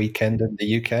the weekend in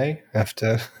the UK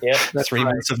after 3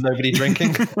 months of nobody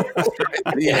drinking.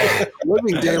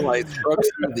 Living Daylight struck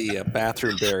through the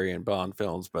bathroom barrier in Bond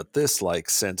films, but this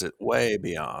sends it way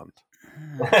beyond.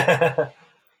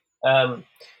 I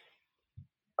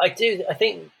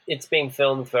think it's being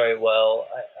filmed very well.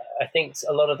 I think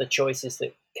a lot of the choices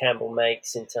that Campbell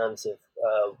makes in terms of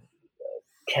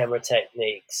camera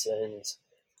techniques and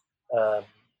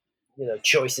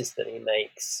choices that he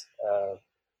makes are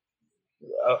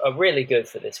really good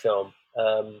for this film.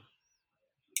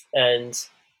 And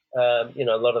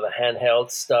a lot of the handheld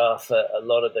stuff, a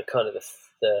lot of the kind of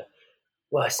the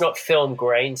well, it's not film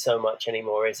grain so much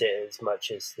anymore, is it? As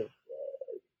much as the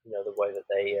way that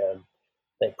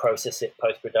they process it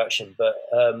post production, but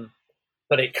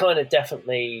it kind of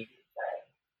definitely,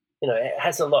 it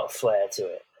has a lot of flair to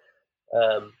it.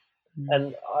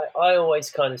 And I always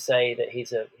kind of say that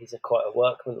he's a quite a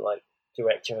workman-like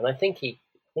director, and I think he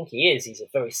think he is. He's a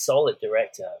very solid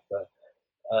director, but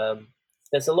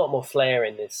there's a lot more flair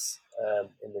in this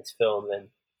film than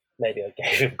maybe I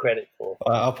gave him credit for.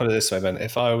 I'll put it this way, Ben.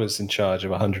 If I was in charge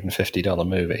of $150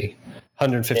 movie,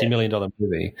 $150 million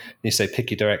movie, and you say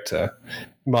pick your director,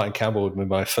 Martin Campbell would be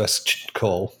my first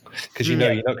call, because you're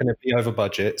not going to be over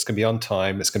budget. It's going to be on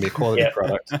time. It's going to be a quality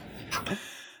product.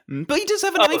 But he does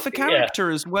have an eye for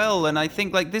character as well, and I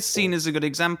think like this scene is a good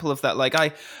example of that. Like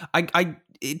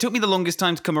it took me the longest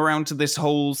time to come around to this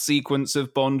whole sequence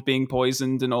of Bond being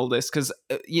poisoned and all this, because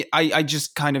I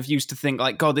just kind of used to think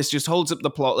like, God, this just holds up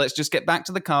the plot. Let's just get back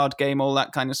to the card game, all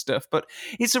that kind of stuff. But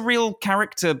it's a real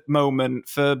character moment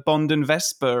for Bond and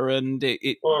Vesper, and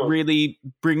it really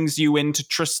brings you into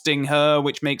trusting her,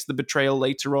 which makes the betrayal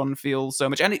later on feel so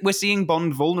much. And we're seeing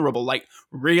Bond vulnerable, like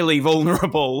really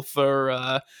vulnerable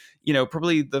for...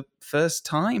 probably the first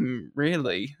time,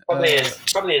 really. Probably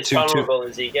as vulnerable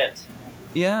as he gets.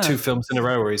 Yeah. 2 films in a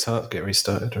row where his heart get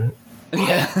restarted, right?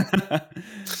 Yeah.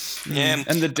 Yeah.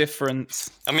 And the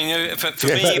difference. I mean, for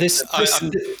me...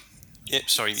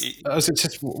 sorry.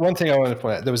 Just one thing I want to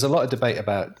point out. There was a lot of debate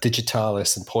about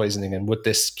digitalis and poisoning and would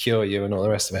this cure you and all the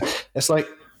rest of it.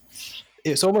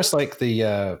 It's almost like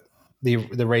the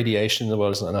radiation in the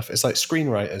world is not enough. It's like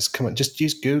screenwriters. Come on, just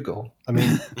use Google. I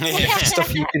mean,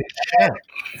 stuff you can check.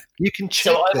 You can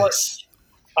check this.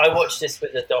 I watched this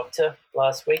with the doctor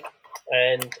last week,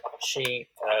 and she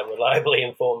reliably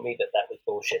informed me that was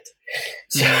bullshit.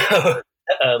 So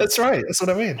that's right. That's what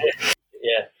I mean.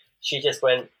 Yeah, she just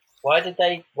went, "Why did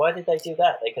they do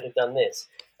that? They could have done this."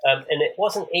 And it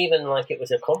wasn't even like it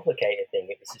was a complicated thing.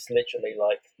 It was just literally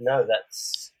like, no,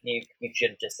 that's you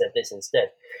should have just said this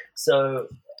instead. So,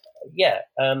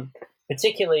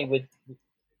 particularly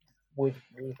with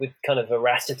kind of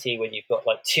veracity, when you've got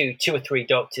like two or three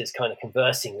doctors kind of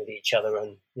conversing with each other,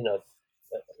 and the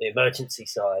emergency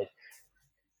side.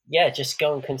 Yeah, just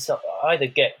go and consult. Either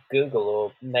get Google,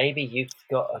 or maybe you've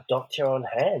got a doctor on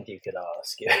hand you could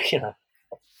ask.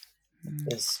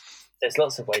 There's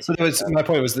lots of ways. My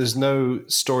point was, there's no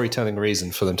storytelling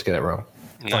reason for them to get it wrong.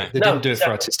 No. They didn't do it for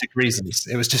artistic reasons.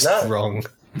 It was just wrong.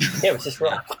 Yeah, it was just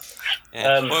wrong.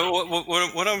 Yeah.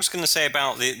 What I was going to say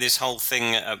about this whole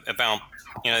thing about,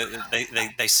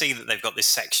 they see that they've got this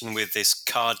section with this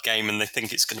card game, and they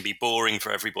think it's going to be boring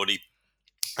for everybody.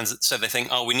 And so they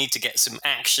think, we need to get some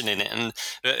action in it. And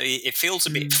it feels a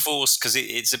bit forced, because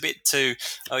it's a bit too...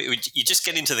 you just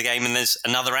get into the game and there's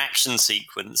another action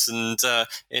sequence. And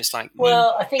it's like...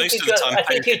 Well, I think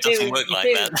it doesn't work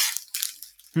like that.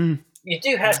 You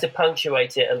do have to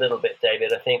punctuate it a little bit,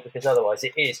 David, I think, because otherwise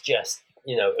it is just,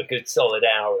 a good solid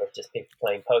hour of just people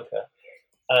playing poker.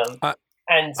 I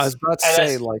was about to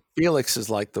say, like, Felix is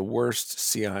like the worst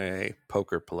CIA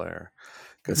poker player,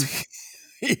 because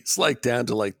he's like down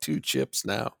to like 2 chips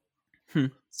now.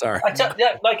 Sorry.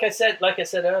 Like I said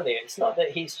earlier, it's not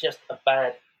that he's just a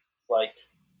bad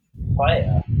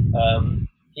player.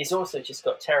 He's also just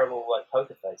got terrible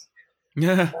poker face.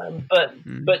 Yeah.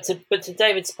 But to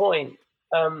David's point,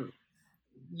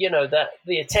 that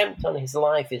the attempt on his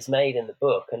life is made in the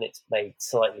book, and it's made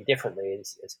slightly differently,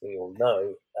 as we all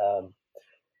know.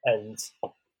 And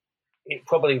it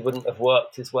probably wouldn't have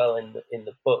worked as well in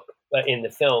the book. In the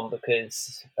film,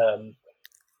 because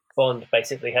Bond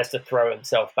basically has to throw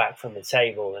himself back from the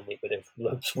table, and it would have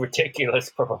looked ridiculous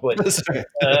probably.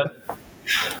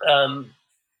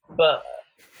 But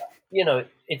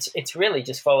it's really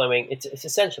just following. It's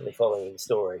essentially following the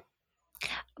story.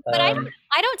 But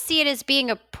I don't see it as being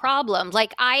a problem.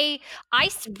 Like I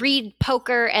read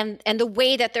poker and the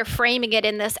way that they're framing it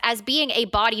in this as being a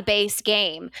body-based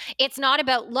game. It's not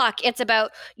about luck. It's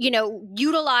about,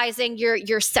 utilizing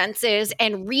your senses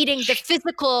and reading the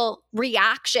physical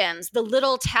reactions, the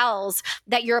little tells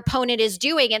that your opponent is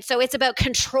doing. And so it's about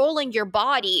controlling your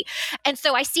body. And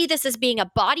so I see this as being a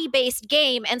body-based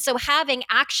game. And so having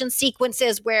action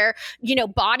sequences where,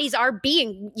 bodies are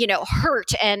being,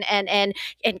 hurt and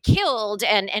killed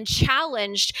and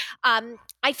challenged,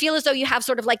 I feel as though you have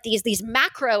sort of like these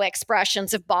macro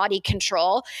expressions of body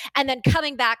control, and then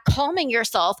coming back, calming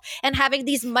yourself, and having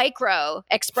these micro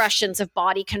expressions of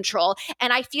body control.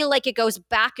 And I feel like it goes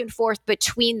back and forth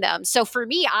between them. So for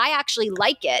me, I actually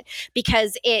like it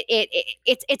because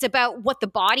it's about what the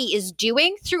body is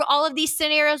doing through all of these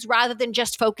scenarios, rather than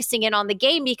just focusing in on the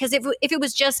game. Because if it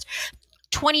was just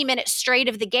 20 minutes straight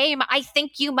of the game, I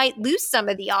think you might lose some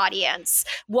of the audience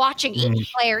watching each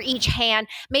player, each hand.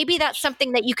 Maybe that's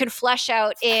something that you can flesh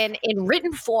out in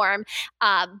written form.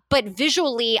 But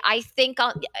visually, I think,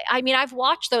 I've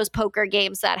watched those poker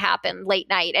games that happen late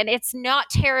night, and it's not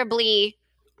terribly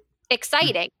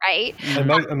exciting, right? And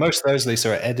most of those,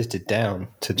 Lisa, are edited down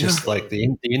to just like the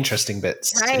interesting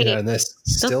bits, right. And there's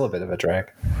still a bit of a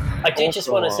drag. I do just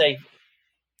want to say,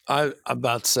 I'm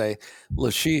about to say, Le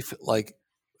Chiffre, like,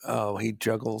 he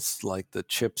juggles like the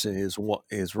chips in his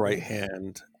right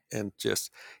hand, and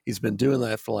just he's been doing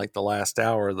that for like the last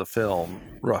hour of the film,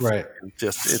 roughly. Right.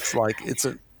 Just it's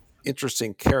an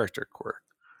interesting character quirk.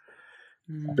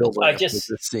 Building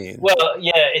the scene. Well,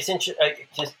 yeah, it's interesting.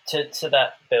 Just to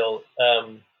that, Bill.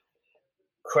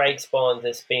 Craig's Bond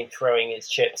has been throwing his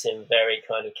chips in very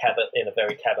kind of in a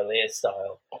very cavalier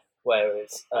style,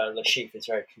 whereas Le Chiffre is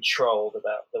very controlled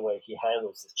about the way he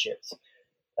handles the chips.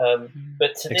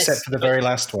 But except for the very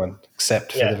last one.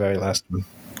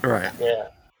 Right. Yeah.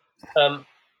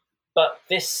 But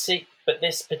this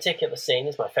particular scene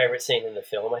is my favorite scene in the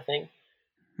film, I think.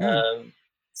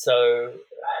 So,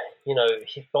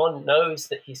 Bond knows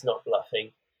that he's not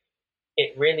bluffing.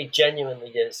 It really genuinely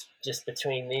is just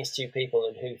between these two people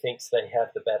and who thinks they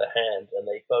have the better hand, and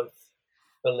they both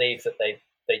believe that they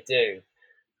do.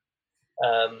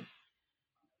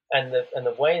 And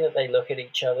the way that they look at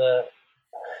each other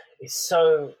is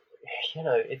so,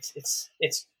 it's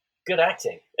good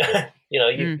acting.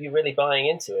 You're really buying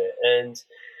into it, and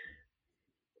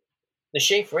the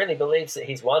Chief really believes that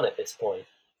he's won at this point.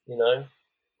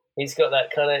 He's got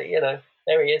that kind of,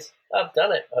 there he is. I've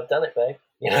done it, babe.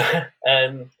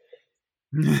 And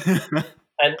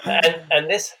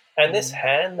this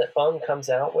hand that Bond comes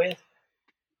out with,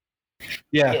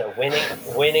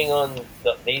 winning on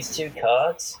these two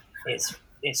cards is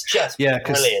just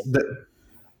brilliant.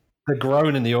 The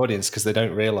groan in the audience because they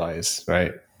don't realize,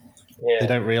 right? Yeah. They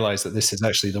don't realize that this is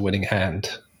actually the winning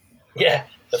hand. Yeah,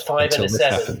 the 5 and a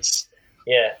 7. Happens.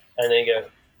 Yeah, and then go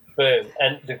boom.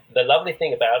 And the lovely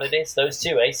thing about it is those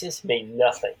two aces mean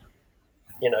nothing.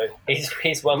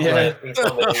 He's one with a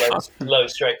low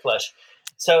straight flush.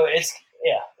 So it's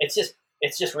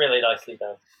just really nicely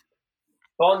done.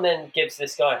 Bond then gives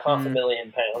this guy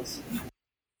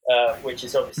 £500,000, which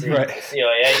is obviously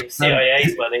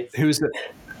CIA's money. Who's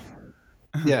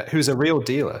a real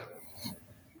dealer.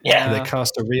 Yeah. And they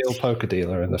cast a real poker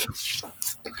dealer in the film.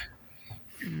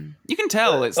 You can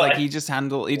tell it's like he just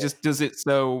does it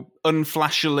so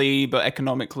unflashily, but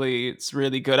economically it's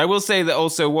really good. I will say that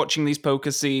also watching these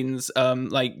poker scenes,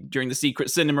 like during the Secret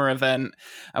Cinema event,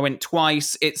 I went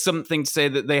twice. It's something to say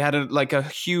that they had a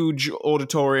huge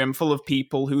auditorium full of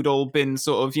people who'd all been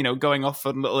sort of, going off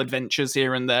on little adventures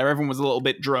here and there. Everyone was a little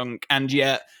bit drunk, and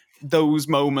yet those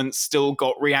moments still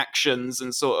got reactions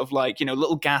and sort of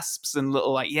little gasps and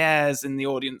little yeahs in the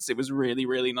audience. It was really,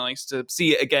 really nice to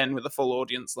see it again with a full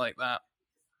audience like that.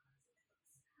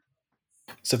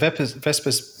 So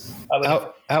Vesper's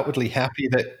outwardly happy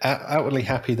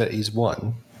that he's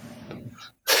won,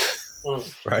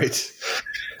 right?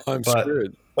 I'm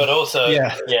screwed. But also,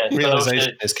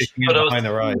 realization is kicking in behind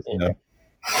their eyes.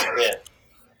 Yeah.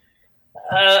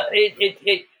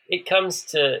 It comes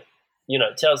to.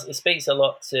 It speaks a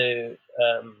lot to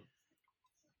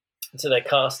their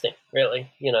casting,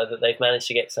 really. That they've managed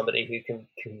to get somebody who can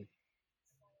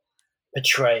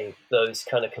portray those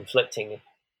kind of conflicting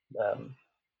kind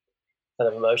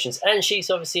of emotions, and she's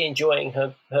obviously enjoying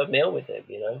her meal with him.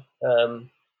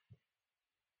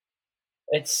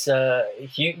 It's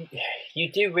you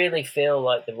do really feel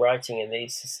like the writing in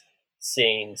these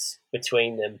scenes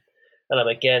between them, and I'm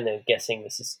guessing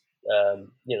this is.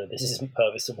 This isn't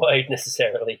Purvis and Wade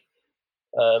necessarily.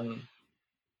 The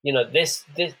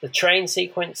train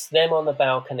sequence, them on the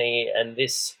balcony, and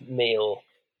this meal,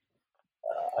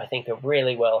 I think are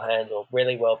really well handled,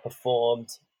 really well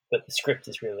performed. But the script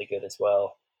is really good as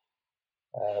well.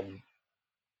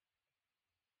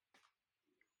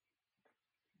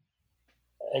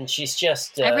 And she's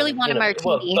just. I really want a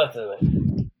martini. Both of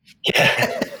them.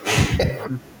 Yeah.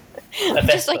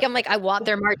 I want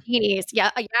their martinis.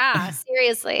 Yeah,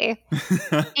 seriously.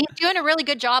 He's doing a really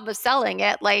good job of selling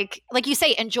it. Like you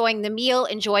say, enjoying the meal,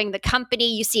 enjoying the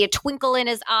company. You see a twinkle in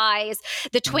his eyes,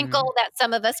 the twinkle that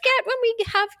some of us get when we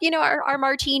have, our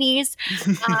martinis.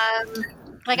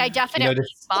 I definitely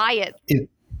buy it.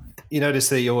 You notice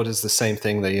that he orders the same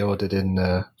thing that he ordered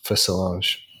in for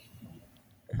Solange.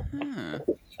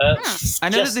 I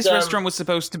know that this restaurant was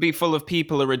supposed to be full of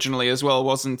people originally as well,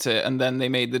 wasn't it? And then they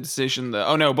made the decision that,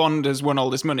 Bond has won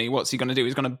all this money. What's he going to do?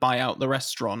 He's going to buy out the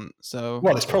restaurant. So,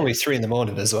 it's probably 3 a.m.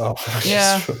 as well.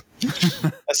 Yeah,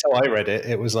 that's how I read it.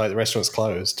 It was like the restaurant's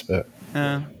closed, but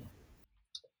I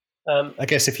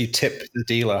guess if you tip the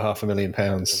dealer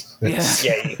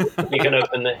 £500,000, you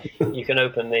can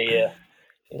open the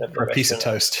for a piece of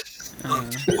toast.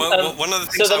 One of the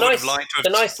things I would have liked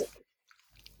to have.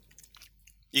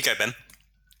 You go, Ben.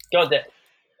 Go on, Dave.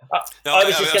 I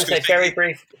was just going to say very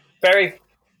brief, very.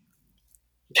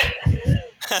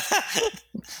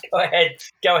 Go ahead,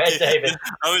 David.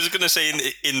 I was going to say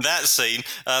in that scene,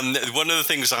 one of the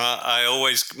things I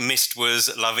always missed was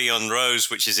La Vie en Rose,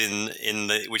 which is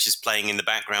which is playing in the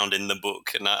background in the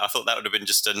book, and I thought that would have been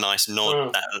just a nice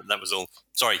nod. That was all.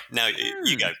 Sorry, now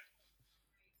you go.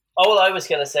 All I was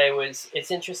going to say was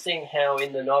it's interesting how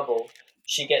in the novel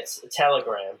she gets a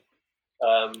telegram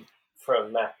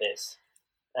from Mathis,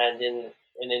 and in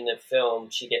the film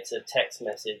she gets a text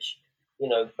message.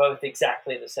 Both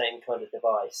exactly the same kind of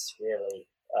device, really.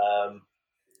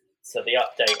 So the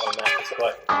update on that is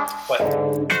quite.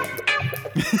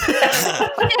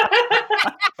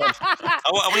 I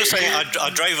want to say I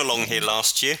drove along here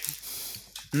last year.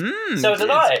 So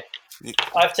did I.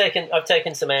 I've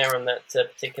taken some air on that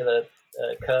particular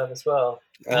curve as well.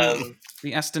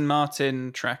 The Aston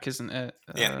Martin track, isn't it?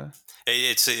 Yeah,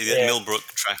 it's the Millbrook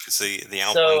track. It's the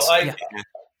Alpine.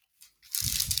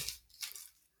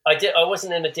 So I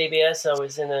wasn't in a DBS. I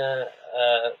was in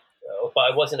but I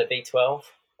was in a V12.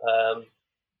 So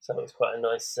it was quite a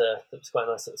nice. It was quite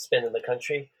a nice little spin in the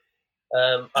country.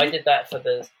 I did that for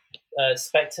the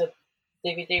Spectre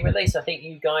DVD release. I think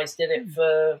you guys did it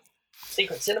for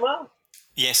Secret Cinema.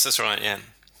 Yes, that's right. Yeah.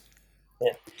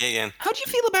 Yeah. How do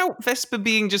you feel about Vesper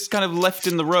being just kind of left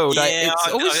in the road? It's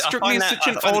always struck me as such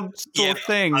an odd sort of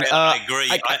thing. I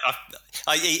agree.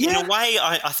 In a way,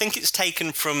 I think it's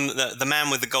taken from the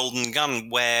Man with the Golden Gun,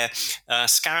 where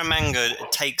Scaramanga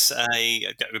takes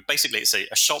basically it's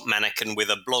a shop mannequin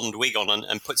with a blonde wig on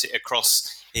and puts it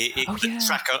across the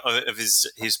track of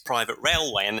his private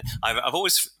railway, and I've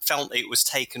always felt it was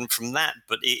taken from that,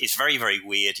 but it's very, very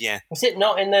weird. Yeah. Was it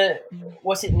not in the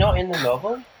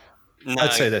novel? No.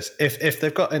 I'd say this: if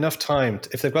they've got enough time,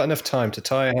 to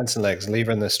tie her hands and legs, leave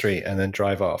her in the street, and then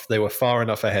drive off, they were far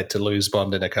enough ahead to lose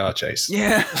Bond in a car chase.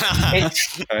 Yeah.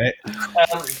 Right.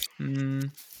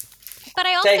 But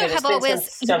I also have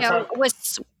always,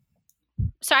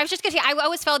 So I was just going to say, I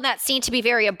always found that scene to be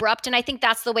very abrupt, and I think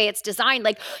that's the way it's designed.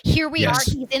 Like, here we are,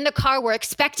 he's in the car, we're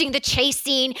expecting the chase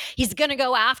scene, he's going to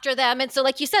go after them. And so,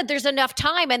 like you said, there's enough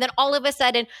time, and then all of a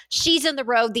sudden, she's in the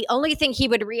road, the only thing he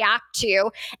would react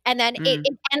to, and then it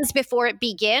ends before it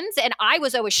begins. And I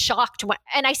was always shocked,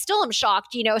 and I still am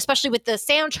shocked, especially with the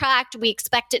soundtrack, we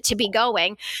expect it to be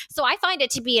going. So I find it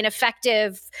to be an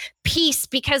effective piece,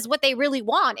 because what they really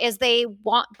want is they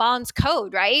want Bond's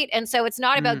code, right? And so it's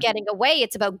not about getting away,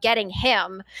 it's about getting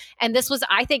him. And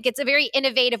I think it's a very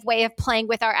innovative way of playing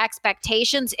with our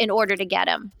expectations in order to get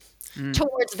him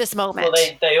towards this moment.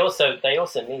 Well, they also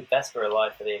need Vesper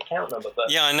alive for the account number, but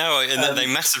yeah, I know, and they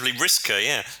massively risk her.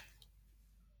 Yeah,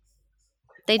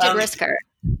 they did risk her.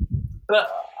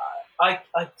 But I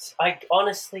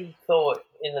honestly thought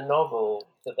in the novel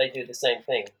that they do the same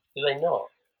thing. Do they not?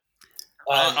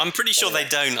 I'm pretty sure they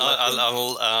don't.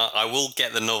 I will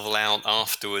get the novel out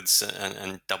afterwards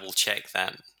and double check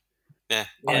that. Yeah.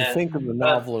 I think in the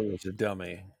novel it was a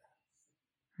dummy.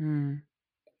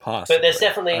 Possibly. But there's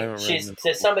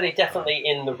somebody definitely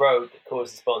in the road that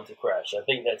causes Bond to crash. I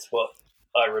think that's what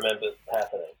I remember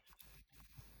happening.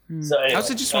 So anyway, I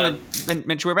also just want to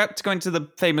mention, we're about to go into the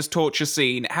famous torture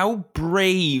scene. How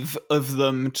brave of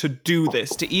them to do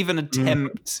this, to even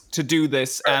attempt to do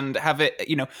this and have it,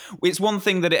 it's one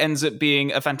thing that it ends up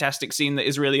being a fantastic scene that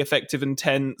is really effective and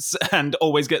tense and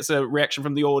always gets a reaction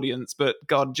from the audience. But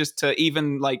God, just to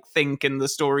even think in the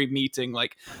story meeting,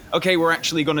 okay, we're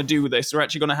actually going to do this. We're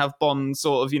actually going to have Bond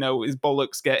sort of, his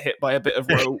bollocks get hit by a bit of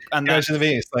rope. And that's the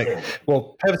thing. It's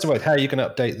well, heavens and how are you going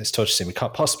to update this torture scene? We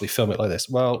can't possibly film it like this.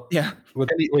 Well, yeah, we're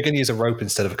going to use a rope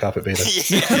instead of a carpet beater.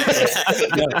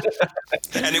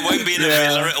 And it won't be in a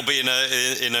villa; it'll be in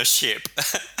a ship.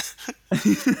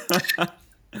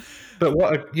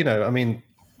 But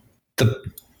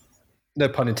no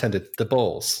pun intended, the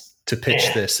balls to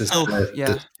pitch this as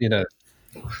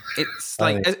It's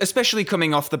especially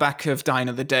coming off the back of Die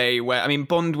Another Day, where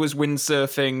Bond was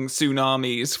windsurfing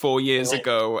tsunamis 4 years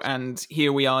ago, and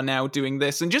here we are now doing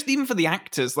this. And just even for the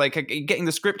actors, getting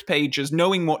the script pages,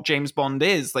 knowing what James Bond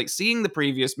is, seeing the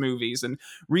previous movies and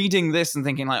reading this and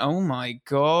thinking oh my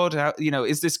God,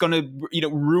 is this going to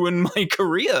ruin my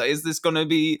career? Is this going to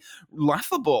be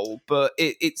laughable? But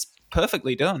it's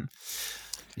perfectly done.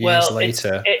 Years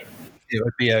later.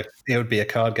 It would be a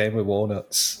card game with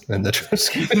walnuts and the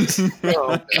transcript.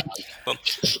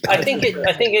 I think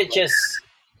it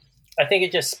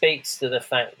just speaks to the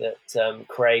fact that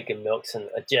Craig and Milton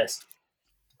are just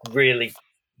really,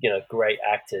 great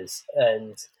actors,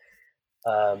 and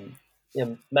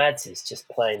Mads is just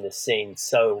playing the scene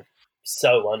so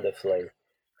wonderfully.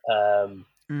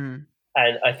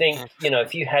 And I think,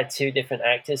 if you had two different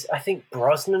actors, I think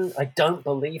Brosnan, I don't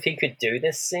believe he could do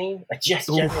this scene. I just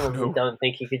genuinely don't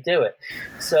think he could do it.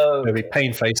 So it'll be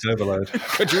pain face overload.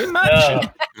 Could you imagine?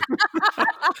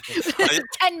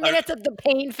 10 minutes of the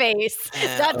pain face.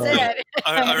 That's it.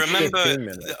 I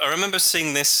remember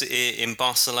seeing this in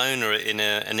Barcelona in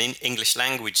an English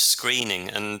language screening,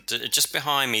 and just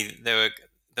behind me there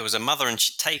was a mother, and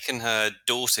she'd taken her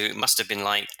daughter, it must have been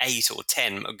like 8 or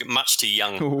 10, much too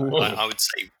young, I would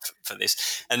say, for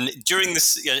this. And during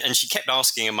this, and she kept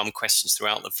asking her mum questions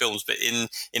throughout the films, but in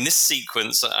this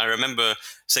sequence, I remember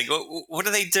saying, what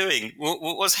are they doing?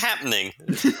 What's happening?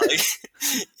 Like,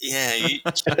 you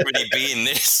shouldn't really be in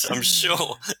this, I'm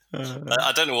sure.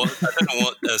 I don't know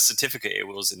what certificate it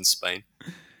was in Spain.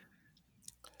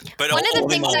 But all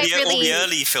the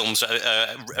early films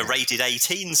are rated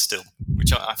 18 still,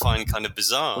 which I find kind of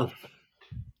bizarre.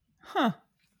 Huh.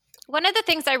 One of the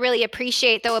things I really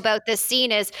appreciate, though, about this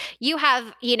scene is you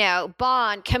have,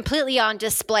 Bond completely on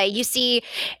display. You see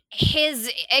his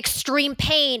extreme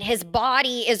pain, his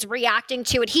body is reacting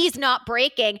to it. He's not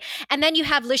breaking. And then you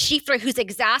have Le Chiffre, who's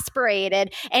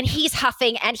exasperated, and he's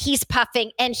huffing and he's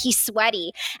puffing and he's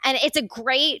sweaty. And it's a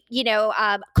great,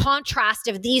 contrast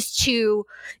of these two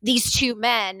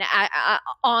men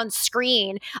on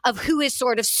screen, of who is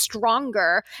sort of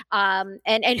stronger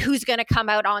and who's going to come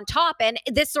out on top. And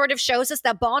this sort of shows us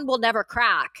that Bond will never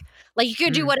crack. Like, you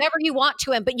can do whatever you want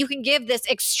to him, but you can give this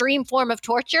extreme form of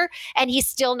torture and he's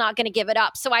still not going to give it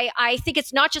up. So I think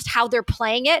it's not just how they're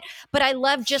playing it, but I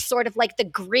love just sort of like the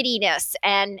grittiness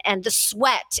and the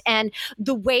sweat and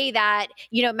the way that,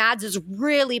 Mads is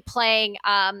really playing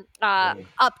up,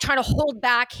 trying to hold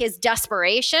back his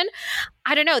desperation.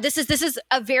 I don't know. This is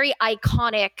a very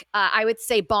iconic, I would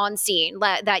say, Bond scene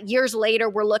that years later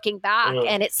we're looking back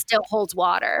and it still holds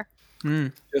water.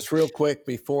 Just real quick,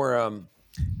 before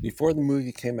the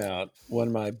movie came out, one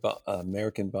of my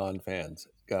American Bond fans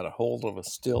got a hold of a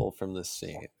still from this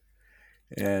scene,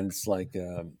 and it's like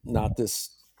not this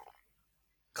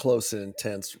close and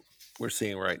intense we're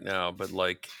seeing right now, but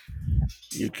like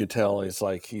you could tell he's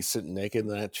sitting naked in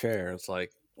that chair. It's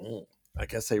like, I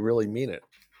guess they really mean it.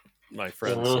 My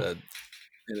friend said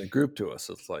in a group to us,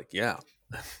 it's like,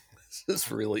 this is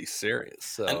really serious.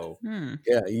 So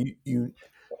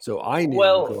So I knew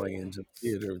going into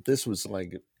theater, this was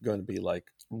like going to be like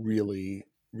really,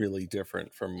 really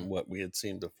different from what we had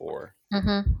seen before.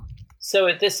 Mm-hmm. So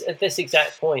at this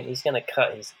exact point, he's going to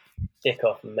cut his dick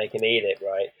off and make him eat it,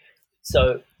 right?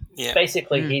 So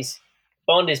basically,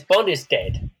 Bond is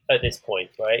dead at this point,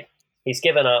 right? He's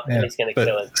given up and he's going to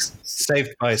kill him.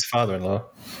 Saved by his father-in-law.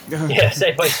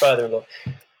 Saved by his father-in-law.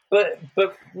 But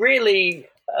really.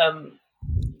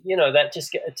 That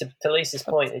just to Lisa's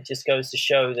point, it just goes to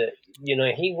show that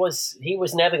he was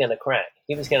never going to crack.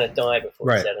 He was going to die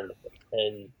before he said anything.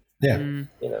 And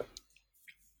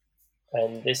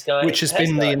and this guy, which has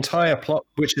been the entire plot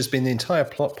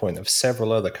point of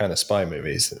several other kind of spy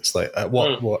movies. It's like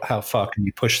how far can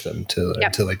you push them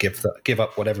until they give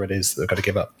up whatever it is they've got to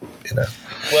give up.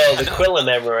 Well, the Quiller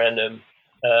memorandum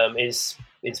is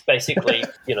basically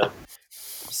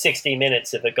 60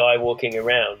 minutes of a guy walking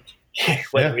around.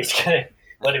 Whether he's going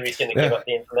to give up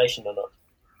the information or not.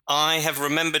 I have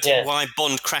remembered why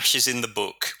Bond crashes in the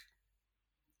book.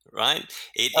 Right,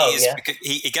 because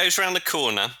he goes around the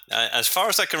corner. As far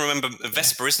as I can remember,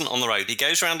 Vesper isn't on the road. He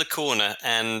goes around the corner,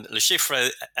 and Le Chiffre,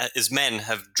 his men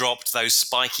have dropped those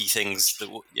spiky things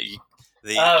on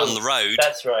the road.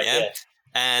 That's right. Yeah,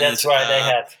 and that's right. They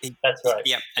have. That's right.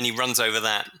 Yeah, and he runs over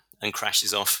that and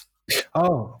crashes off.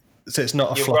 Oh, so it's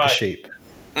not a flock of sheep.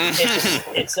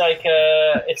 It's like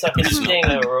a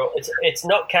stinger, or it's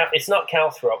not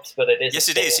calthrops, but it is. Yes,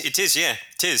 it is. It is. Yeah,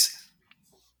 it is.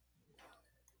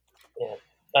 Yeah.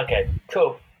 Okay.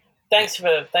 Cool. Thanks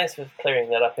for clearing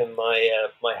that up in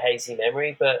my hazy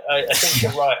memory. But I think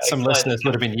you're right. Some listeners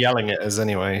would have been yelling at us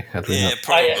anyway. Yeah,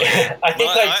 probably.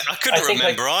 I couldn't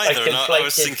remember either, and I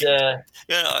was thinking.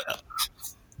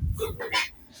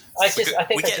 I think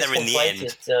we get there in the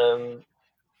end.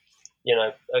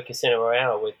 Casino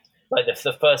Royale with like the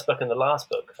first book and the last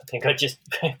book. I think I just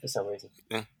for some reason.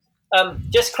 Yeah.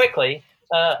 Just quickly,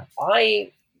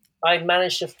 I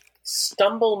managed to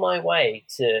stumble my way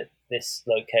to this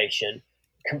location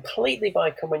completely by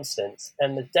coincidence,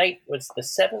 and the date was the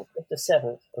 7th of the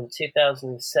 7th from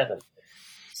 2007.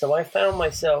 So I found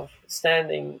myself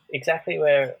standing exactly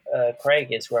where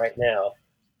Craig is right now,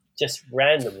 just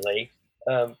randomly.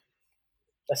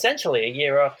 Essentially a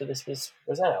year after this was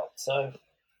out. So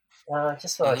I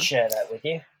just thought I'd share that with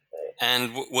you.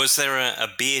 And was there a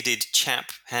bearded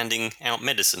chap handing out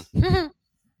medicine?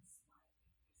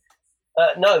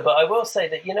 No, but I will say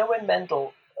that when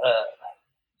Mendel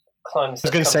climbs. I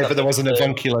was going to say, but there was an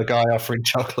avuncular guy offering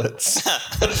chocolates.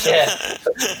 Yeah,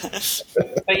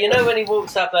 but when he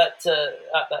walks up that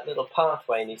little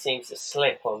pathway and he seems to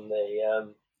slip on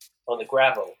the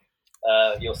gravel,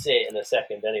 you'll see it in a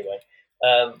second anyway.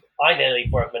 I nearly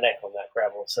broke my neck on that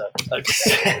gravel, so.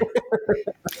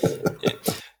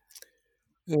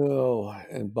 Oh,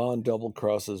 and Bond double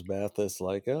crosses Mathis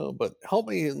like, oh, but help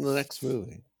me in the next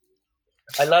movie.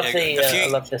 I love I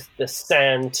love the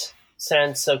sand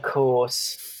so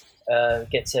coarse,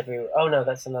 gets everywhere. Oh no,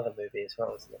 that's another movie as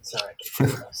well, isn't it? Sorry, I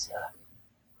get lost.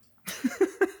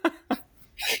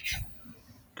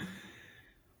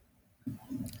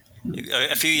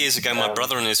 A few years ago, my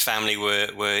brother and his family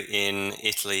were in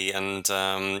Italy, and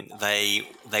they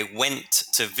went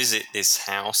to visit this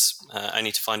house,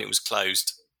 only to find it was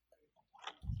closed.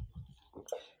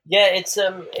 Yeah, it's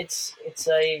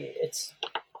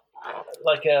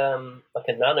like a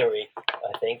nunnery,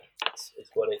 I think.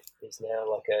 Is what it is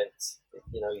now.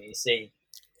 You see.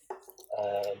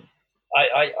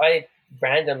 I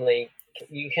randomly.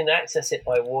 You can access it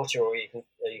by water, or you can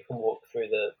walk through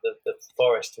the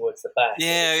forest towards the back.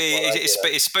 Yeah,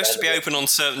 it's supposed to be open on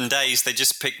certain days. They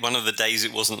just picked one of the days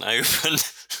it wasn't open.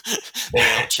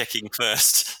 They're not checking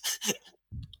first.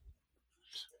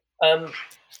 Because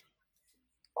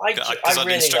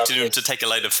I'd instructed him to take a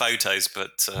load of photos,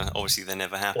 but obviously they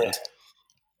never happened. Yeah.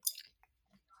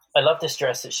 I love this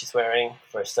dress that she's wearing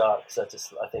for a start,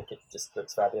 because I think it just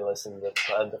looks fabulous, and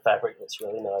the fabric looks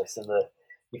really nice, and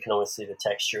you can always see the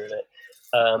texture of it.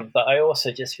 But I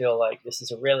also just feel like this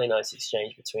is a really nice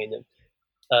exchange between them.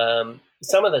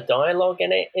 Some of the dialogue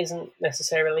in it isn't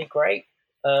necessarily great,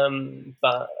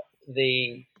 but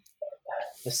the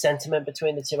sentiment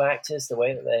between the two actors, the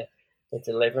way that they're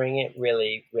delivering it,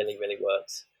 really, really, really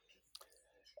works.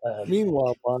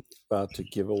 Meanwhile, Bond's about to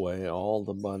give away all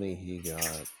the money he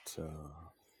got.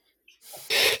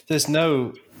 There's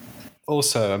no...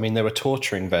 Also, I mean, they were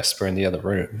torturing Vesper in the other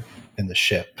room in the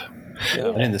ship. Yeah.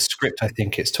 And in the script, I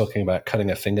think it's talking about cutting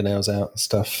her fingernails out and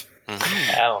stuff.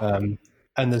 Mm-hmm.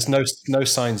 And there's no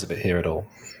signs of it here at all.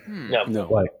 No.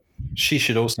 Like, she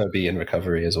should also be in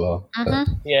recovery as well.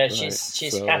 Mm-hmm. Yeah,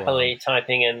 she's happily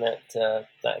typing in that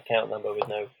account number with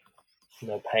no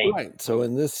pain. Right. So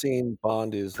in this scene,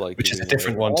 Bond is like, which is a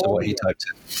different one to what he typed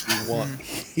in.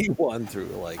 He won through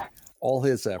like all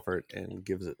his effort and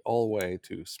gives it all away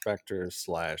to Spectre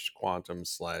 / Quantum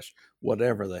 /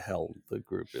 whatever the hell the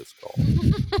group is called.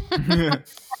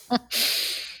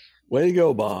 Way to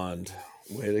go, Bond.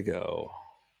 Way to go.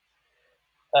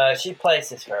 She plays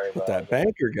this very well. That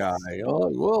banker guy.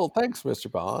 Oh, well, thanks,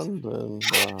 Mr. Bond. And,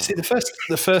 See,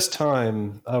 the first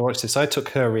time I watched this, I took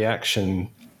her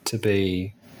reaction to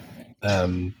be,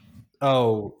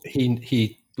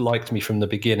 he liked me from the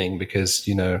beginning because,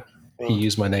 he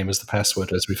used my name as the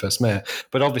password as we first met.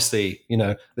 But obviously,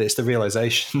 it's the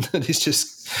realization that he's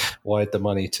just wired the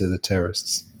money to the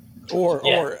terrorists.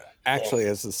 Or actually,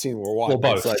 as the scene we're watching,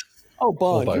 both. It's like, oh,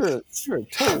 Bond, you're a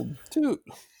total dude.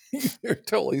 You're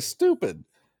totally stupid.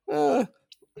 I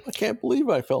can't believe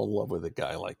I fell in love with a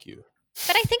guy like you.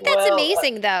 But I think that's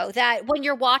amazing, though, that when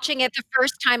you're watching it the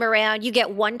first time around, you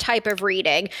get one type of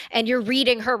reading and you're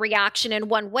reading her reaction in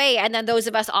one way. And then those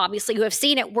of us, obviously, who have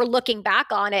seen it, we're looking back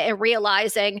on it and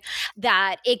realizing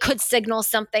that it could signal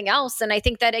something else. And I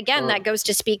think that, again, that goes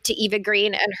to speak to Eva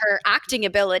Green and her acting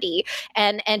ability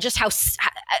and just how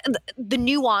the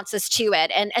nuances to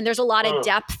it. And there's a lot of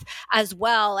depth as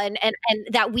well. And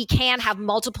that we can have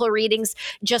multiple readings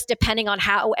just depending on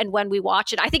how and when we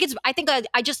watch it. I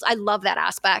love that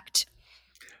aspect.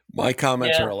 My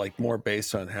comments are like more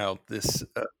based on how this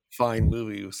fine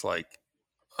movie was like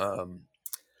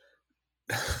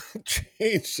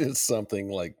changed to something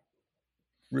like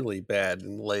really bad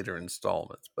in later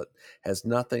installments, but has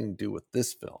nothing to do with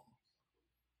this film.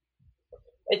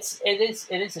 It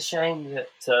is a shame that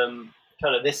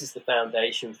kind of this is the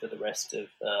foundation for the rest of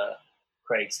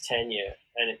Craig's tenure,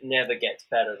 and it never gets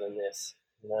better than this.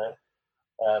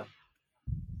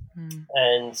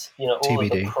 And all TBD. of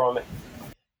the promise.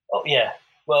 Oh yeah,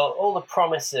 well, all the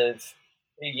promise of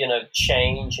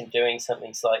change and doing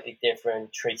something slightly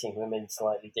different, treating women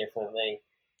slightly differently.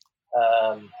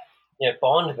 Bond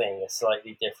being a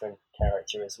slightly different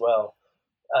character as well.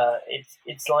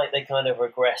 It's like they kind of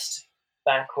regressed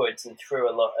backwards and threw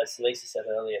a lot, as Lisa said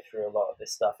earlier, threw a lot of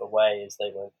this stuff away as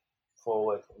they went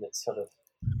forward, and it's a bit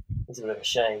of a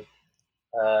shame.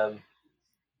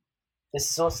 This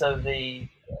is also the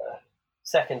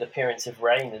second appearance of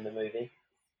Rain in the movie.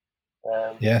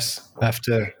 Yes,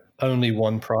 after only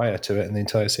one prior to it in the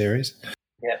entire series.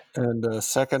 Yeah. And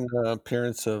second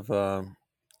appearance of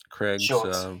Craig's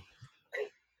Shorts.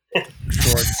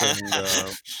 Shorts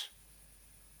and.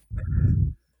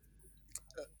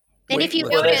 And if you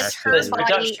notice, her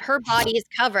body is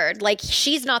covered. Like,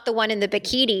 she's not the one in the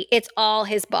bikini. It's all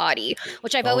his body,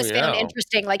 which I've always found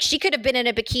interesting. Like, she could have been in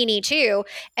a bikini too,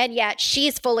 and yet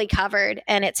she's fully covered,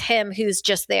 and it's him who's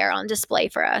just there on display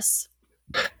for us.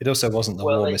 It also wasn't the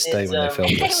warmest day when they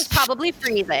filmed this. It was probably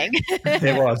freezing.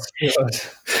 It was.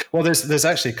 Well, there's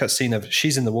actually a cut scene of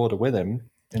she's in the water with him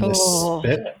in this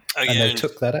bit, and they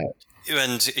took that out.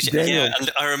 And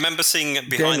and I remember seeing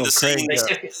behind the scenes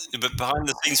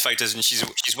photos, and she's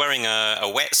wearing a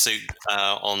wetsuit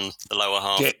on the lower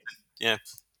half.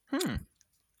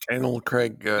 Daniel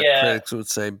Craig critics would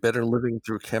say better living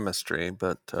through chemistry,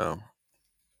 but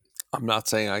I'm not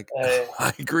saying I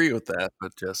agree with that,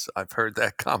 but just I've heard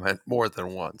that comment more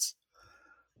than once.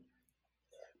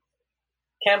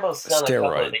 Campbell's done a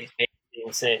couple of these things.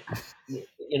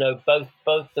 You know, both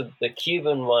the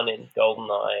Cuban one in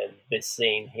GoldenEye and this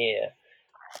scene here,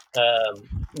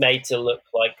 made to look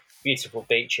like beautiful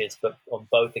beaches, but on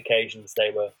both occasions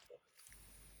they were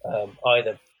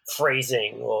either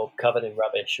freezing or covered in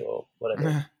rubbish or whatever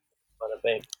it might have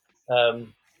been.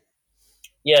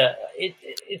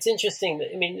 It's interesting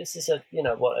that, I mean, this is a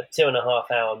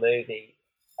 2.5 hour movie,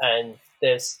 and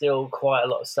there's still quite a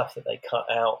lot of stuff that they cut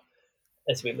out,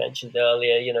 as we mentioned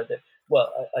earlier. You know,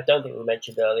 I don't think we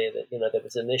mentioned earlier that, you know, there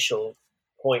was an initial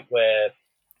point where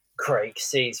Craig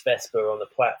sees Vesper on the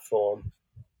platform.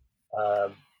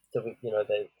 There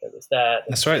was that.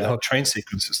 That's right. The whole train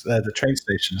sequence is there. The train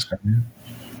station is coming.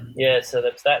 Yeah, so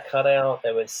there was that cut out.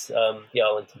 There was the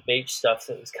Arlington Beach stuff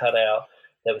that was cut out.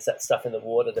 There was that stuff in the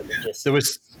water that was just there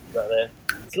was right there.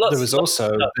 There was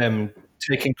also them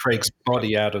taking Craig's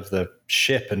body out of the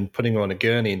ship and putting him on a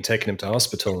gurney and taking him to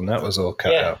hospital, and that was all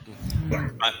cut out.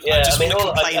 I think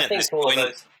all of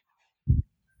those.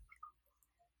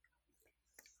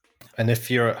 And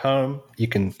if you're at home, you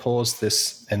can pause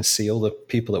this and see all the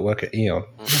people that work at Eon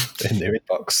in their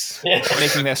inbox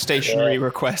making their stationary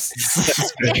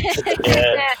requests.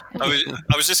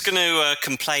 I was just going to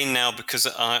complain now because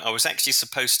I was actually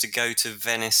supposed to go to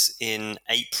Venice in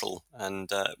April, and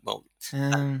that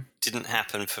didn't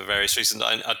happen for various reasons.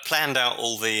 I'd planned out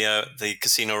all the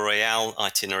Casino Royale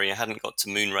itinerary. I hadn't got to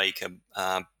Moonraker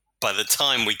by the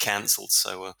time we cancelled,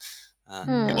 so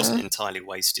it wasn't entirely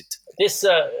wasted. This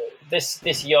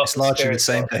yacht. It's largely the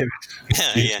same, David.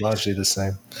 It's largely the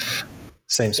same.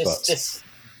 Same spots.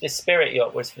 This Spirit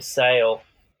yacht was for sale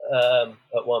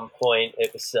at one point.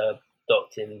 It was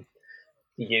docked in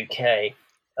the UK,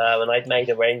 and I'd made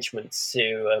arrangements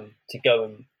to go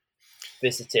and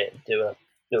visit it and do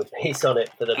a piece on it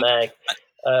for the mag.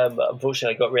 But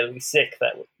unfortunately, I got really sick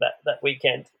that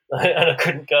weekend, and I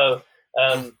couldn't go.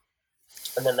 And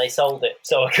then they sold it,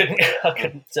 so I couldn't.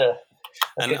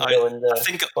 I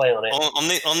think play on it.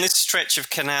 On this stretch of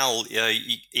canal,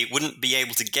 it wouldn't be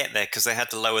able to get there because they had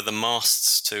to lower the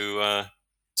masts to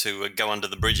go under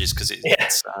the bridges because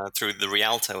it's through the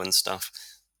Rialto and stuff.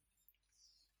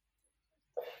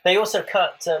 They also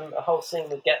cut a whole scene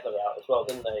with Gettler out as well,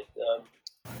 didn't they?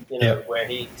 Where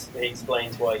he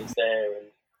explains why he's there, and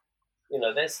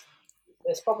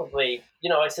there's probably,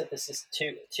 I said this is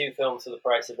two films for the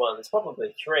price of one. There's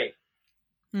probably three.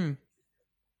 In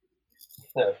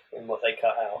what they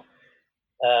cut out.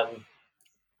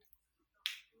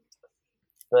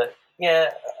 But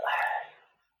yeah.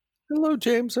 Hello,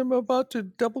 James. I'm about to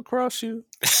double cross you.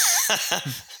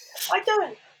 I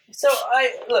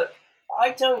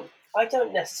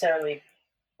don't necessarily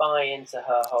buy into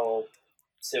her whole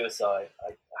suicide.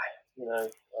 I'm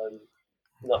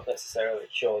not necessarily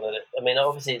sure that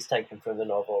obviously it's taken from the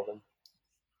novel, and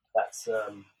that's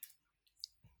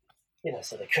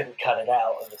so they couldn't cut it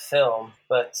out of the film.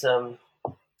 But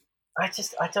I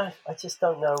just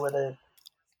don't know whether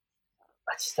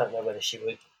she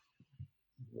would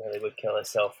kill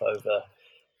herself over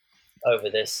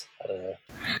this. I don't know.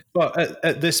 Well,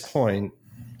 at this point,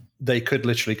 they could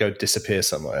literally go disappear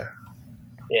somewhere.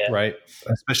 Yeah. Right.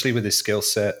 Especially with his skill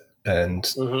set and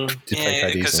fake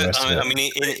IDs and the rest of it.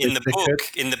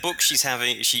 In the book, she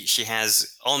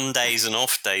has on days and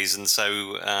off days, and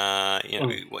so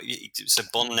so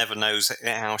Bond never knows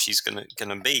how she's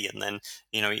gonna be, and then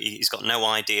he's got no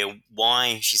idea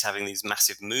why she's having these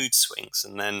massive mood swings,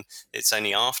 and then it's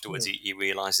only afterwards he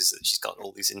realizes that she's got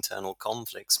all these internal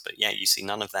conflicts. But you see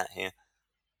none of that here.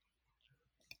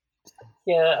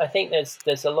 Yeah, I think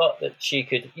there's a lot that she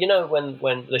could, when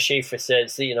Le Chiffre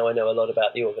says, I know a lot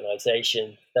about the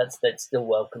organization, that's still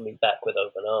welcome me back with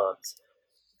open arms.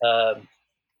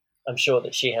 I'm sure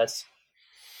that she has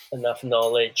enough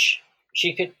knowledge,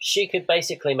 she could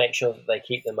basically make sure that they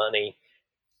keep the money.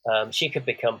 She could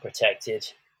become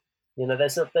protected.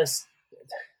 There's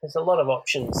a lot of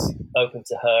options open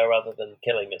to her other than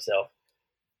killing herself.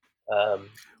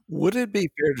 Would it be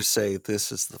fair to say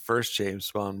this is the first James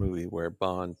Bond movie where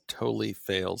Bond totally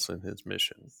fails in his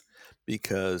mission,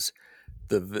 because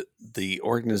the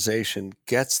organization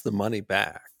gets the money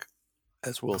back,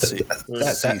 as we'll see?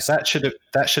 That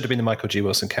should have been the Michael G.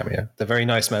 Wilson cameo. The very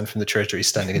nice man from the Treasury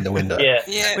standing in the window.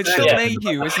 Which Phil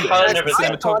Mayhew, isn't it? I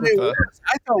thought it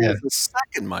was the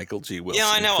second Michael G. Wilson. Yeah,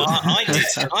 I know.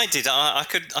 I did. I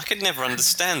could never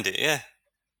understand it. Yeah.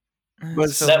 But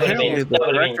that would have been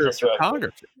director of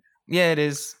photography. Yeah, it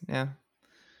is. Yeah.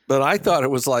 But I thought it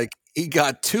was like he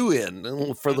got 2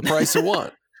 in for the price of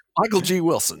 1. Michael G.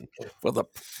 Wilson for the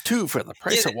 2 for the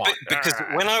price of 1. Because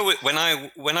when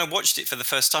I watched it for the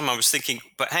first time, I was thinking,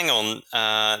 but hang on,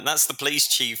 that's the police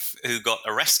chief who got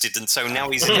arrested, and so now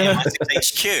he's in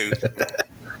MI6 HQ.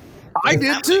 I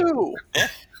did too. Yeah.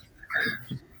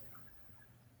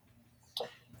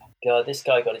 God, this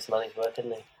guy got his money's worth,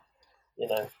 didn't he?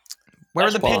 Where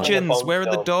are the pigeons? Where are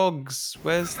the dogs?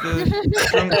 Where's the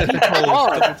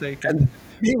double taken? And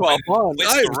meanwhile, Bond,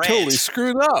 I've totally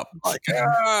screwed up.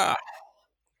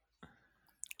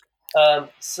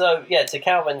 So yeah, to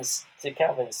Calvin's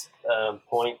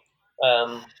point,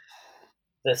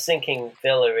 the sinking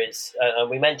villa is, and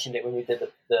we mentioned it when we did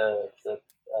the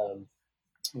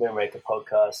Moonraker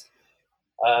podcast.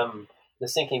 The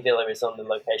sinking villa is on the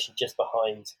location just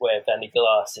behind where Vandy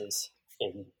Glass is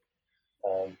in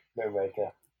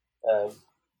Moonraker,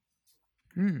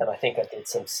 and I think I did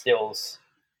some stills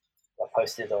I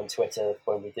posted on Twitter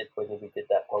when we did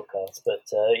that podcast. But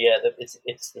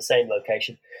it's the same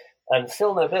location, and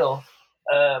Phil Neville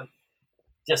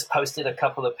just posted a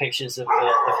couple of pictures of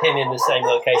him in the same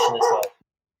location as well.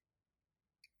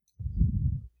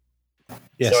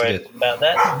 Yes, sorry about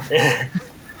that.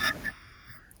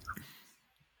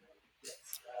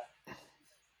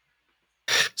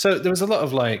 So there was a lot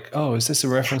of like, oh, is this a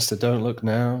reference to Don't Look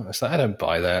Now? It's like, I don't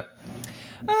buy that.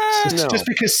 No. Just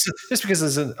because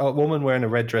there's a woman wearing a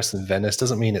red dress in Venice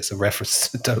doesn't mean it's a reference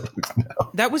to Don't Look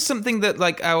Now. That was something that,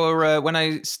 like, when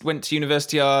I went to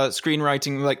university, our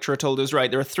screenwriting lecturer told us, right,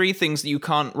 there are 3 things that you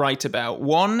can't write about.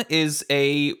 1 is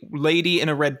a lady in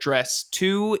a red dress.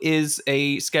 2 is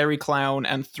a scary clown.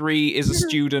 And 3 is a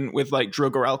student with, like,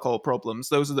 drug or alcohol problems.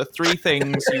 Those are the 3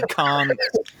 things you can't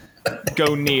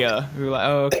go near. We were like,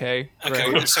 oh, okay.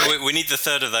 Okay, so we need the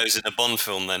third of those in a Bond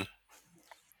film then.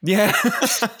 Yeah.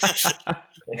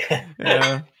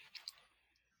 Yeah.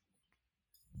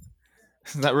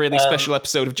 That really special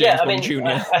episode of James Bond Jr.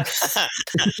 I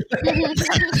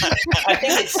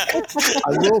think it's.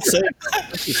 I will say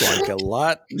it's like a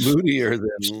lot moodier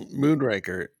than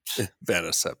Moonraker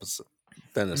Venice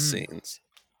scenes.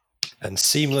 And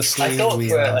seamlessly,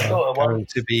 we are going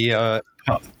to be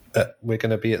we're going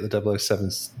to be at the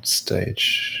 007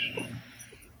 stage.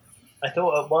 I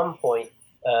thought at one point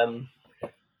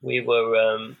we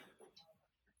were.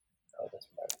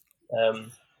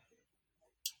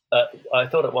 I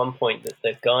thought at one point that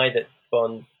the guy that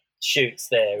Bond shoots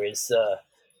there is the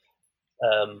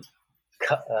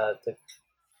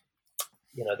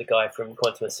guy from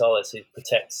Quantum of Solace who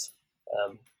protects.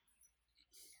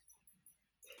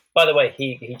 By the way,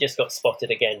 he just got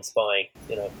spotted again spying.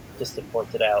 Just to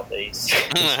point it out that he's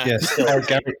yes.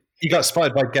 He got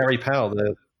spotted by Gary Powell.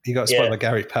 He got spotted by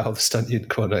Gary Powell, the stunt unit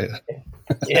coordinator.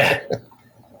 Yeah.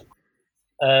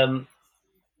 And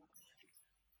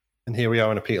here we are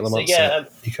on a Peter Lamont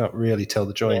set. You can't really tell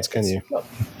the joins, can you?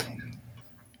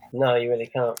 No, you really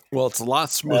can't. Well, it's a lot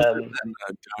smoother than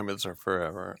Diamonds Are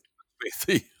Forever.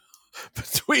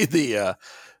 Between the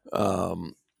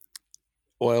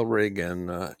oil rig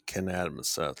and Ken Adams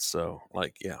sets. So,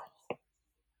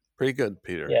 pretty good,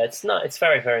 Peter. Yeah, it's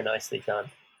very, very nicely done.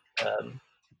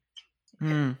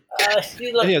 This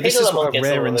is a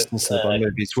rare instance of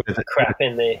movies where the crap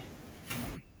in the.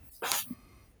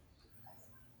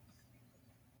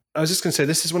 I was just going to say,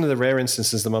 this is one of the rare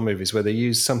instances of the Bond movies where they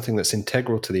use something that's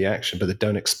integral to the action, but they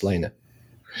don't explain it.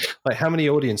 Like, how many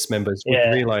audience members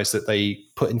would realize that they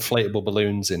put inflatable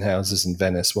balloons in houses in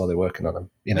Venice while they're working on them?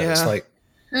 It's like,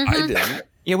 I didn't.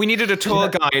 Yeah, we needed a tour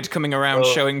guide coming around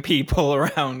showing people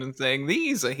around and saying,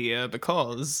 these are here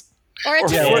because... Or a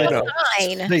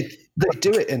sign. They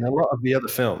do it in a lot of the other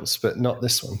films, but not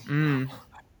this one.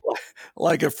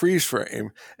 Like a freeze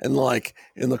frame, and like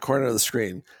in the corner of the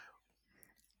screen,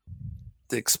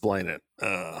 to explain it.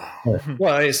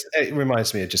 Well, it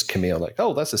reminds me of just Camille, like,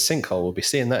 oh, that's a sinkhole. We'll be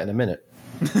seeing that in a minute.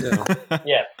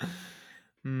 Yeah.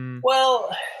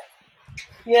 Well,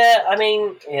 Yeah, I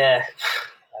mean, yeah,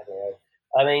 I don't know.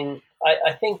 I mean,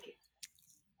 I think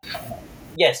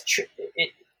yes.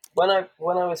 When I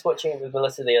was watching it with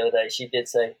Melissa the other day, she did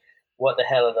say, "What the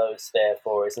hell are those there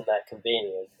for? Isn't that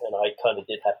convenient?" And I kind of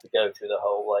did have to go through the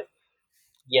whole like,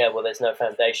 yeah, well, there's no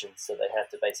foundations, so they have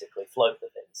to basically float the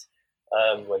things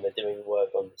when they're doing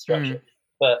work on the structure.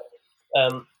 But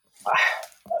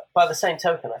by the same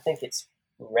token, I think it's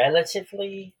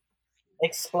relatively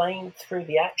explained through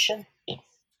the action.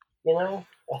 You know,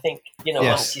 I think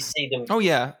once you see them,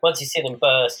 once you see them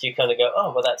burst, you kind of go,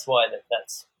 oh, well, that's why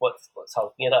that's what's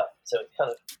holding it up. So it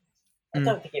kind of, I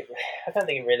don't think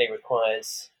it really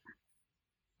requires.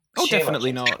 Oh,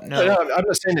 definitely not. No, I'm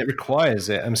not saying it requires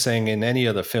it. I'm saying in any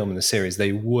other film in the series,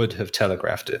 they would have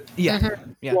telegraphed it. Yeah.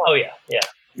 Mm-hmm. Yeah. Oh yeah.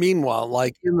 Meanwhile,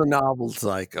 like in the novels,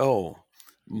 like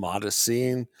modest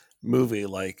scene, movie,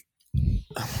 like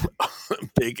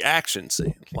big action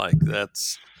scene, like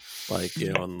that's like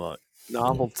in the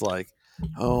novels, like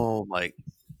like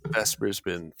Vesper's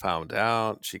been found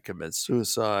out, she commits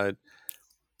suicide.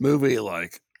 Movie,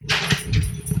 like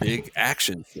big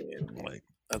action scene, like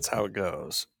that's how it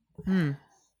goes.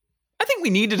 I think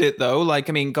we needed it though. Like,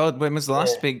 I mean, God, when was the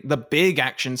last big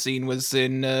action scene was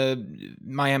in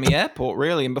Miami Airport,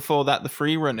 really, and before that, the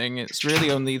free running. It's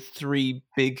really only 3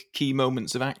 big key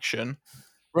moments of action,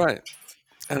 right?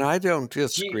 And I don't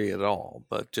disagree at all,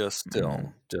 but just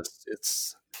still,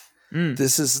 it's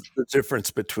this is the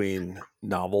difference between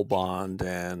novel Bond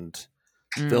and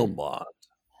film Bond.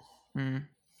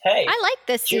 Hey, I like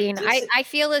this scene. I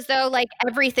feel as though like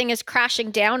everything is crashing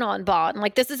down on Bond.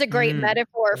 Like this is a great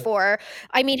metaphor for,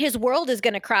 I mean, his world is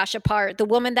going to crash apart. The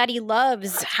woman that he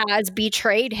loves has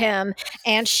betrayed him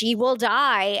and she will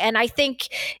die. And I think,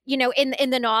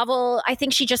 in the novel, I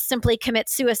think she just simply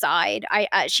commits suicide.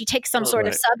 She takes some sort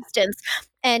of substance.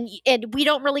 And we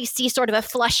don't really see sort of a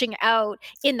fleshing out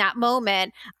in that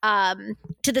moment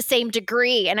to the same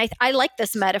degree. And I like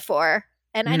this metaphor.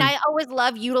 And I always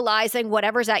love utilizing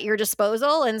whatever's at your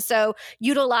disposal. And so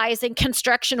utilizing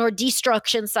construction or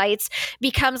destruction sites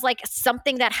becomes like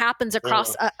something that happens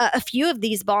across a few of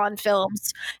these Bond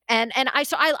films. And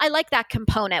I like that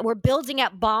component. We're building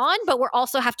up Bond, but we're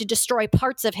also have to destroy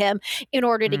parts of him in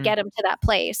order to get him to that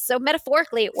place. So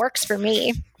metaphorically, it works for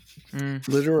me.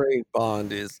 Literary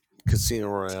Bond is Casino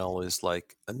Royale is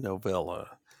like a novella.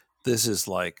 This is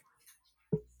like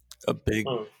a big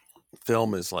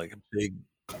film is like a big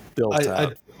built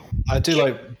out. I do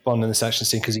like Bond in this action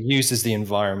scene because he uses the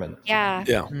environment. Yeah.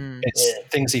 It's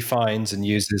things he finds and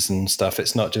uses and stuff.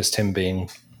 It's not just him being,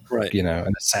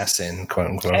 an assassin, quote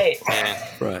unquote. Hey,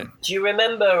 right. Do you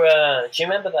remember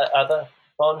that other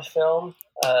Bond film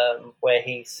where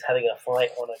he's having a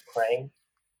fight on a crane?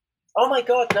 Oh my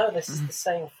God, no! This is the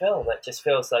same film. It just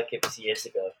feels like it was years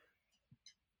ago.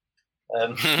 I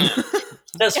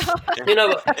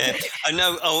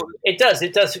know. Oh, it does.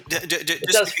 It does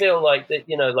feel like that.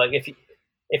 Like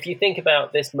if you think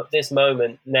about this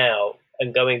moment now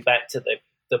and going back to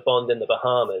the Bond in the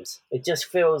Bahamas, it just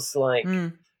feels like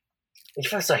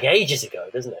ages ago,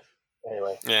 doesn't it?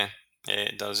 Anyway. Yeah,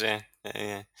 it does. Yeah.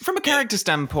 From a character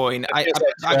standpoint, I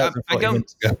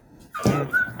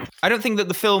don't think that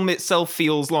the film itself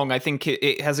feels long. I think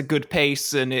it has a good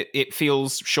pace and it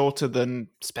feels shorter than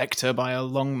Spectre by a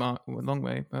long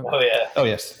way. But, Oh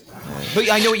yes.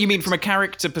 But I know what you mean from a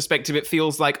character perspective. It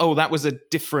feels like, that was a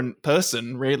different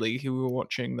person, really, who we were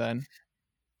watching then.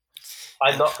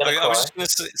 I'm not going to cry. I was just going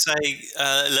to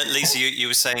say, Lisa, you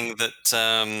were saying that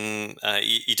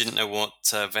you didn't know what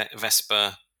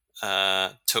Vesper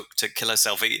took to kill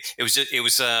herself. It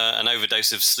was an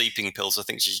overdose of sleeping pills. I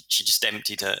think she just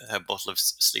emptied her bottle of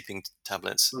sleeping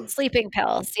tablets. Sleeping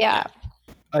pills, yeah.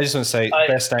 I just want to say,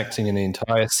 best acting in the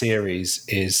entire series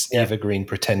is Eva Green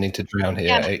pretending to drown here.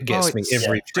 Yeah. It gets me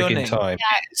every freaking time.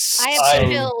 Yeah. I have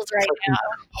chills right now.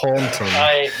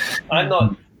 Haunting. I'm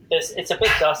not. It's a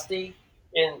bit dusty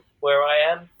in where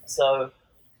I am, so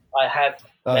I have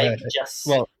maybe just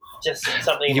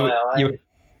something in my eye.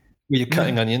 Were you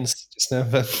cutting onions just now?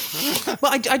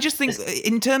 Well, I just think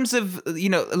in terms of,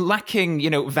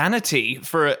 lacking, vanity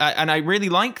and I really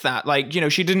like that. Like,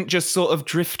 she didn't just sort of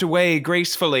drift away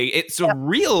gracefully. It's a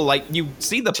real, like, you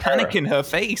see the panic in her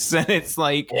face and it's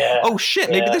like, oh shit,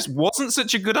 maybe this wasn't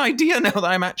such a good idea now that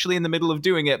I'm actually in the middle of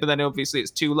doing it. But then obviously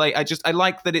it's too late. I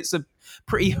like that it's a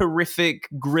pretty horrific,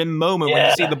 grim moment when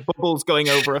you see the bubbles going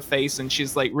over her face and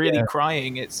she's like really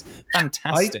crying. It's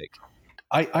fantastic.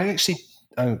 I actually...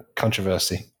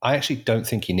 controversy. I actually don't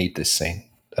think you need this scene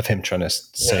of him trying to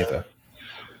save her.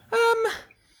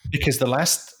 Because the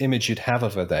last image you'd have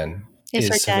of her then is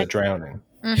of her drowning.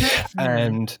 Mm-hmm.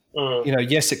 And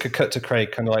yes, it could cut to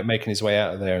Craig kind of like making his way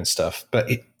out of there and stuff, but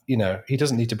he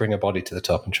doesn't need to bring a body to the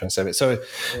top and try and save it. So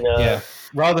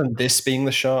rather than this being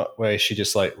the shot where she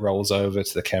just like rolls over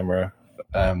to the camera,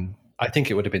 I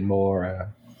think it would have been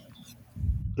more.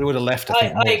 It would have left, I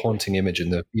think, more haunting image in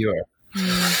the viewer.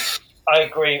 I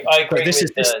agree. But this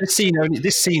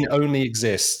scene only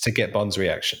exists to get Bond's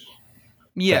reaction.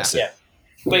 Yeah.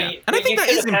 But and I think that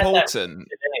is important.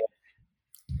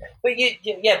 But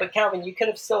Calvin, you could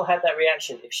have still had that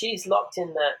reaction if she's locked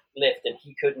in that lift and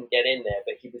he couldn't get in there,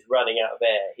 but he was running out of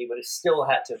air. He would have still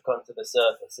had to have gone to the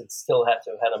surface and still had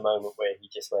to have had a moment where he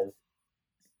just went,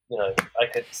 I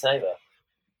could save her.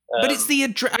 But it's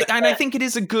and I think it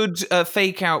is a good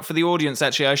fake out for the audience,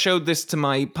 actually. I showed this to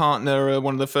my partner,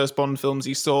 one of the first Bond films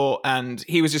he saw, and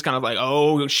he was just kind of like,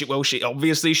 she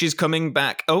obviously she's coming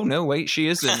back. Oh, no, wait, she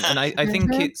isn't. And I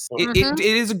think it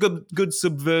is a good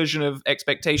subversion of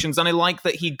expectations. And I like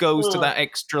that he goes to that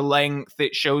extra length.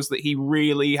 It shows that he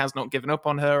really has not given up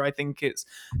on her. I think it's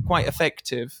quite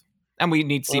effective. And we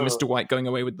need to see Mr. White going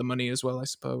away with the money as well, I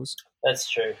suppose. That's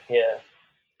true, yeah.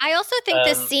 I also think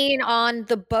this scene on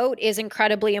the boat is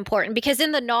incredibly important because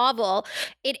in the novel,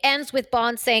 it ends with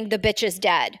Bond saying the bitch is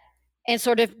dead and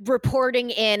sort of reporting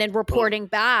in and reporting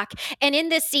back. And in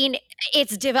this scene,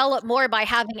 it's developed more by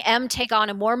having M take on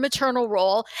a more maternal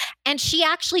role. And she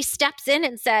actually steps in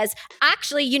and says,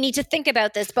 actually, you need to think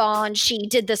about this, Bond. She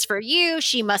did this for you.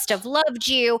 She must have loved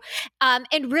you.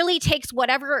 And really takes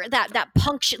whatever that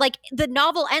puncture, like the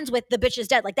novel ends with the bitch is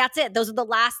dead. Like that's it. Those are the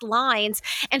last lines.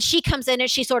 And she comes in and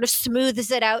she sort of smooths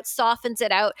it out, softens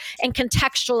it out, and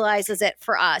contextualizes it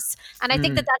for us. And I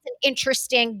think that that's an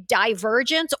interesting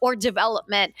divergence or development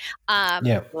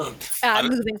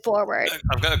moving forward.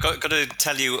 I've got to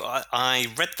tell you, I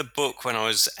read the book when I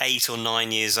was 8 or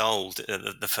 9 years old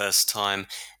the first time,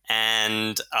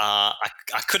 and I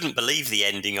couldn't believe the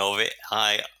ending of it.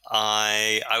 I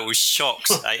was shocked,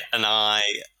 and I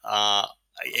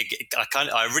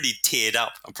really teared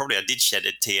up. I did shed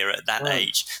a tear at that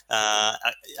age,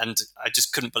 and I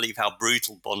just couldn't believe how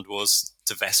brutal Bond was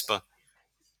to Vesper.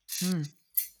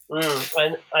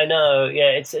 I know,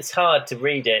 yeah, it's hard to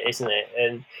read it, isn't it?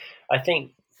 And I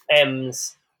think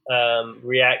M's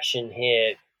reaction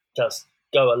here does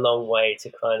go a long way to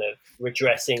kind of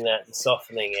redressing that and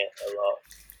softening it a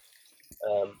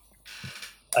lot.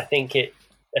 I think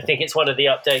it's one of the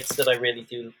updates that I really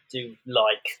do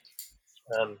like.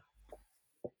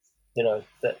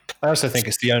 That I also think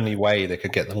it's the only way they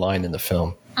could get the line in the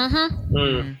film.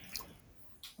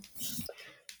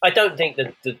 I don't think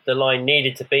that the line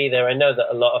needed to be there. I know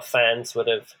that a lot of fans would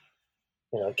have,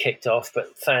 kicked off,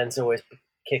 but fans always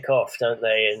kick off, don't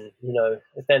they? And,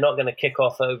 if they're not going to kick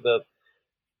off over,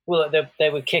 they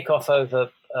would kick off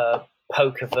over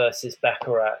poker versus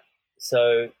Baccarat.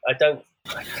 So I don't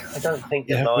think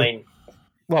the line.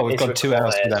 Well, we've got 2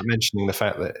 hours without mentioning the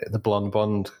fact that the Blonde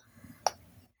Bond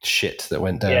shit that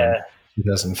went down in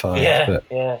 2005. All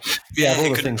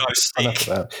the things to up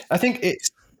about. I think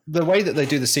it's the way that they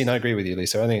do the scene. I agree with you,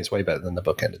 Lisa. I think it's way better than the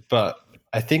book ended, but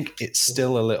I think it's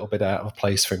still a little bit out of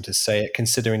place for him to say it,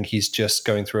 considering he's just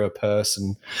going through a purse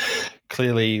and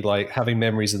clearly like having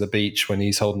memories of the beach when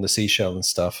he's holding the seashell and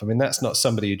stuff. I mean, that's not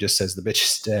somebody who just says the bitch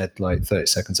is dead like 30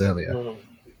 seconds earlier.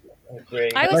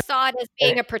 I always saw it as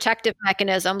being a protective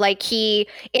mechanism. Like he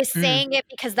is saying it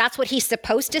because that's what he's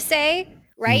supposed to say,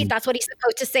 right? That's what he's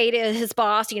supposed to say to his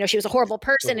boss. She was a horrible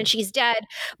person and she's dead.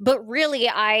 But really,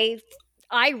 I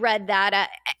read that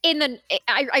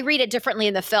I read it differently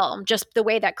in the film, just the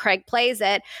way that Craig plays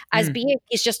it as being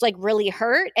he's just like really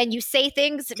hurt, and you say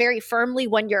things very firmly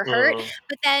when you're hurt,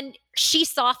 but then she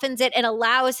softens it and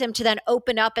allows him to then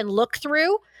open up and look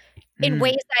through in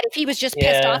ways that if he was just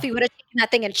pissed off, he would have taken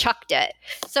that thing and chucked it.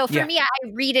 So for me, I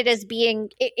read it as being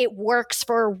it works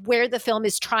for where the film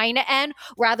is trying to end,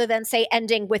 rather than say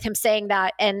ending with him saying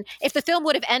that. And if the film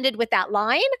would have ended with that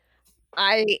line,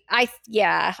 I'm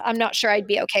not sure I'd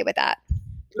be okay with that.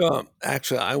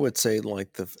 Actually, I would say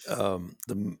like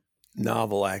the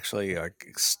novel actually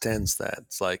extends that.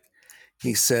 It's like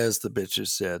he says the bitch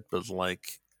is dead, but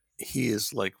like he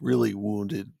is like really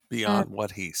wounded beyond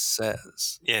what he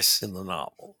says. Yes, in the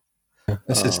novel.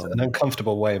 This is an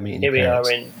uncomfortable way of meeting. Here we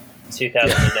are in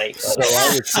 2008. So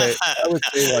I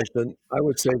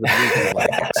would say the movie like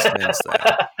extends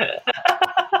that.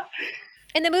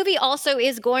 And the movie also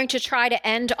is going to try to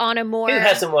end on a more who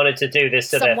hasn't wanted to do this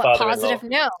to their father-in-law? Positive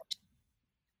note.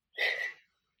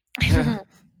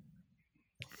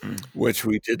 Which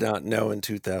we did not know in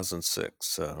 2006.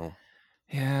 So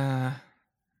yeah.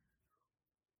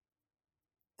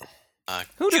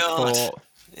 Who'd have thought?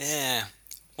 Yeah.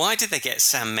 Why did they get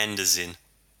Sam Mendes in?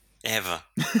 ever.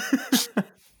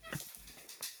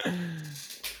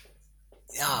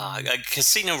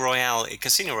 Casino Royale is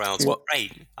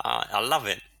great. I love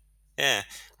it. Yeah.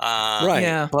 Right.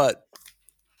 Yeah. But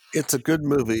it's a good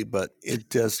movie, but it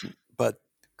doesn't. But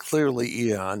clearly,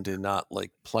 Eon did not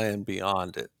plan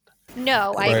beyond it.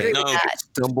 No, I agree with that.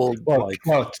 Stumbled but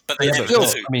they still.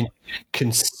 I mean,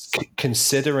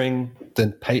 considering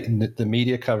the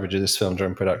media coverage of this film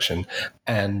during production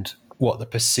and what the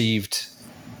perceived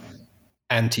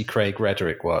anti-Craig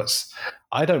rhetoric was,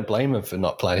 I don't blame them for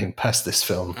not planning past this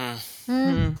film.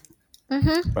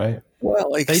 Right?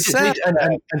 Well, they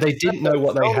didn't know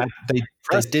what they had. They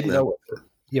didn't know.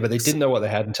 But they didn't know what they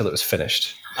had until it was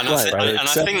finished. And I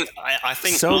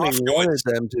think Sony wanted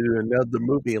them to do another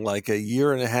movie a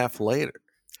year and a half later,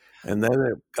 and then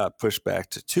it got pushed back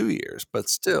to 2 years. But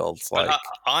still, it's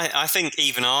I think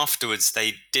even afterwards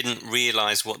they didn't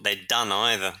realize what they'd done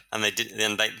either, and they didn't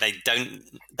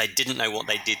know what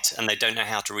they did, and they don't know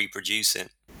how to reproduce it.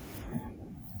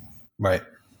 Right.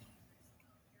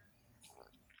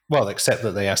 Well, except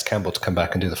that they asked Campbell to come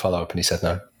back and do the follow-up, and he said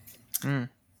no.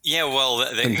 Yeah, well,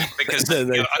 because they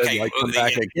come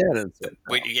back again and said,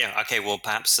 no. Well,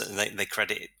 perhaps they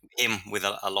credit him with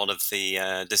a lot of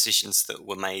the decisions that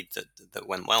were made that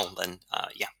went well. Then,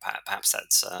 perhaps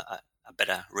that's a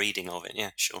better reading of it. Yeah,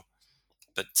 sure.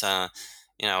 But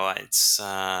it's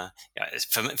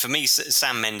for me,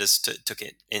 Sam Mendes took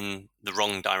it in the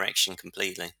wrong direction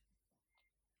completely.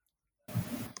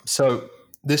 So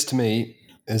this, to me,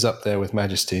 is up there with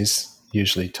Majesties,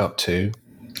 usually top 2.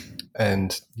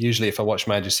 And usually if I watch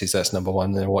Majesties, that's number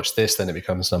 1. Then I watch this, then it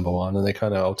becomes number 1. And they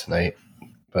kind of alternate.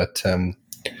 But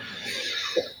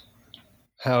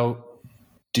how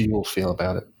do you all feel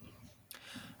about it?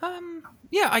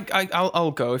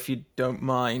 I'll go if you don't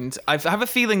mind. I have a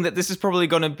feeling that this is probably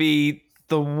going to be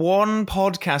the one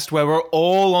podcast where we're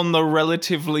all on the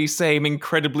relatively same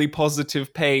incredibly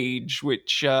positive page,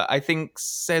 which I think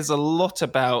says a lot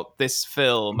about this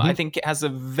film. I think it has a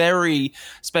very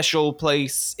special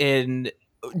place in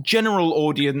general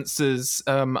audiences'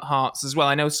 hearts as well.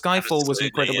 I know Skyfall was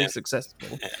incredibly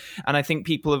successful, and I think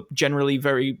people are generally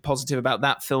very positive about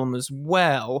that film as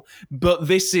well. But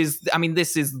this is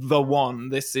the one.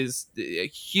 This is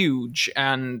huge,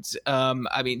 and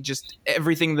just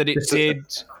everything that it did.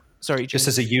 Just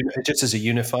as a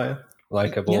unifier,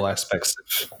 of all aspects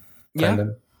of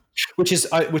fandom. Which is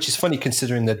funny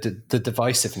considering the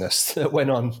divisiveness that went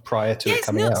on prior to it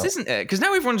coming out, isn't it? Because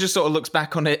now everyone just sort of looks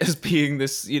back on it as being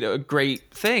this, a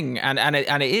great thing, and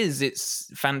it is. It's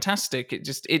fantastic. It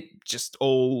just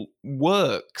all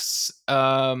works.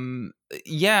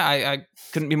 I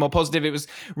couldn't be more positive. It was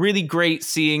really great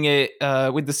seeing it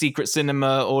with the Secret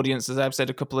Cinema audience, as I've said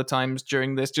a couple of times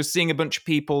during this, just seeing a bunch of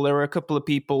people. There were a couple of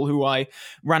people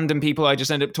random people I just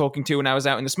ended up talking to when I was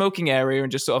out in the smoking area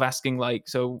and just sort of asking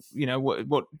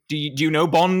what do you know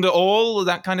Bond at all?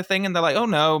 That kind of thing. And they're like, oh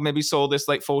no, maybe saw this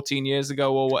 14 years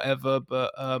ago or whatever.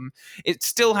 But it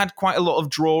still had quite a lot of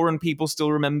draw and people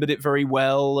still remembered it very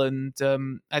well. And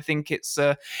I think it's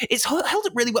held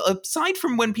up really well, aside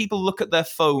from when people look at their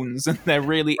phones and they're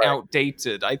really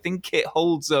outdated. I think it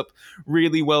holds up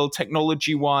really well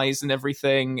technology wise and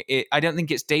everything. I don't think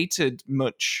it's dated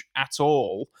much at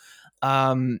all.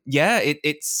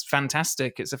 It's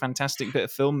fantastic. It's a fantastic bit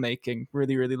of filmmaking.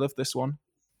 Really, really love this one.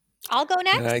 I'll go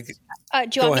next.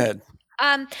 Go ahead.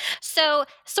 So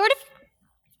sort of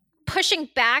pushing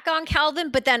back on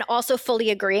Calvin, but then also fully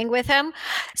agreeing with him.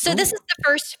 So this is the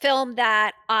first film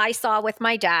that I saw with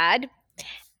my dad.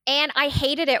 And I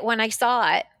hated it when I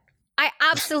saw it. I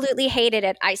absolutely hated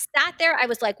it. I sat there. I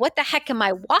was like, what the heck am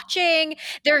I watching?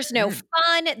 There's no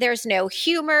fun. There's no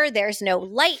humor. There's no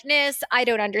lightness. I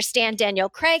don't understand Daniel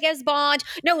Craig as Bond.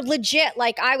 No, legit.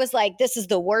 I was like, this is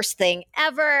the worst thing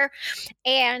ever.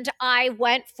 And I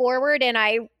went forward and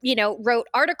I, wrote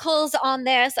articles on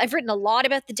this. I've written a lot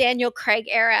about the Daniel Craig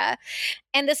era.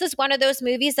 And this is one of those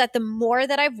movies that the more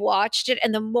that I've watched it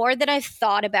and the more that I've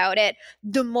thought about it,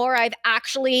 the more I've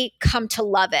actually come to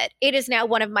love it. It is now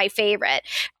one of my favorite.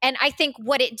 And I think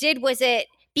what it did was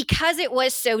because it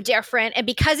was so different and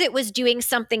because it was doing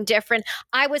something different,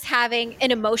 I was having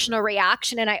an emotional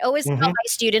reaction. And I always tell my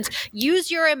students, use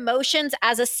your emotions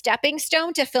as a stepping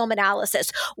stone to film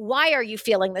analysis. Why are you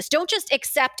feeling this? Don't just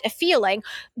accept a feeling,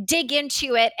 dig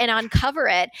into it and uncover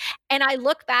it. And I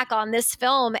look back on this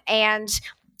film and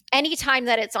anytime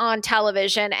that it's on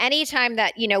television, anytime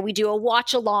that, we do a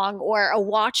watch along or a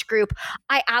watch group,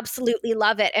 I absolutely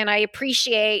love it. And I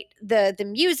appreciate the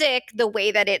music, the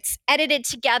way that it's edited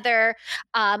together.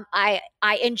 I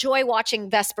I enjoy watching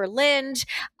Vesper Lynd.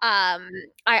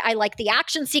 I like the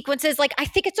action sequences. Like, I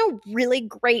think it's a really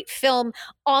great film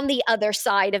on the other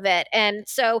side of it. And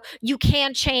so you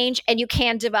can change and you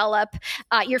can develop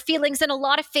your feelings. And a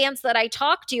lot of fans that I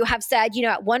talk to have said,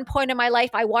 at one point in my life,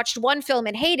 I watched one film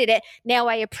and hated it. Now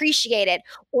I appreciate it,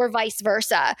 or vice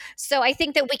versa. So I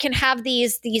think that we can have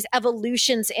these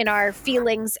evolutions in our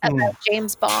feelings about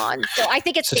James Bond. So I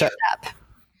think it's up.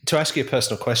 To ask you a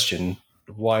personal question,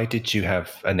 why did you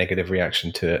have a negative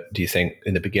reaction to it, do you think,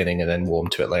 in the beginning and then warm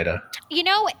to it later?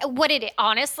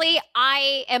 Honestly,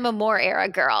 I am a Moore era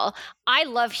girl. I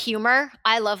love humor.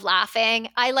 I love laughing.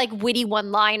 I like witty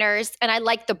one-liners, and I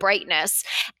like the brightness.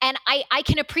 And I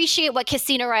can appreciate what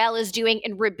Casino Royale is doing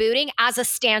in rebooting as a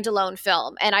standalone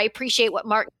film. And I appreciate what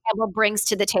Martin Campbell brings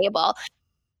to the table.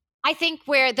 I think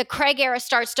where the Craig era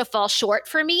starts to fall short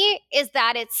for me is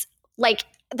that it's like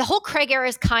the whole Craig era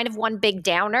is kind of one big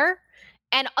downer.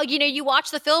 And, you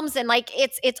watch the films and like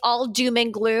it's all doom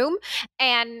and gloom.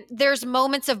 And there's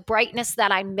moments of brightness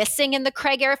that I'm missing in the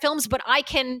Craig era films, but I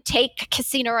can take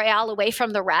Casino Royale away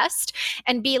from the rest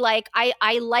and be like,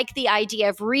 I like the idea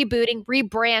of rebooting,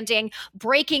 rebranding,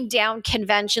 breaking down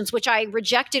conventions, which I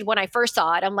rejected when I first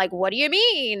saw it. I'm like, what do you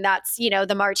mean? That's,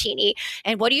 the martini.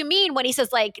 And what do you mean when he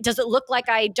says, like, does it look like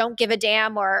I don't give a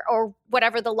damn or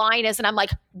whatever the line is? And I'm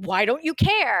like, why don't you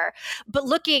care? But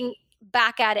looking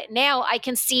back at it now, I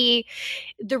can see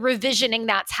the revisioning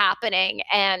that's happening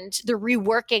and the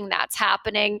reworking that's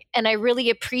happening. And I really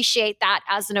appreciate that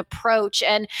as an approach.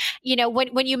 And,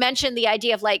 when you mentioned the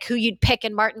idea of like who you'd pick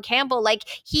in Martin Campbell, like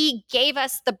he gave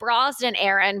us the Brosnan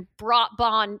era and brought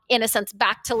Bond, in a sense,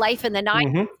 back to life in the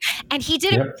 90s. And he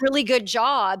did a really good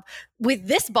job with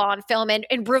this Bond film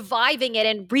and reviving it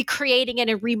and recreating it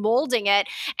and remolding it.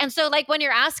 And so like when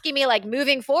you're asking me like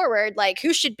moving forward, like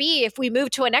who should be if we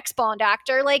move to an ex Bond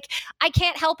actor, like I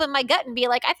can't help in my gut and be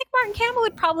like, I think Martin Campbell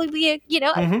would probably be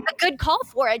a good call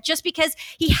for it, just because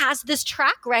he has this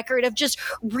track record of just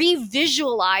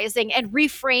revisualizing and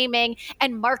reframing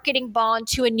and marketing Bond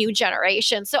to a new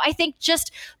generation. So I think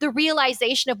just the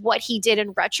realization of what he did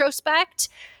in retrospect,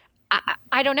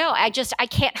 I don't know. I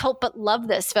can't help but love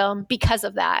this film because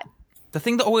of that. The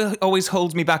thing that always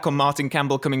holds me back on Martin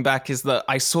Campbell coming back is that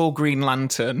I saw Green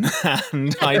Lantern,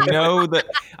 and I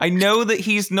know that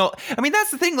he's not. I mean,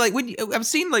 that's the thing. Like, I've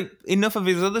seen like enough of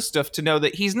his other stuff to know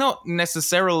that he's not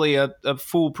necessarily a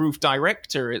foolproof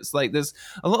director. It's like there's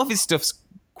a lot of his stuff's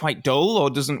quite dull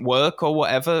or doesn't work or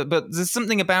whatever, but there's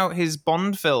something about his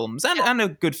Bond films and a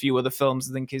good few other films.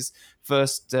 I think his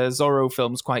first Zorro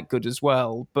film's quite good as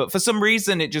well, but for some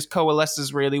reason it just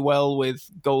coalesces really well with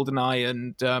GoldenEye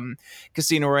and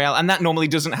Casino Royale, and that normally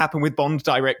doesn't happen with Bond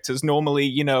directors.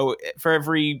 Normally, for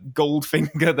every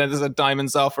Goldfinger there's a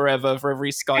Diamonds Are Forever, for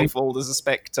every Skyfall there's a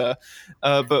Spectre,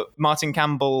 but Martin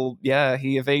Campbell,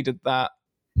 he evaded that.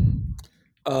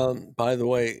 By the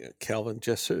way, Calvin,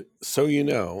 just so you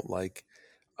know, like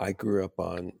I grew up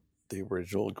on the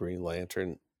original Green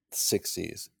Lantern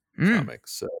 60s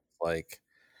comics. So like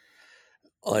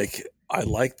I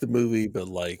like the movie, but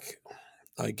like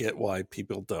I get why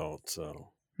people don't.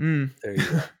 So there you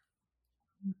go.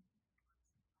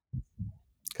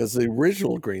 Because the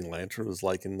original Green Lantern was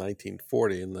like in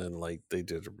 1940, and then like they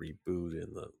did a reboot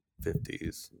in the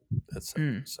 50s,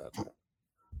 etc.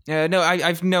 Yeah, no,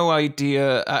 I've no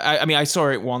idea. I mean, I saw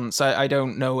it once. I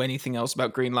don't know anything else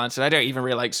about Green Lantern. I don't even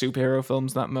really like superhero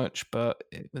films that much, but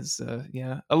it was, a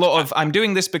lot of, I'm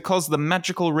doing this because the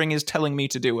magical ring is telling me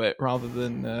to do it, rather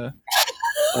than a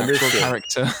little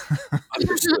character.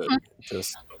 Understood.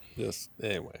 Just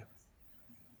anyway.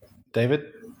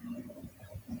 David?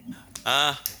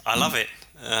 I love it.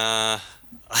 I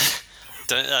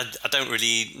don't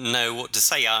really know what to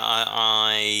say.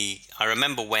 I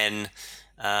remember when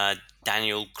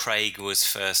Daniel Craig was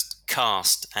first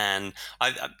cast, and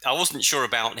I wasn't sure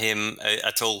about him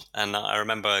at all. And I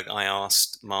remember I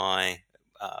asked my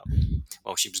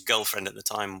she was girlfriend at the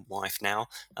time, wife now,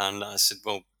 and I said,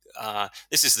 well,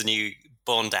 this is the new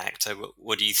Bond actor,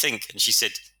 what do you think? And she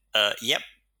said, yep,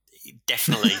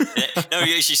 definitely. No,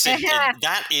 she said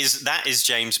that is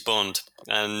James Bond.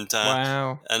 And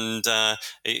wow. And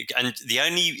the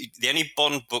only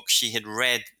Bond book she had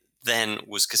read then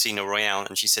was Casino Royale,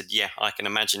 and she said, yeah, I can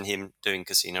imagine him doing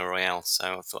Casino Royale.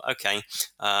 So I thought, okay,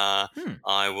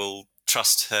 I will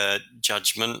trust her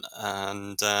judgment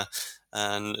and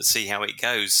see how it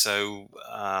goes. So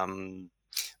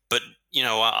but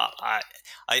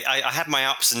I had my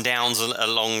ups and downs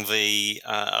along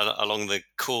the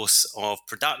course of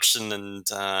production, and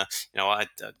I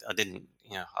didn't,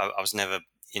 I was never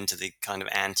into the kind of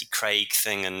anti-Craig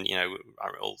thing, and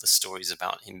all the stories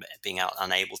about him being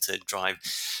unable to drive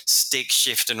stick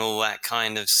shift and all that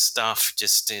kind of stuff.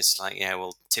 Just it's like,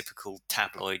 typical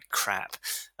tabloid crap.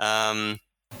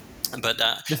 But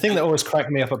the thing that always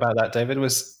cracked me up about that, David,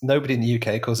 was nobody in the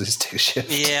UK calls it stick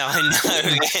shift. Yeah, I know.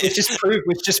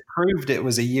 Which just proved it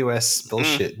was a US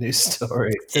bullshit news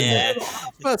story. Yeah,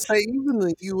 but say even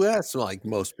the US, like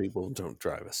most people don't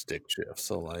drive a stick shift,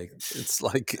 so it's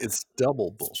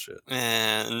double bullshit.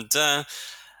 And I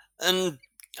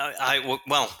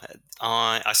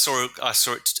saw it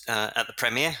at the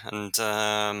premiere,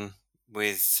 and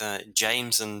with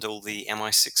James and all the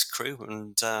MI6 crew,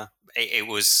 and it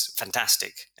was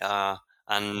fantastic.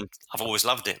 And I've always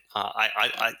loved it. I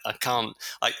don't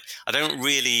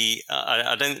really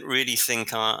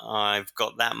think I've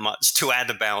got that much to add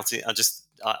about it. I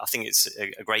think it's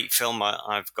a great film.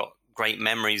 I've got great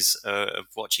memories of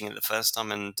watching it the first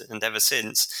time and ever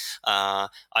since. I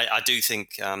do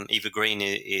think Eva Green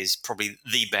is probably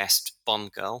the best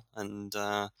Bond girl, and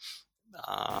yeah.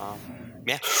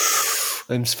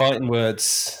 Them's fighting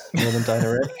words more than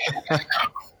Diana Rigg.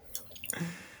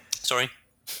 Sorry?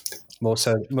 More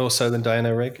so than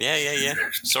Diana Rigg? Yeah.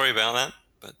 Sorry about that,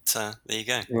 but there you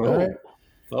go. Right.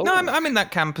 Oh. No, I'm in that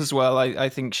camp as well. I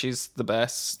think she's the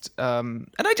best, and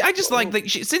I just like that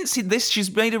since this,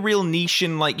 she's made a real niche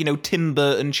in Tim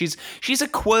Burton. She's a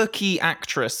quirky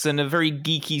actress and a very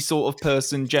geeky sort of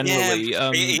person generally.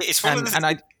 Yeah, it's one of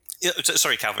the.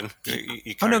 Sorry, Calvin.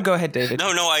 You no, go ahead, David. No,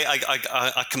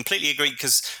 I completely agree,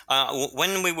 because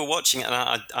when we were watching it,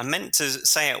 and I meant to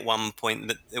say at one point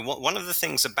that one of the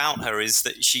things about her is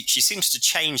that she seems to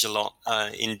change a lot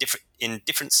in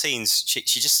different scenes.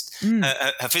 She just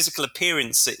her physical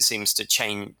appearance, it seems to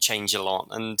change a lot,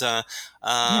 and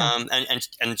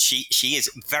she is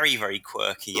very, very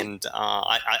quirky, and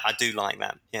I do like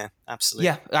that. Yeah, absolutely.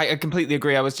 Yeah, I completely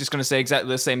agree. I was just going to say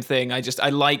exactly the same thing. I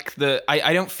like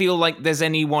I don't feel like there's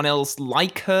anyone else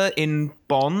like her in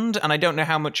Bond, and I don't know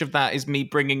how much of that is me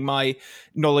bringing my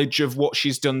knowledge of what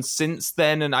she's done since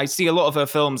then. And I see a lot of her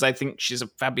films. I think she's a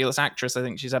fabulous actress. I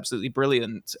think she's absolutely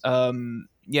brilliant.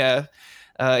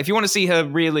 If you want to see her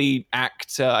really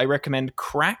act, I recommend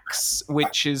Cracks,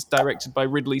 which is directed by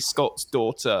Ridley Scott's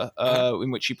daughter,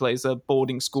 in which she plays a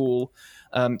boarding school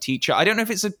teacher. I don't know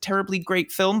if it's a terribly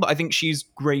great film, but I think she's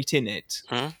great in it.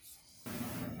 To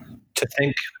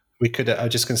think we could, I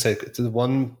was just going to say, the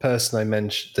one person I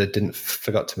mentioned that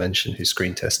forgot to mention who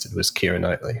screen tested was Keira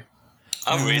Knightley.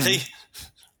 Oh, really?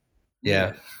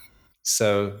 Yeah.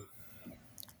 So,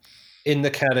 in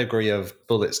the category of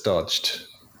bullets dodged,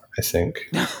 I think.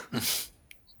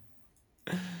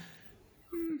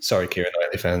 Sorry, Keira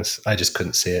Knightley fans. I just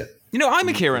couldn't see it. I'm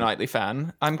a Keira Knightley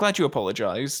fan. I'm glad you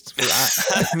apologized for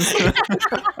that.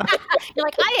 You're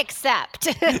like, I accept.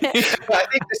 I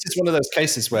think this is one of those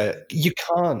cases where you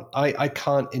can't, I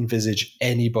can't envisage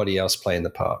anybody else playing the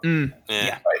part. Yeah.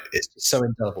 Right? It's so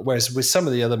indelible. Whereas with some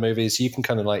of the other movies, you can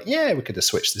kind of we could have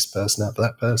switched this person out for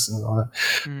that person. And all that.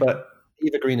 But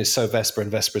Eva Green is so Vesper, and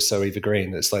Vesper is so Eva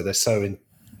Green. It's like they're so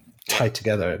tied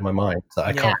together in my mind that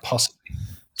I can't possibly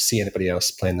see anybody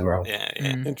else playing the role. Yeah.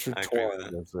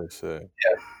 Intertwined, as they say.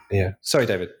 Yeah. Sorry,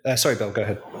 David. Sorry, Bill. Go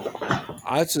ahead.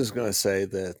 I was just going to say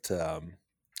that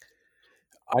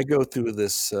I go through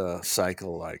this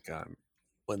cycle.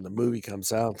 When the movie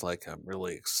comes out, I'm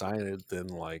really excited. Then,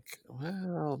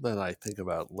 then I think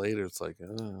about it later. It's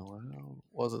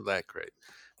wasn't that great.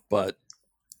 But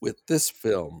with this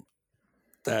film,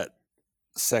 that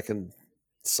second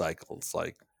cycle, it's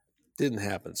didn't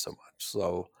happen so much.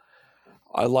 So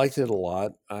I liked it a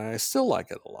lot. I still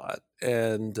like it a lot.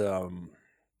 And,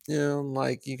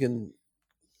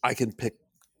 I can pick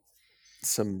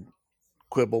some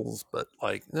quibbles, but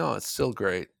no, it's still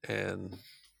great. And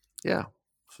yeah,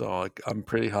 so I'm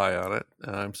pretty high on it,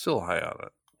 and I'm still high on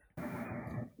it.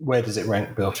 Where does it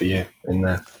rank, Bill, for you in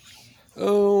there?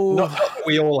 Oh, not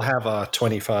we all have our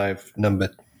 25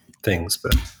 numbered things,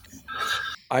 but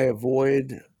I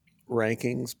avoid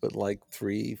rankings, but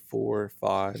 3, 4,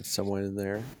 5, somewhere in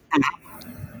there.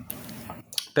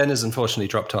 Ben has unfortunately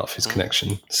dropped off his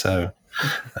connection, so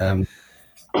I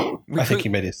think he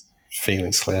made his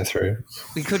feelings clear through.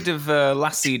 We could have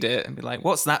lassied it and be like,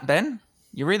 "What's that, Ben?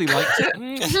 You really liked it?"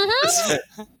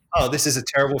 Oh, this is a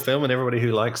terrible film, and everybody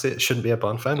who likes it shouldn't be a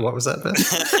Bond fan. What was that, Ben?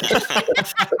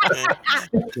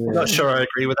 Not sure I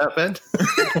agree with that, Ben.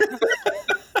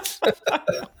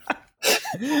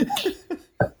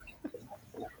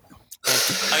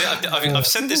 I've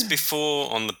said this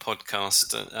before on the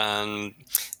podcast,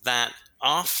 that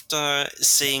after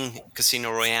seeing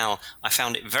Casino Royale, I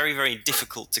found it very, very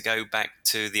difficult to go back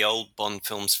to the old Bond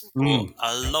films for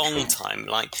a long time.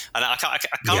 And I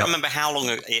can't remember how long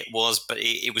it was, but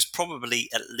it was probably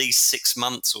at least 6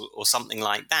 months or something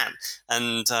like that.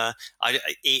 And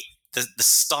the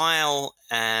style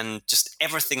and just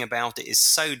everything about it is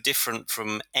so different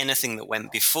from anything that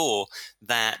went before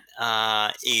that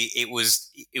it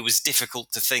was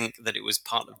difficult to think that it was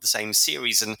part of the same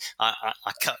series, and I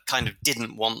kind of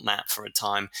didn't want that for a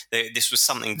time. This was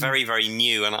something very, very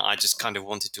new, and I just kind of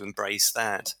wanted to embrace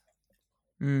that.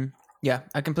 Yeah,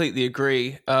 I completely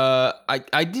agree.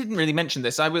 I didn't really mention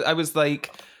this. I was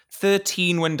like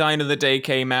 13 when Die Another Day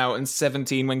came out and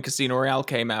 17 when Casino Royale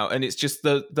came out, and it's just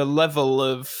the level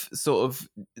of sort of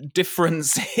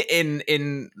difference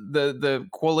in the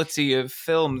quality of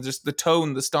film, just the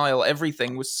tone, the style,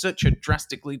 everything was such a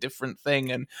drastically different thing.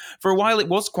 And for a while it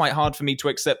was quite hard for me to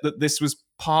accept that this was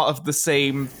part of the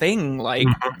same thing. Like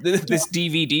this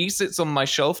DVD sits on my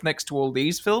shelf next to all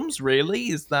these films. Really?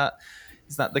 Is that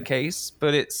the case?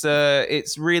 But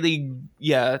it's really,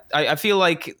 yeah. I feel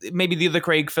like maybe the other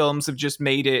Craig films have just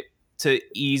made it to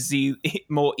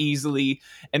more easily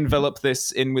envelop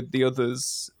this in with the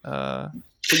others. But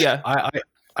yeah,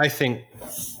 I think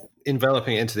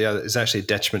enveloping it into the other is actually a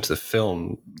detriment to the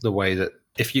film. The way that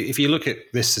if you look at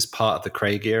this as part of the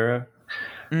Craig era,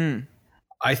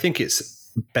 I think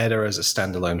it's better as a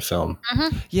standalone film.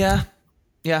 Yeah.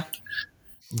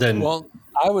 Then well.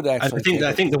 I would actually.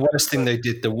 I think the worst thing they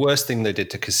did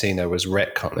to Casino was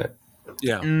retcon it.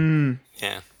 Yeah.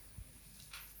 Yeah.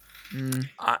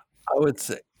 I would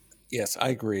say, yes, I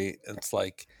agree. It's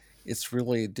like it's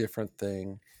really a different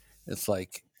thing. It's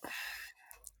like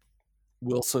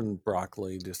Wilson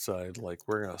Broccoli decided, like,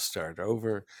 we're going to start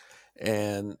over,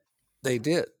 and they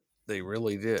did. They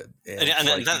really did. And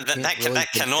that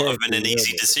cannot have been an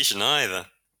easy decision either.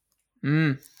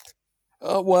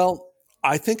 Well.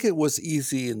 I think it was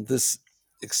easy in this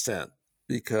extent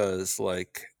because,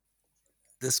 like,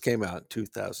 this came out in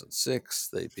 2006.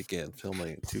 They began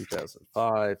filming in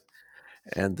 2005,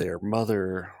 and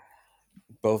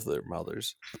both their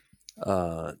mothers,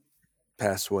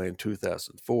 passed away in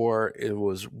 2004. It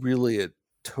was really a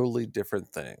totally different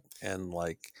thing, and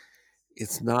like,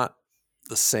 it's not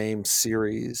the same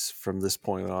series from this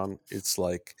point on. It's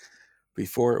like.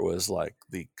 Before it was like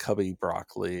the Cubby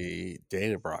Broccoli,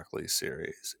 Dana Broccoli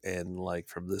series. And like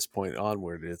from this point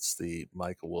onward, it's the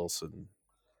Michael Wilson,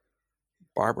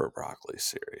 Barbara Broccoli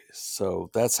series. So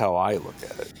that's how I look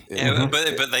at it. Yeah,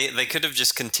 but they could have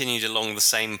just continued along the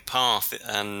same path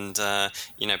and,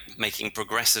 making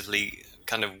progressively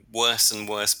kind of worse and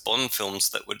worse Bond films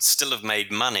that would still have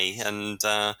made money, and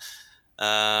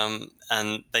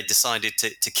they decided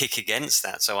to kick against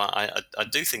that. So I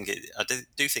do think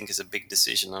it's a big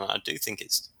decision, and I do think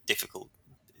it's difficult.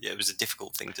 It was a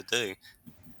difficult thing to do.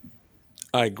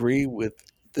 I agree with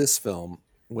this film.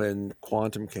 When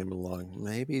Quantum came along,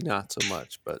 maybe not so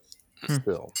much, but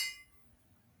still.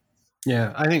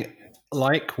 Yeah, I think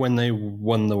like when they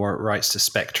won the rights to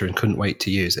Spectre and couldn't wait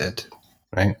to use it,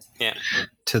 right? Yeah.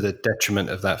 To the detriment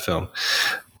of that film.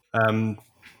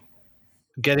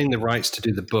 Getting the rights to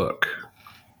do the book,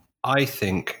 I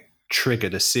think,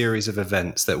 triggered a series of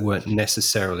events that weren't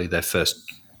necessarily the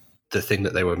thing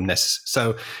that they were necessary.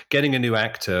 So getting a new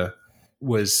actor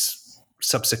was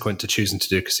subsequent to choosing to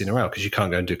do Casino Royale, because you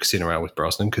can't go and do Casino Royale with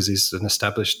Brosnan because he's an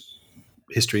established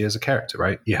history as a character,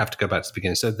 right? You have to go back to the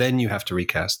beginning. So then you have to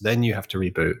recast, then you have to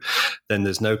reboot, then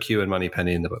there's no Q and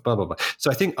Moneypenny in the book, blah, blah, blah. So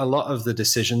I think a lot of the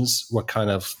decisions were kind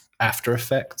of after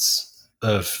effects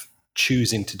of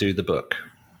choosing to do the book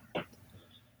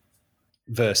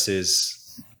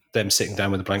versus them sitting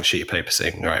down with a blank sheet of paper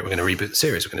saying, all right, we're going to reboot the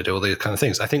series, we're going to do all these kind of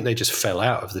things. I think they just fell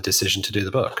out of the decision to do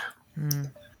the book.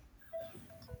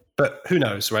 But who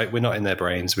knows, right? We're not in their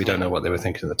brains. We don't know what they were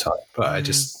thinking at the time. But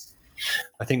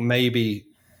I think maybe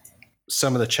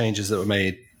some of the changes that were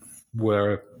made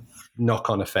were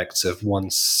knock-on effects of one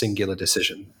singular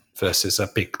decision versus a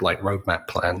big like roadmap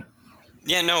plan.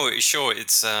 Yeah, no, sure.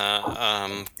 It's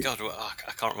I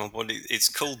can't remember what it's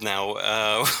called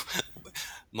now.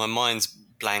 My mind's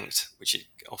blanked, which it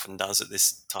often does at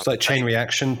this time. It's like chain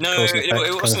reaction. No,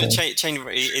 it wasn't a chain.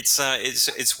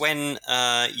 It's when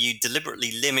you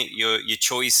deliberately limit your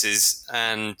choices,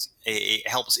 and it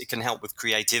helps. It can help with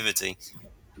creativity.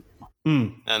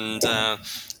 And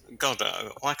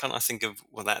why can't I think of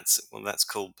what that's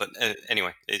called? But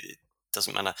anyway, it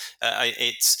doesn't matter.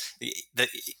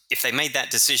 If they made that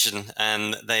decision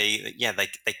and they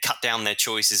cut down their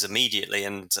choices immediately,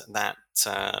 and that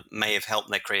may have helped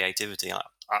their creativity.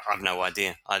 I've no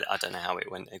idea. I don't know how it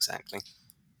went exactly.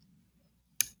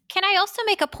 Can I also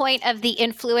make a point of the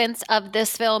influence of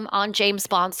this film on James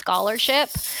Bond scholarship?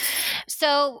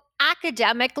 So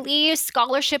academically,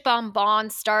 scholarship on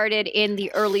Bond started in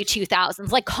the early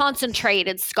 2000s, like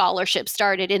concentrated scholarship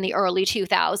started in the early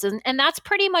 2000s. And that's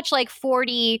pretty much like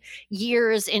 40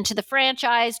 years into the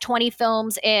franchise, 20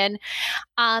 films in.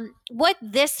 What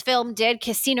this film did,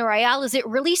 Casino Royale, is it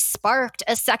really sparked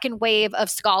a second wave of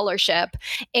scholarship.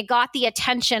 It got the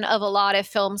attention of a lot of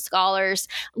film scholars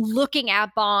looking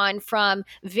at Bond from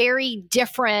very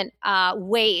different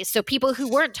ways. So people who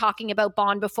weren't talking about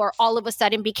Bond before all of a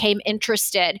sudden became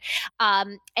interested.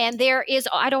 And there is,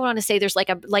 I don't want to say there's like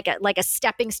a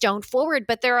stepping stone forward,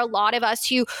 but there are a lot of us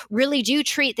who really do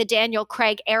treat the Daniel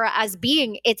Craig era as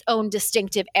being its own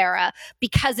distinctive era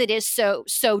because it is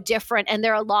so different. And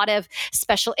there are a lot of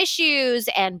special issues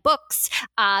and books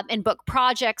and book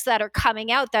projects that are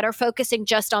coming out that are focusing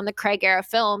just on the Craig era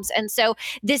films. And so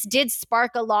this did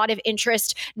spark a lot of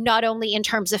interest, not only in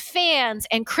terms of fans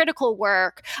and critical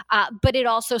work, but it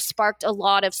also sparked a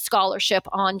lot of scholarship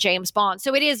on James Bond.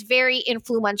 So it is very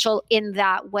influential in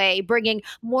that way, bringing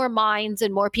more minds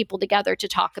and more people together to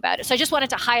talk about it. So I just wanted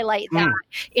to highlight that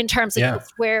in terms of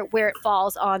where it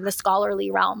falls on the scholarly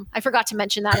realm. I forgot to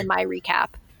mention that in my recap.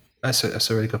 That's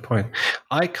a really good point.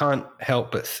 I can't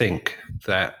help but think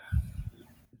that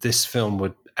this film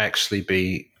would actually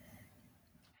be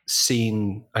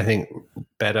seen, I think,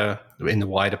 better in the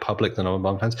wider public than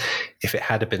Bond fans if it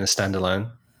had been a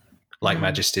standalone, like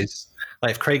Majesty's.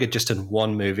 Like if Craig had just done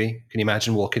one movie, can you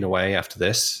imagine walking away after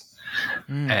this?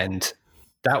 And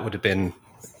that would have been,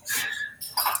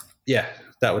 that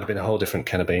would have been a whole different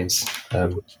can of beans.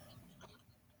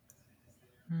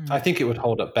 I think it would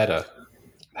hold up better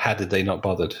had they not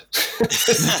bothered with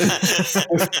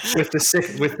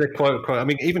the quote. I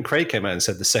mean, even Craig came out and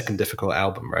said the second difficult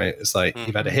album, right? It's like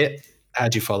you've had a hit.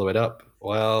 How'd you follow it up?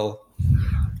 Well,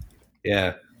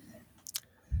 yeah.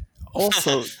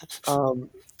 Also,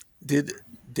 did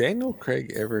Daniel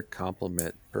Craig ever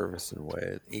compliment Purvis and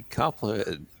Wade? He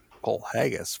complimented Paul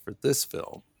Haggis for this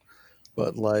film,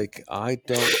 but like I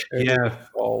don't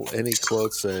recall any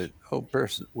quotes saying, "Oh,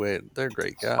 Purvis and Wade, they're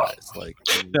great guys." Like,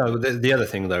 no. The other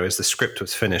thing though is the script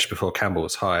was finished before Campbell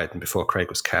was hired and before Craig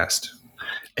was cast.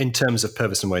 In terms of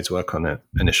Purvis and Wade's work on it,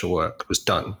 initial work was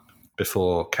done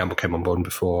before Campbell came on board and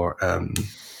before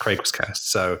Craig was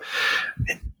cast. So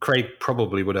Craig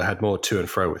probably would have had more to and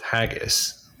fro with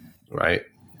Haggis, right?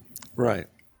 Right.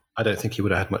 I don't think he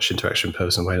would have had much interaction with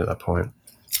Purvis and Wade at that point.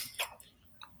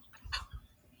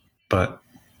 But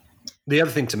the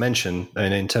other thing to mention,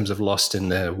 and in terms of lost in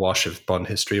the wash of Bond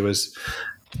history, was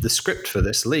the script for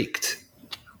this leaked,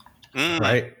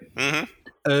 right? Mm-hmm.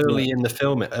 Early in the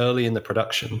film, early in the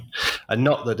production. And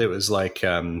not that it was like,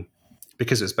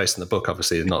 because it was based on the book,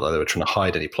 obviously, not that they were trying to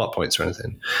hide any plot points or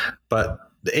anything. But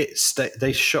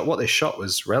they shot what they shot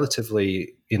was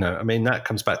relatively, I mean, that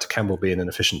comes back to Campbell being an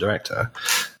efficient director.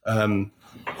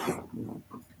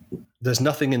 There's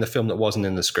nothing in the film that wasn't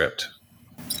in the script.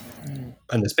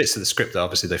 And there's bits of the script that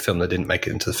obviously they filmed that didn't make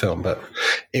it into the film, but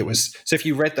it was. So if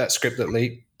you read that script that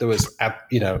leaked, there was,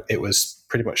 it was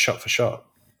pretty much shot for shot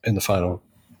in the final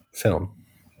film.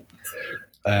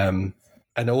 And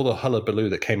all the hullabaloo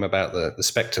that came about the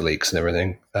Spectre leaks and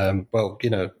everything.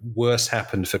 Worse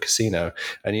happened for Casino,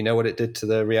 and you know what it did to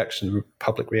the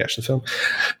public reaction to the film?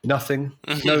 Nothing.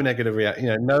 No negative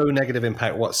no negative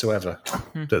impact whatsoever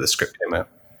that the script came out.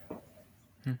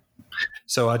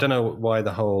 So I don't know why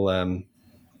the whole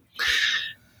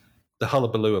the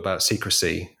hullabaloo about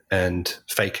secrecy and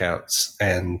fake outs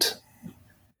and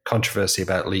controversy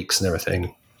about leaks and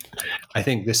everything. I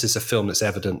think this is a film that's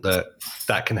evident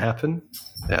that can happen.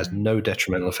 It has no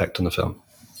detrimental effect on the film.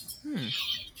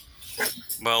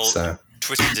 Well,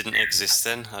 Twitter didn't exist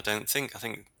then, I don't think. I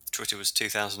think Twitter was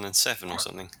 2007 or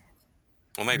something.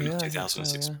 Or maybe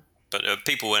 2006. So, yeah. But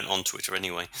people weren't on Twitter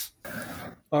anyway.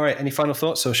 All right, any final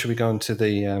thoughts, or should we go on to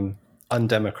the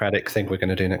undemocratic thing we're going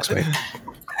to do next week?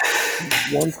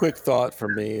 One quick thought for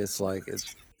me is like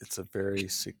it's a very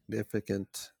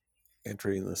significant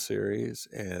entry in the series,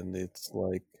 and it's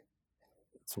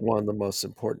one of the most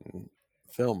important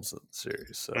films in the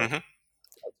series. So that's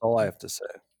all I have to say.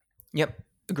 Yep,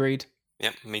 agreed.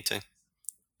 Yep, me too.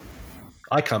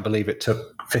 I can't believe it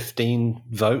took 15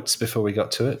 votes before we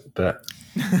got to it, but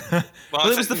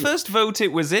well, it was the first vote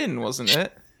it was in, wasn't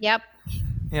it? Yep.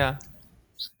 Yeah.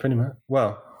 Pretty much.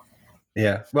 Well,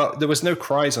 yeah. Well, there was no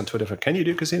cries on Twitter for "Can you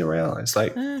do Casino Royale?" It's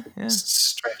like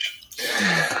strange.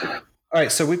 All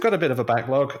right, so we've got a bit of a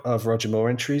backlog of Roger Moore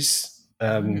entries.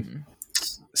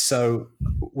 So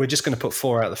we're just going to put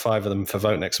 4 out of the 5 of them for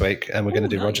vote next week, and we're going to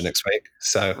do nice. Roger next week.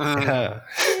 So,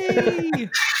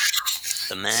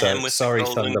 The man So with sorry, the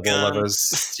golden Thunderball gun.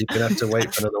 lovers. You're going to have to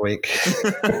wait for another week.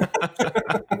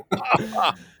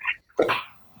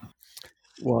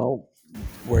 Well,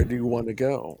 where do you want to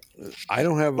go? I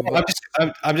don't have.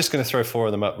 I'm just going to throw 4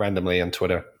 of them up randomly on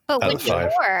Twitter. But which 4?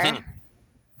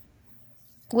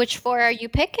 Which 4 are you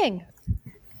picking?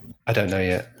 I don't know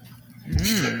yet.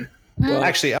 Well,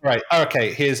 actually, all right.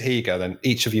 Okay, here you go then.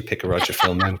 Each of you pick a Roger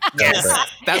film then. Yes,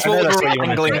 that's what we're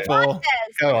angling for.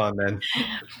 Go on then.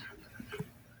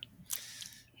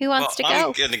 Who wants to go?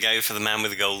 I'm going to go for the man with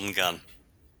the golden gun.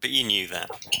 But you knew that.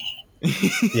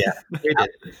 Yeah, we did.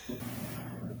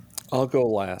 I'll go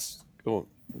last. Go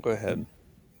ahead.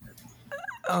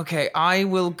 Okay, I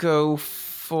will go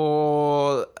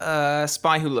for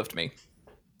Spy Who Loved Me.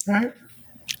 All right.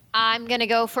 I'm going to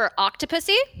go for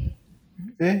Octopussy.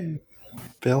 Yeah.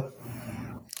 Bill,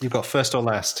 you've got first or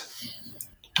last?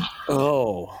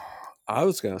 Oh, I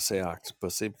was going to say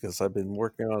Octopussy because I've been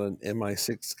working on an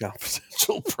MI6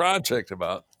 confidential project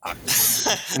about Octopussy.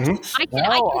 I can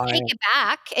take it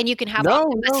back, and you can have No.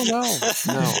 Get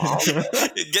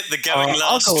the going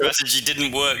last strategy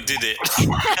didn't work, did it?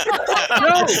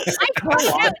 I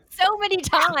tried it so many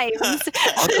times.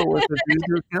 I'll go with the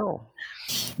View Kill.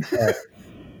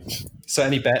 So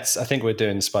any bets? I think we're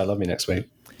doing Spy Love Me next week.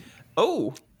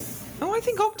 Oh, I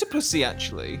think Octopussy,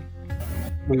 actually.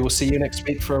 We will see you next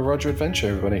week for a Roger adventure,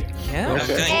 everybody. Yeah.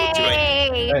 Okay.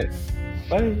 Hey. Right.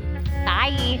 Bye.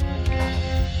 Bye.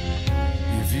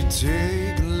 If you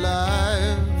take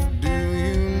life, do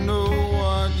you know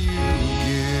what you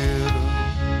give?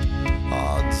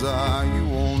 Odds are you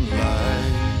won't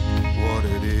like what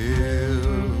it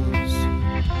is.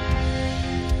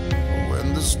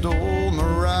 When the storm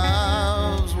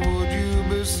arrives, would you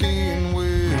be seen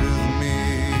with me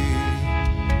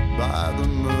by the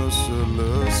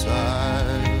merciless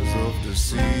eyes of the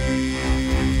sea?